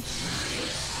lady.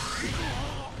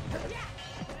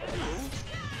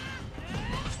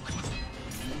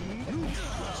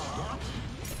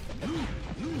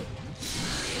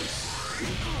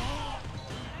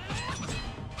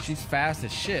 She's fast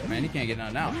as shit, man. You can't get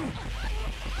nothing out.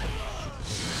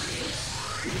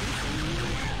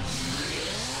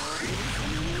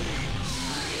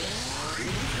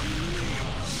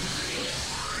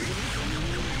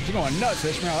 You're going nuts,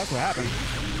 Ishmael. That's what happened.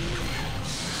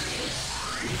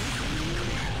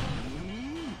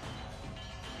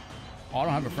 Oh, I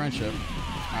don't have a friendship.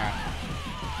 Alright.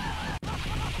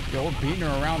 Yo, we're beating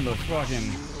her around the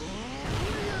fucking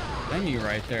thingy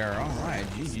right there. Alright,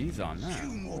 GG's on that.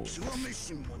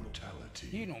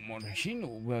 He no more, she no,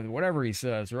 whatever he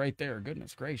says right there.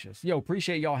 Goodness gracious. Yo,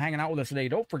 appreciate y'all hanging out with us today.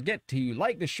 Don't forget to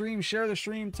like the stream, share the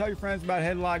stream, tell your friends about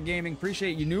Headlock Gaming.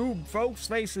 Appreciate you new folks,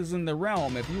 faces in the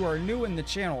realm. If you are new in the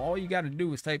channel, all you got to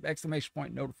do is type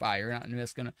 !notify. You're not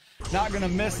gonna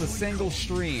miss a single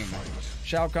stream.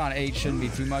 Shao Kahn 8 shouldn't be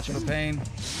too much of a pain.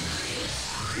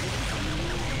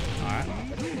 Alright.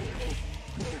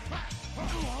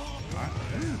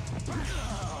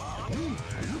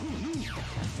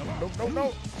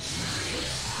 No.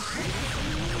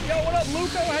 Yo, what up,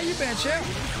 Luco? How you been, champ?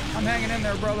 I'm hanging in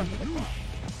there, brother.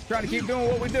 Trying to keep doing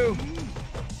what we do.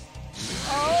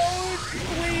 Oh,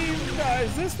 please.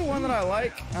 Is this the one that I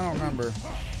like? I don't remember.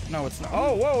 No, it's not.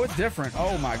 Oh, whoa, it's different.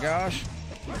 Oh, my gosh.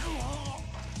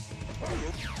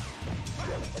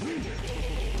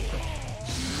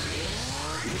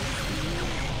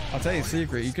 I'll tell you a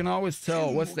secret. You can always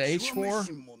tell what's the H for.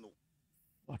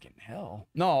 Fucking hell.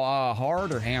 No,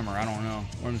 hard or hammer. I don't know.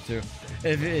 One of the two.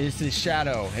 It's his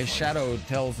shadow. His shadow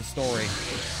tells the story.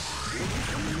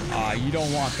 You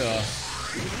don't want the...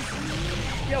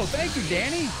 Yo, thank you,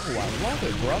 Danny. Oh, I love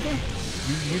it, brother.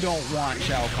 You don't want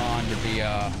Shao Kahn to be,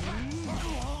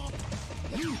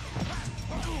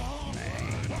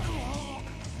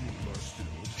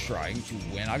 trying to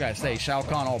win. I gotta say, Shao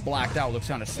Kahn all blacked out looks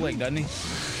kind of slick, doesn't he?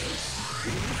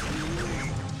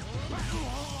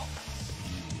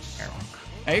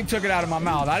 He took it out of my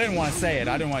mouth. I didn't want to say it.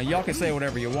 I didn't want. Y'all can say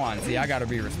whatever you want. See, I gotta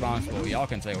be responsible. Y'all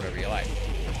can say whatever you like.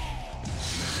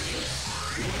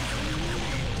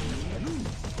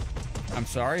 I'm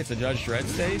sorry. It's a Judge Dredd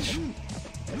stage.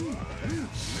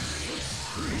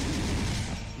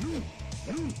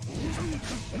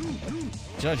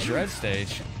 Judge Dredd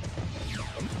stage.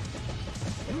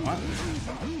 What?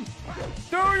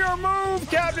 Do your move,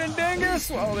 Captain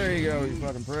Dingus! Well, there you go, you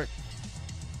fucking prick.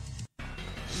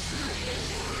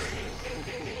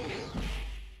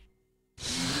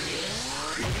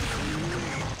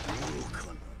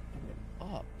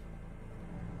 Up.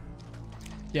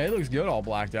 Yeah, he looks good all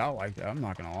blacked out like that. I'm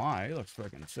not gonna lie. He looks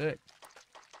freaking sick.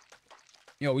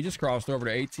 Yo, we just crossed over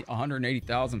to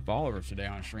 180,000 followers today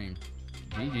on stream.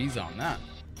 GG's on that.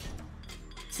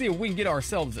 See if we can get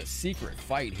ourselves a secret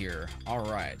fight here. All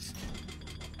right.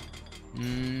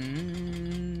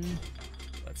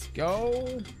 Let's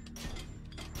go.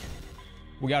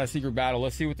 We got a secret battle.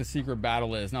 Let's see what the secret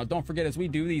battle is. Now, don't forget, as we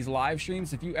do these live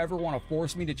streams, if you ever want to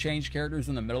force me to change characters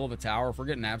in the middle of a tower, if we're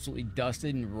getting absolutely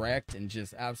dusted and wrecked and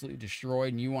just absolutely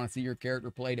destroyed, and you want to see your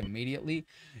character played immediately,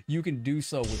 you can do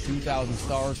so with 2,000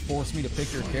 stars. Force me to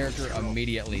pick your character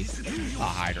immediately.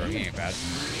 Hydra, he ain't bad.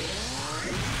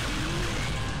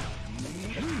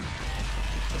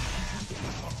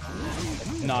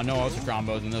 No ultra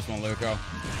combos in this one, Luco.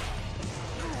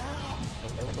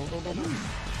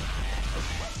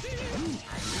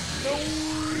 No.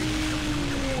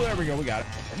 There we go, we got it.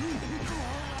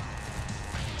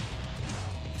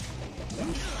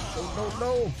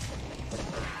 No.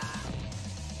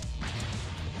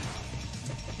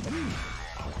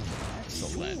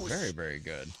 Excellent. Very, very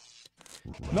good.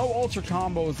 No ultra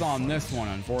combos on this one,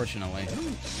 unfortunately.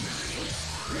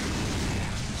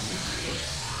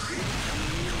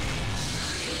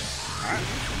 Alright.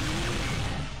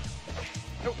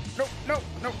 No. No,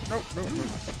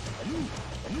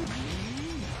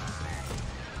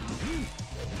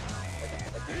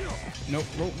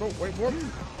 wait, what?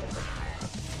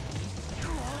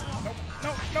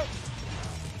 No.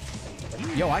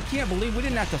 Yo, I can't believe we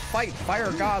didn't have to fight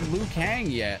Fire God Liu Kang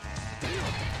yet.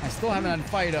 I still haven't had to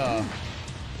fight,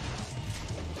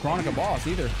 Chronica Boss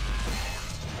either.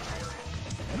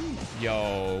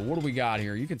 Yo, what do we got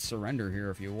here? You can surrender here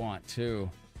if you want to.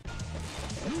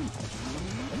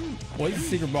 Well, he's a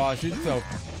secret boss.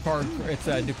 It's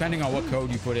depending on what code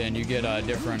you put in, you get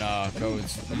different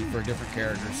codes for different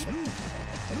characters.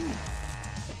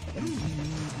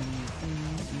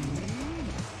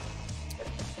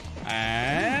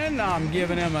 And I'm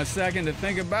giving him a second to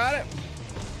think about it.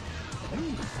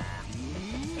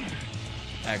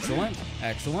 Excellent.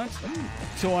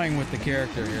 Toying with the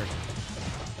character here.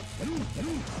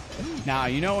 Now,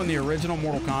 you know in the original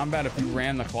Mortal Kombat, if you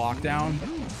ran the clock down,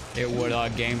 it would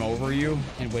game over you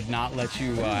and would not let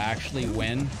you actually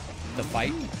win the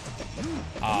fight.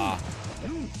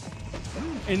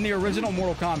 In the original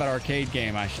Mortal Kombat arcade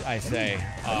game, I say,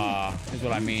 is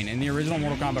what I mean. In the original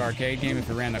Mortal Kombat arcade game, if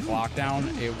you ran the clock down,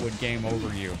 it would game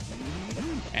over you.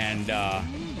 And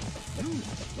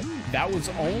that was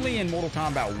only in Mortal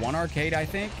Kombat 1 arcade, I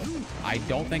think. I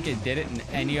don't think it did it in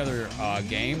any other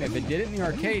game. If it did it in the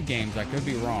arcade games, I could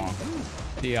be wrong.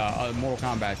 The Mortal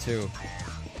Kombat 2.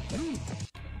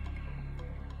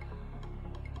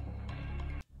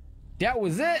 That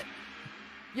was it.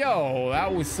 Yo,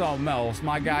 that was something else.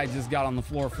 My guy just got on the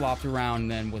floor, flopped around,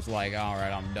 and then was like, all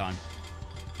right, I'm done.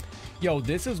 Yo,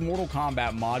 this is Mortal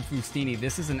Kombat Mod Fustini.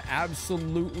 This is an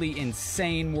absolutely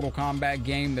insane Mortal Kombat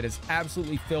game that is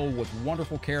absolutely filled with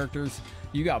wonderful characters.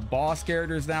 You got boss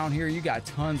characters down here. You got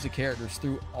tons of characters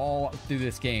through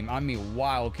this game. I mean,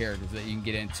 wild characters that you can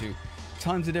get into.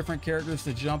 Tons of different characters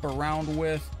to jump around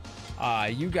with.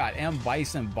 You got M.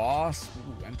 Bison Boss,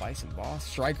 M. Bison Boss,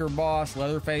 Striker Boss,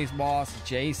 Leatherface Boss,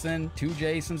 Jason, 2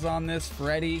 Jasons on this,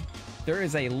 Freddy. There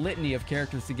is a litany of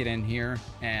characters to get in here,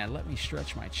 and let me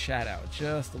stretch my chat out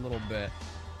just a little bit.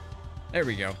 There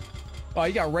we go.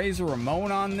 You got Razor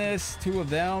Ramon on this, 2 of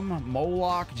them,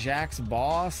 Moloch, Jax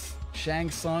Boss,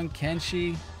 Shang Tsung,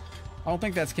 Kenshi. I don't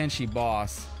think that's Kenshi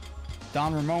Boss.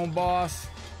 Don Ramon Boss.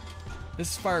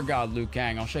 This is Fire God Liu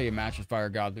Kang. I'll show you a match with Fire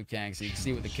God Liu Kang so you can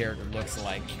see what the character looks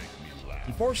like.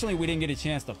 Unfortunately, we didn't get a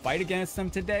chance to fight against him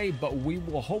today, but we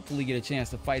will hopefully get a chance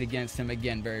to fight against him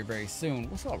again very, very soon.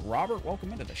 What's up, Robert?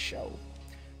 Welcome into the show.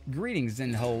 Greetings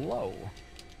and hello.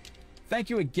 Thank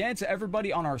you again to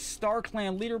everybody on our Star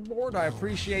Clan leaderboard. I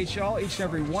appreciate y'all, each and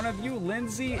every one of you.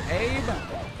 Lindsay, Abe,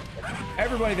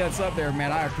 everybody that's up there,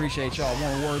 man, I appreciate y'all.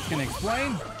 More words can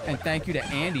explain. And thank you to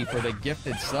Andy for the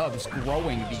gifted subs,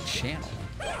 growing the channel.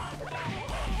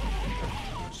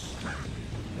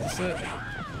 That's it.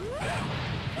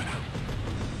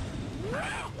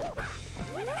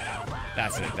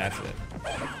 That's it, that's it.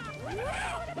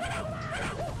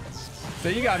 So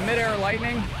you got mid-air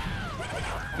lightning,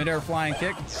 mid-air flying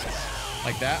kick,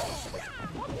 like that.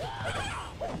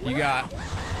 You got...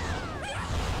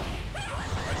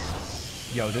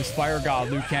 Yo, this Fire God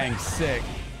Liu Kang's sick.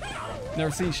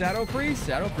 Never seen Shadow Priest?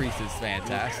 Shadow Priest is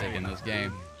fantastic in this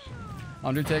game.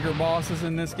 Undertaker boss is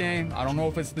in this game. I don't know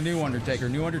if it's the new Undertaker.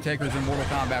 New Undertaker's in Mortal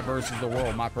Kombat versus the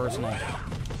World, my personal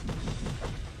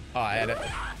edit.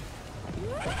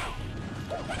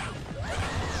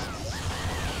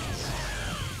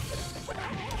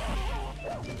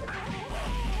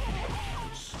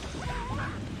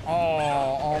 Oh,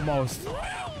 almost.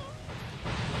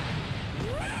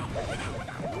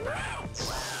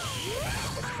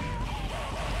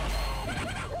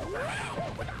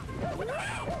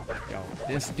 Yo,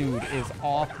 this dude is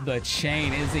off the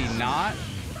chain, is he not?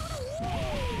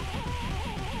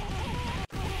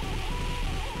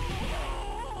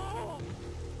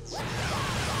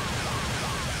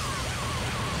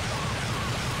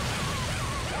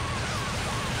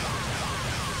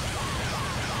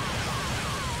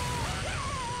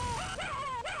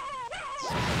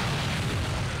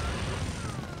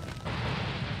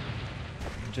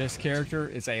 This character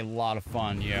is a lot of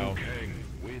fun, yo.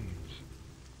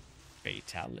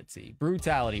 Fatality.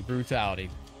 Brutality,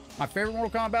 brutality. My favorite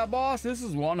Mortal Kombat boss? This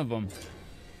is one of them.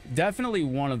 Definitely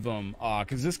one of them.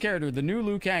 Because this character, the new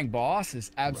Liu Kang boss, is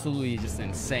absolutely just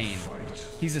insane.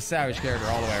 He's a savage character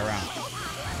all the way around.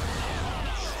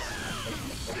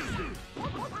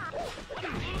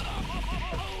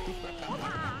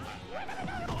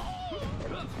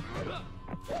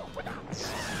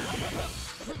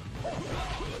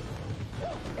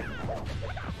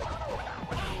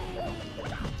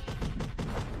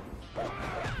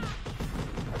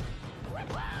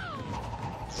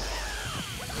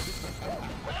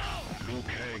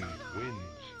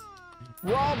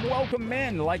 Rob, welcome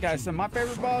in. Like I said, my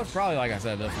favorite boss, probably like I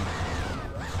said, this one.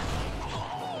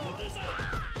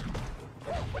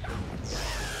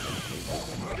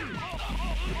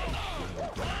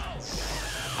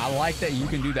 I like that you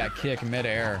can do that kick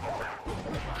mid-air.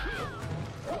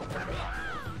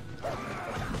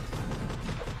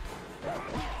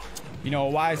 You know, a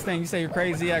wise thing, you say you're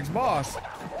crazy ex-boss.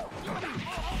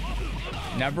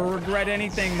 Never regret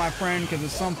anything, my friend, because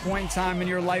at some point in time in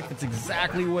your life, it's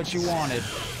exactly what you wanted.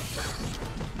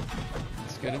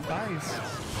 It's good advice.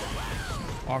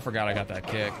 Oh, I forgot I got that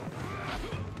kick.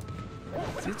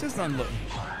 See, it just doesn't look...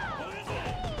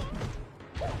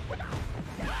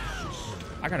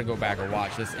 I gotta go back and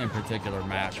watch this in particular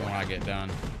match when I get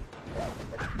done.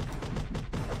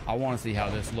 I want to see how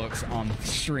this looks on the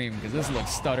stream, because this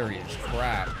looks stuttery as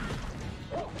crap.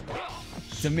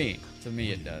 To me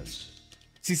it does.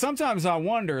 See, sometimes I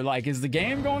wonder, like, is the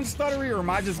game going stuttery or am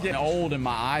I just getting old and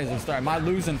my eyes are starting? Am I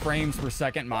losing frames per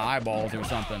second in my eyeballs or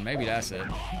something? Maybe that's it.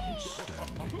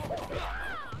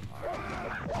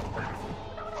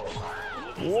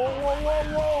 Whoa, whoa,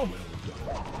 whoa, whoa!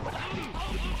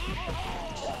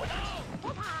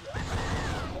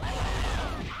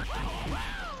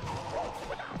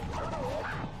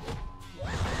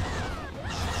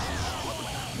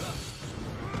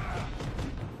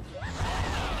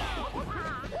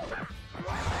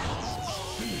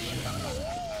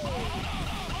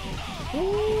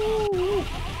 Ooh.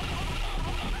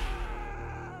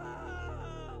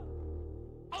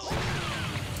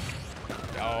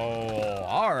 Oh,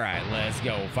 all right, let's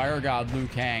go. Fire God Liu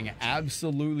Kang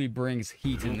absolutely brings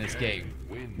heat in this game.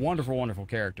 Wonderful, wonderful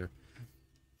character.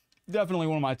 Definitely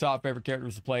one of my top favorite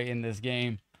characters to play in this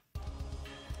game.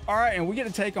 All right, and we get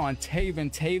to take on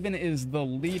Taven. Taven is the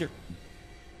leader.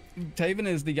 Taven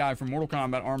is the guy from Mortal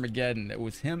Kombat Armageddon. It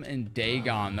was him and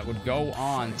Dagon that would go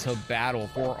on to battle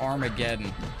for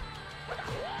Armageddon.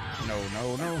 No,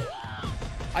 no, no.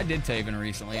 I did Taven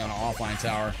recently on an offline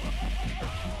tower.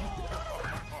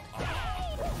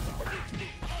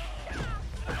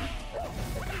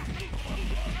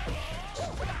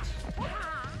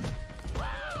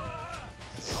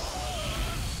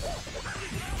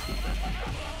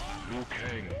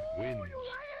 Kang wins.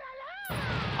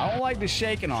 I don't like the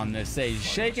shaking on this stage.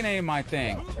 Shaking ain't my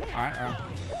thing. Alright, alright.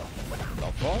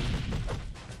 The fuck?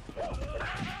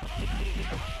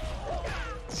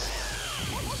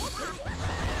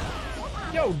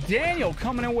 Yo, Daniel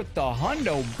coming in with the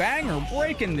hundo banger,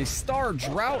 breaking the star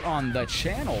drought on the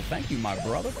channel. Thank you, my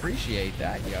brother. Appreciate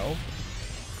that, yo.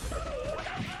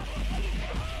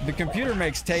 The computer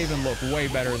makes Taven look way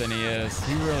better than he is.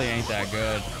 He really ain't that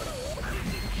good.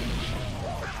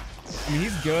 I mean,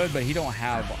 he's good, but he don't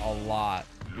have a lot.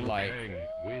 Like,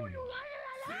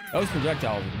 those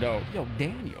projectiles are dope. Yo,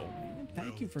 Daniel, man,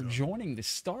 thank you for joining the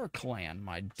Star Clan,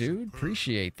 my dude.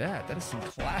 Appreciate that. That is some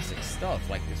classic stuff,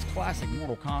 like this classic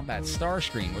Mortal Kombat Star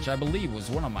Screen, which I believe was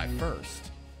one of my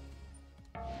first.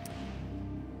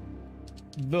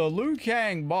 The Liu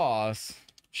Kang boss.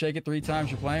 Shake it 3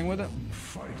 times, you're playing with it?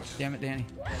 Damn it, Danny.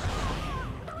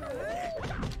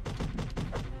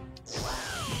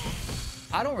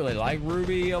 I don't really like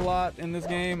Ruby a lot in this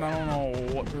game. I don't know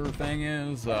what her thing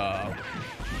is.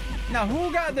 Now,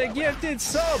 who got the gifted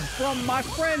sub from my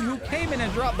friend who came in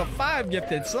and dropped the 5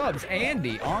 gifted subs?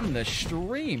 Andy on the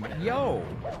stream. Yo,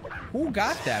 who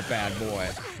got that bad boy?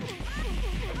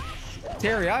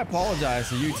 Terry, I apologize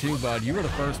to you too, bud. You were the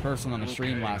first person on the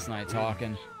stream last night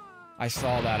talking. I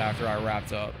saw that after I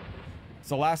wrapped up.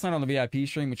 So last night on the VIP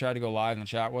stream, we tried to go live and the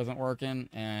chat wasn't working.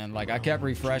 And like I kept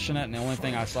refreshing it and the only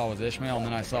thing I saw was Ishmael. And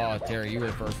then I saw Terry, you were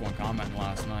the first one commenting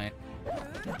last night.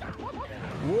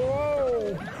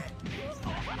 Whoa!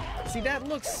 See, that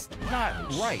looks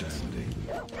not right.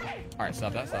 All right,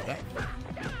 stop that, stop that.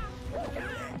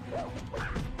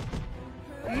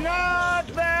 Not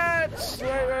that!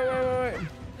 Wait.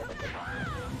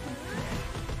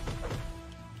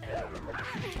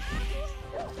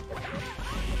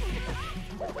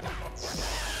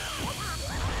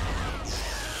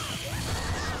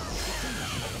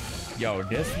 Yo,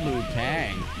 this Liu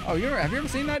Kang. Oh, have you ever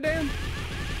seen that, Dan?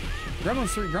 Gremlins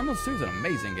 3, Gremlins 2 is an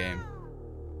amazing game.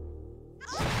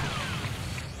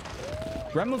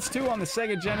 Gremlins 2 on the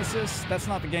Sega Genesis, that's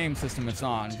not the game system it's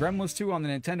on. Gremlins 2 on the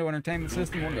Nintendo Entertainment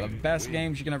System, one of the best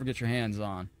games you can ever get your hands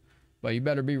on. But you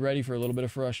better be ready for a little bit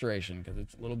of frustration, because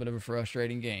it's a little bit of a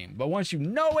frustrating game. But once you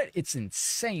know it, it's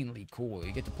insanely cool.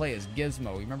 You get to play as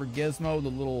Gizmo. You remember Gizmo, the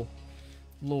little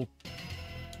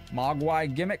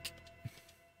Mogwai gimmick?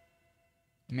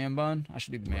 Man bun? I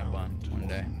should do the man bun one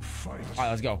day. Alright,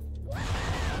 let's go.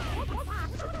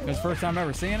 It was the first time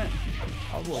ever seeing it.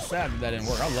 I was a little sad that didn't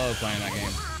work. I love playing that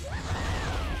game.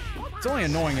 It's only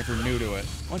annoying if you're new to it.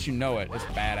 Once you know it, it's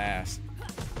badass.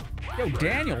 Yo,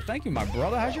 Daniel, thank you, my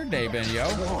brother. How's your day been, yo?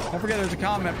 Don't forget there's a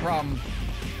comment problem.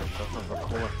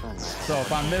 So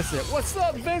if I miss it, what's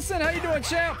up, Vincent? How you doing,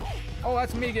 champ? Oh,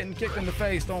 that's me getting kicked in the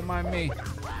face. Don't mind me.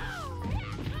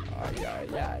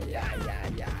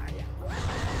 Yeah.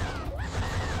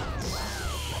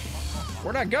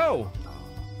 Where'd I go?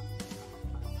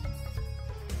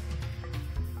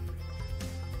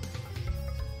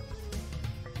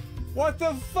 What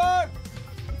the fuck?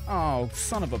 Oh,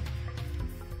 son of a...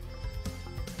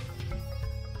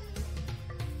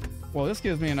 Well, this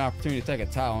gives me an opportunity to take a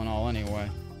Tylenol anyway.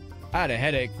 I had a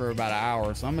headache for about an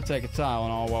hour, so I'm gonna take a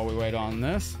Tylenol while we wait on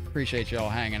this. Appreciate y'all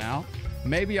hanging out.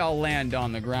 Maybe I'll land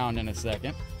on the ground in a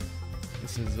second.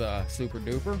 This is super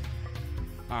duper.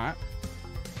 All right.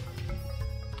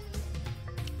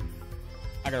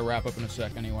 I gotta wrap up in a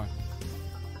sec anyway.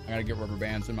 I gotta get rubber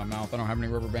bands in my mouth. I don't have any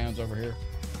rubber bands over here.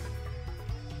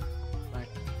 Right.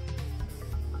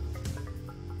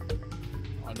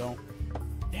 I don't.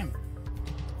 Damn it.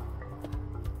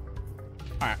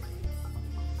 Alright.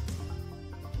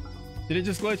 Did it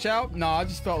just glitch out? No, I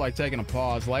just felt like taking a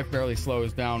pause. Life barely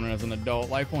slows down as an adult.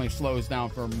 Life only slows down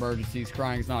for emergencies.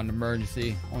 Crying's not an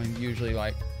emergency. Only usually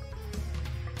like...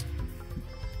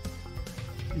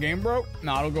 Game broke?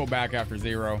 No, it'll go back after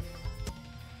 0.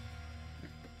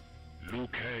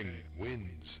 Kang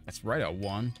wins. That's right, I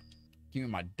won. Give me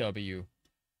my W.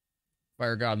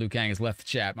 Fire God Liu Kang has left the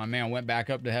chat. My man went back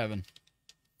up to heaven.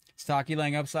 Is Taki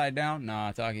laying upside down?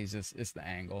 Nah, Taki's just, it's the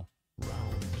angle.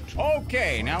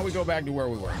 Okay, now we go back to where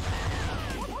we were.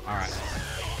 Alright.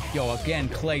 Yo, again,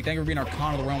 Clay, thank you for being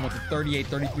Arcana of the Realm with the 38,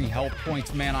 33 health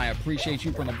points, man. I appreciate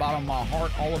you from the bottom of my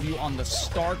heart. All of you on the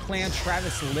Star Clan.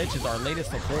 Travis Litch is our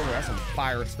latest supporter. That's some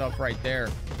fire stuff right there.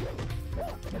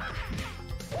 Oh,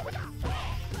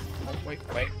 wait.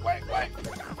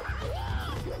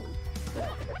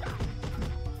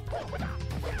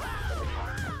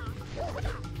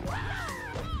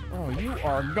 Oh, you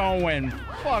are going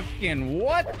fucking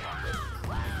what?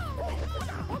 Come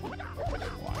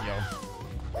on, yo.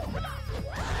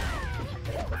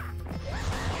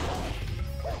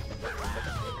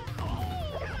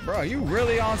 Bro, you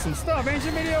really on some stuff, ain't you,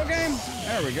 video game?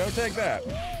 There we go, take that.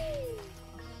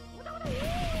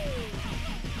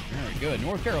 Very good.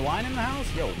 North Carolina in the house?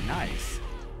 Yo, nice.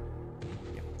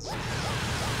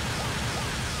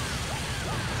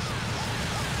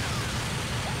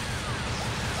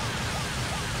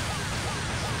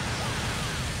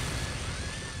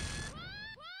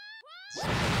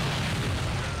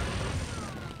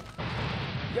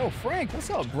 Yo, Frank, what's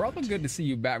up, brother? Good to see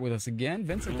you back with us again.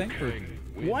 Vincent, thank you for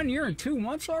 1 year and 2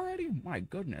 months already? My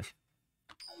goodness.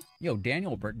 Yo,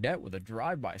 Daniel Burdett with a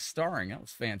drive-by starring. That was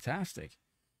fantastic.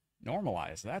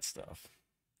 Normalize that stuff.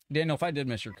 Daniel, if I did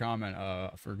miss your comment,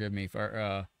 forgive me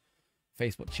for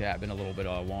Facebook chat. Been a little bit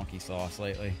wonky sauce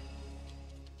lately.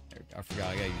 I forgot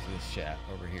I gotta use this chat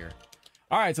over here.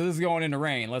 All right, so this is going into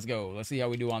rain. Let's go. Let's see how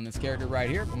we do on this character right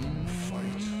here.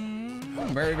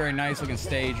 Very, very nice looking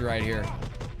stage right here.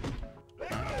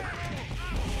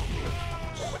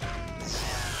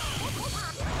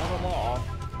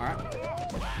 All right.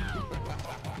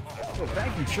 Oh,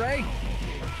 thank you, Trey.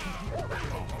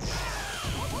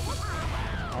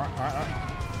 All right.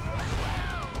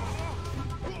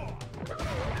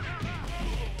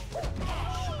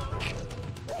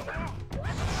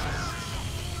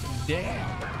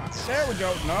 Damn. There we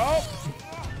go. Nope.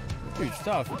 Dude, it's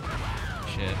tough.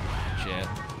 Shit.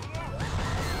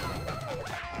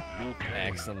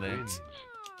 Excellent.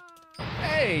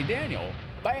 Hey, Daniel.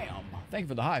 Bam. Thank you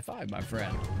for the high five, my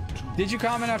friend. Did you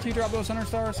comment after you dropped those 100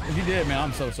 stars? If you did, man,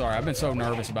 I'm so sorry. I've been so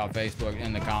nervous about Facebook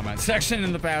in the comment section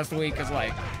in the past week. It's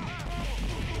like,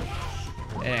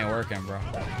 it ain't working, bro.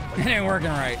 It ain't working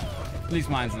right. At least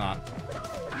mine's not.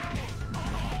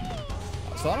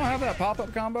 So I don't have that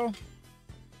pop-up combo.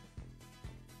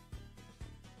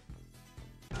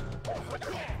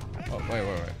 Oh, wait.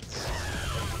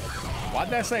 Why'd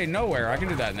that say nowhere? I can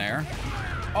do that in there.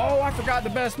 Oh, I forgot the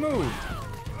best move.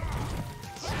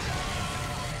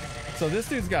 So this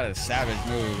dude's got a savage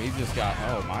move. He just got,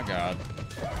 oh my God.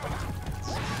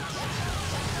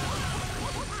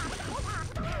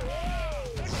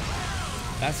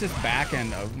 That's just back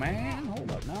end of, man, hold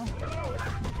up now.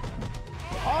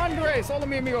 Andres, hola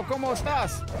mi amigo, ¿cómo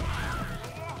estás?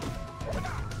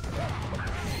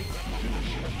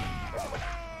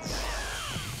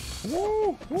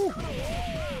 Woo, woo.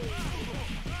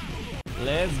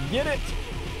 Let's get it.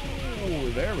 Ooh,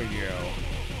 there we go.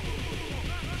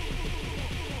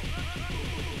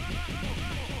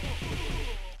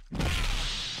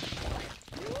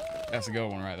 That's a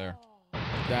good one right there.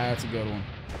 That's a good one.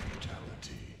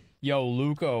 Yo,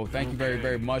 Luco, thank you very,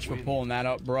 very much for pulling that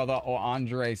up, brother. Oh,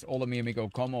 Andres, hola mi amigo,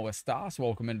 ¿cómo estás?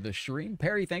 Welcome into the stream.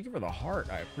 Perry, thank you for the heart.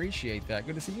 I appreciate that.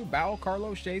 Good to see you. Bao,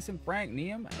 Carlos, Jason, Frank,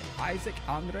 Neum, Isaac,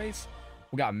 Andres.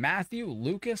 We got Matthew,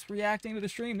 Lucas reacting to the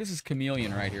stream. This is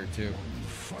Chameleon right here, too.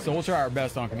 So we'll try our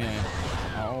best on Chameleon.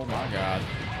 Oh, my God.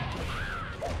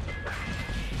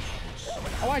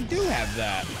 Oh, I do have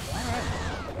that. All right.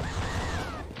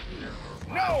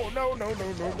 No.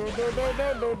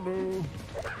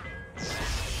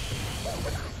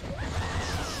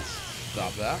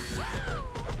 Stop that.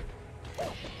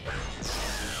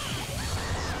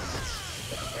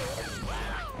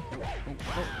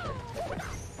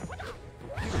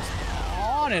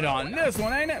 On it on this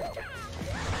one, ain't it?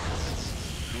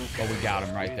 Oh, we got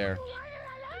him right there.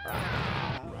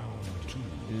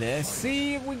 Let's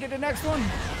see if we get the next one.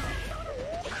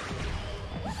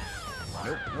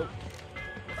 Nope, nope.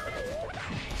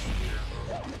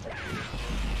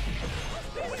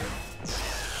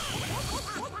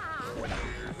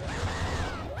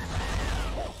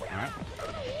 Alright.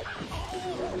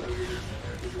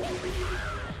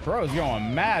 Bro's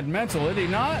going mad mental, is he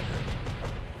not?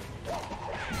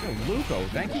 Yo, Luco,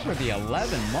 thank you for the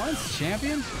 11 months,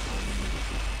 champion.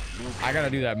 I gotta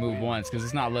do that move once because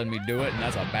it's not letting me do it, and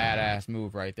that's a badass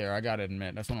move right there. I gotta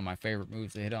admit, that's one of my favorite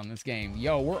moves to hit on this game.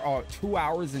 Yo, we're 2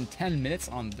 hours and 10 minutes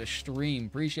on the stream.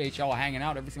 Appreciate y'all hanging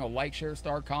out. Every single like, share,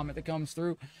 star, comment that comes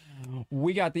through.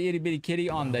 We got the itty bitty kitty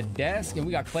on the desk, and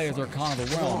we got Clay as Archon of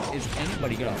the Realm. Is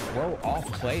anybody gonna throw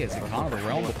off Clay as Archon of the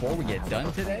Realm before we get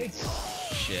done today?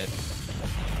 Shit.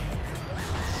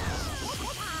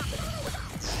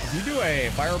 If you do a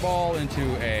fireball into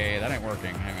a... That ain't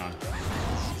working. Hang on.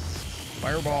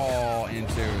 Fireball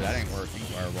into... That ain't working.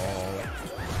 Fireball.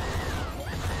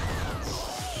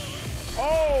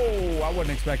 Oh! I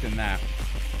wasn't expecting that.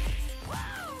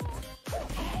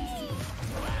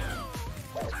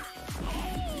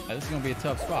 This is going to be a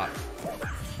tough spot.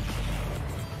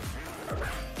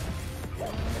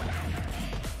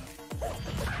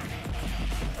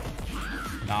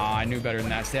 Nah, I knew better than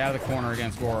that. Stay out of the corner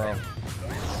against Goro.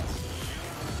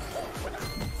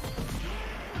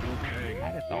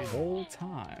 Had it the whole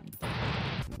time.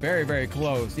 Very, very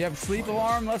close. You have a sleep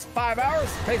alarm? That's 5 hours?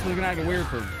 Facebook's been acting weird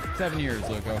for 7 years,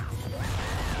 Luco.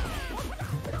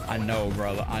 I know,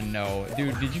 brother. I know.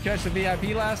 Dude, did you catch the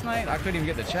VIP last night? I couldn't even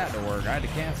get the chat to work. I had to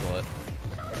cancel it.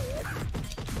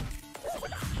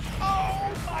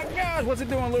 Oh, my God. What's it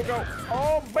doing, Luco?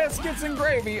 Oh, biscuits and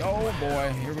gravy. Oh,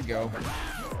 boy. Here we go.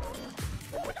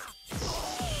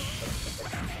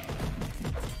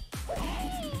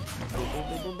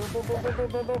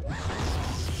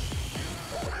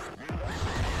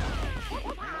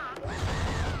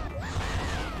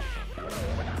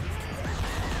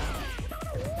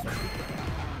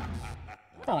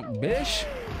 Funk bish.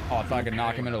 Oh, I thought I could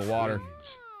knock him into the water.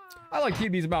 I like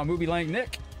TVs about movie length,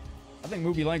 Nick. I think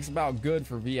movie length's about good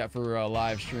for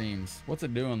live streams. What's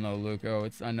it doing though, Luco?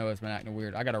 I know it's been acting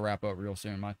weird. I gotta wrap up real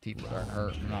soon. My teeth are starting to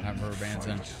hurt. I'm not having rubber bands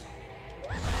in.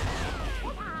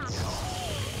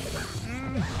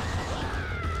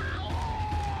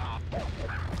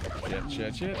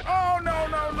 Shit. Oh, no.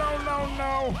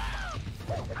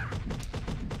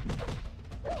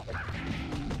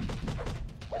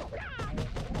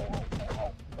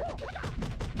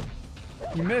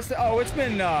 You missed it? Oh, it's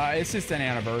been, it's just an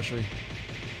anniversary.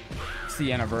 It's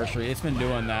the anniversary. It's been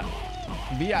doing that.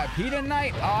 VIP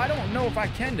tonight? Oh, I don't know if I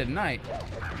can tonight.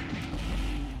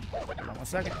 Hold on 1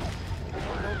 second. No.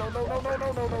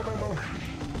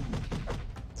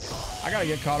 I gotta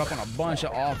get caught up on a bunch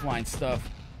of offline stuff.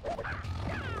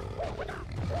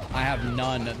 I have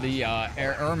none. The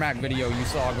Ermac video you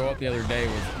saw go up the other day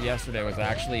yesterday was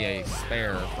actually a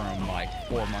spare from like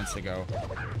 4 months ago.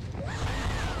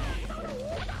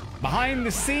 Behind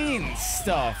the scenes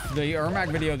stuff. The Ermac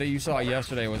video that you saw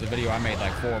yesterday was a video I made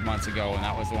like 4 months ago, and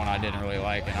that was the one I didn't really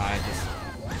like, and I just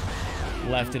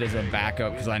left it as a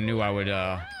backup because I knew I would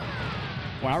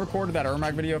when I recorded that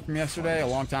Ermac video from yesterday a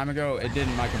long time ago,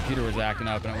 my computer was acting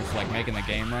up and it was like making the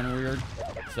game run weird.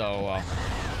 So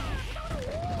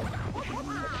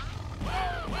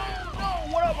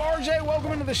what up, RJ?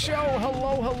 Welcome into the show.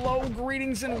 Hello.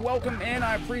 Greetings and welcome in.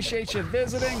 I appreciate you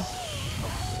visiting.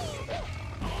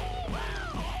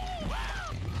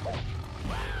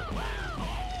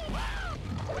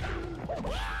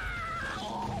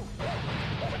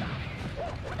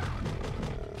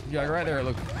 You got it right there.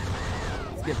 Look.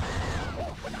 Let's get...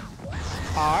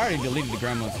 Oh, I already deleted the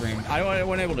Gremlin stream. I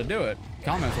wasn't able to do it.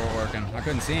 Comments weren't working. I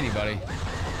couldn't see anybody.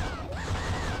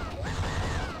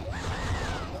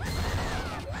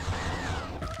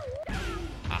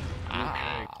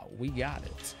 We got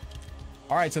it.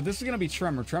 All right, so this is gonna be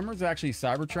Tremor. Tremor's actually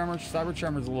Cyber Tremor. Cyber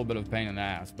Tremor's a little bit of a pain in the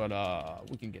ass, but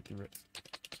we can get through it.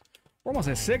 We're almost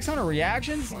at 600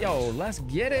 reactions. Yo, let's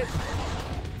get it.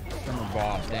 Tremor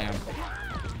boss, damn.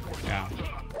 Yeah.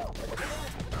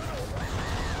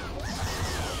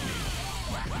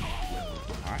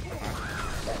 All right.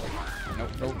 No.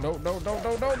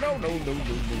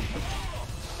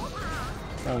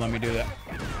 Don't let me do that.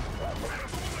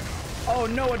 Oh,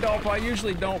 no, Adolfo, I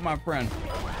usually don't, my friend.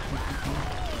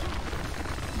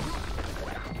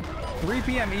 3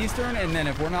 p.m. Eastern, and then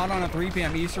if we're not on at 3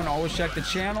 p.m. Eastern, always check the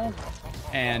channel.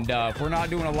 And if we're not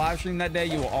doing a live stream that day,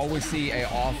 you will always see a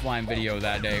offline video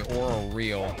that day or a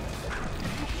reel.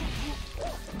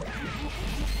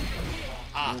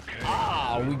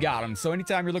 We got him. So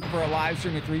anytime you're looking for a live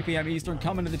stream at 3 p.m. Eastern,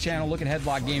 come into the channel, look at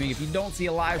Headlock Gaming. If you don't see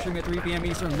a live stream at 3 p.m.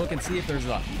 Eastern, look and see if there's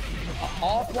a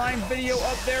offline video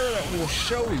up there that will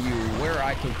show you where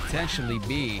I could potentially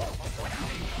be.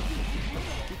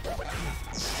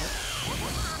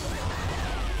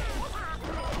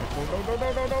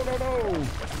 No.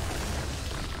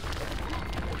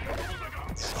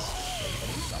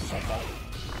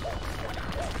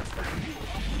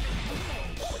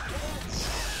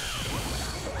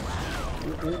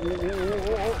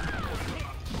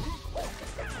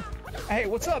 Hey,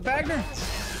 what's up, Wagner?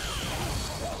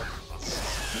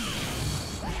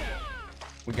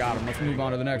 We got him. Let's move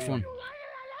on to the next one.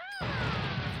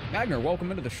 Wagner,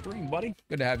 welcome into the stream, buddy.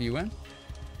 Good to have you in.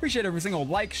 Appreciate every single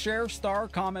like, share, star,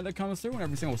 comment that comes through, and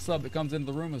every single sub that comes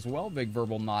into the room as well. Big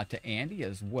verbal nod to Andy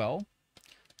as well.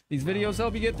 These videos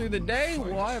help you get through the day?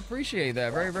 Well, I appreciate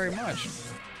that very, very much.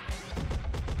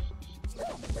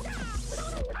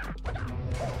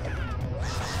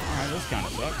 Alright, this kind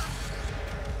of sucks.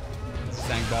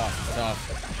 Sang boss is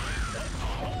tough.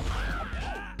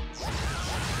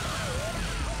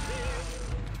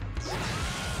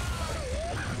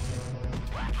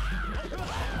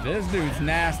 This dude's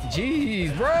nasty.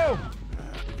 Jeez, bro!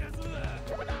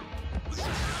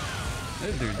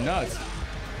 This dude's nuts.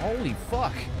 Holy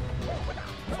fuck.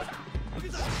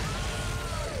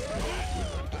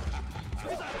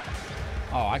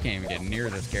 Oh, I can't even get near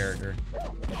this character.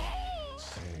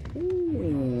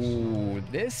 Ooh,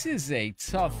 this is a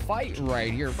tough fight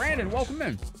right here. Brandon, welcome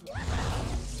in.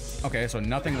 Okay, so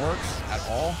nothing works at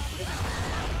all.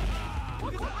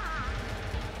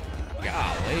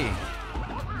 Golly.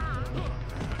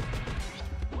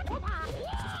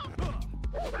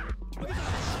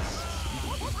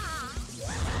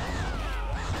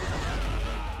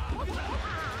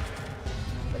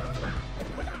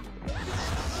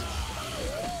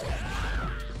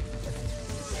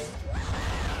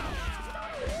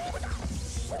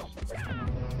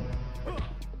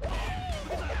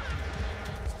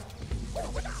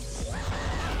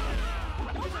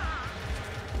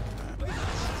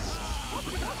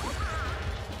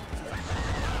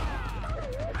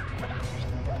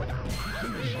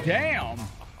 Damn!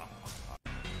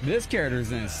 This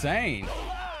character's insane.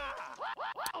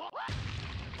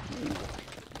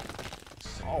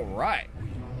 All right.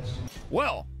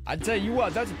 Well, I tell you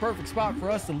what, that's a perfect spot for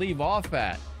us to leave off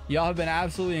at. Y'all have been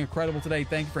absolutely incredible today.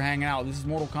 Thank you for hanging out. This is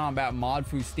Mortal Kombat Mod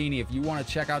Fustini. If you want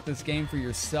to check out this game for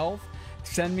yourself,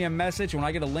 send me a message. When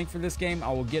I get a link for this game,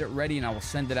 I will get it ready and I will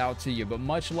send it out to you. But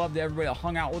much love to everybody that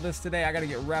hung out with us today. I got to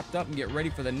get wrapped up and get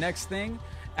ready for the next thing.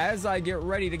 As I get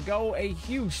ready to go, a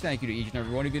huge thank you to each and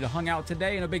every one of you that hung out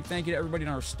today, and a big thank you to everybody in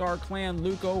our Star Clan.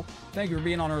 Luco, thank you for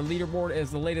being on our leaderboard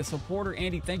as the latest supporter.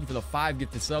 Andy, thank you for the 5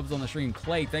 gifted subs on the stream.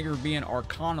 Clay, thank you for being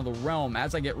Archon of the Realm.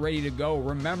 As I get ready to go,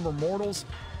 remember, mortals,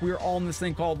 we are all in this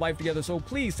thing called life together, so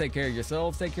please take care of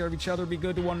yourselves, take care of each other, be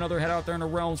good to one another, head out there in the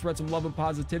realm, spread some love and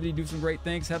positivity, do some great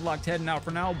things. Headlocked heading out for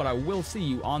now, but I will see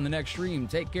you on the next stream.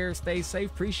 Take care, stay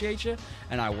safe, appreciate you,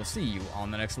 and I will see you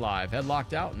on the next live.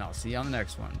 Headlocked out, and I'll see you on the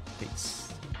next one. Peace.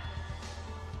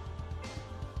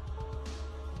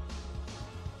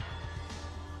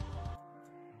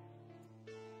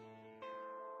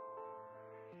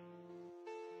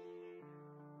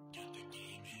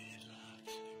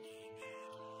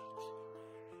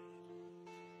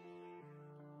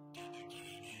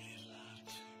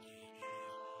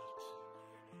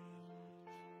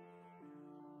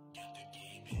 Got the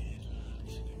game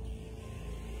headlocked.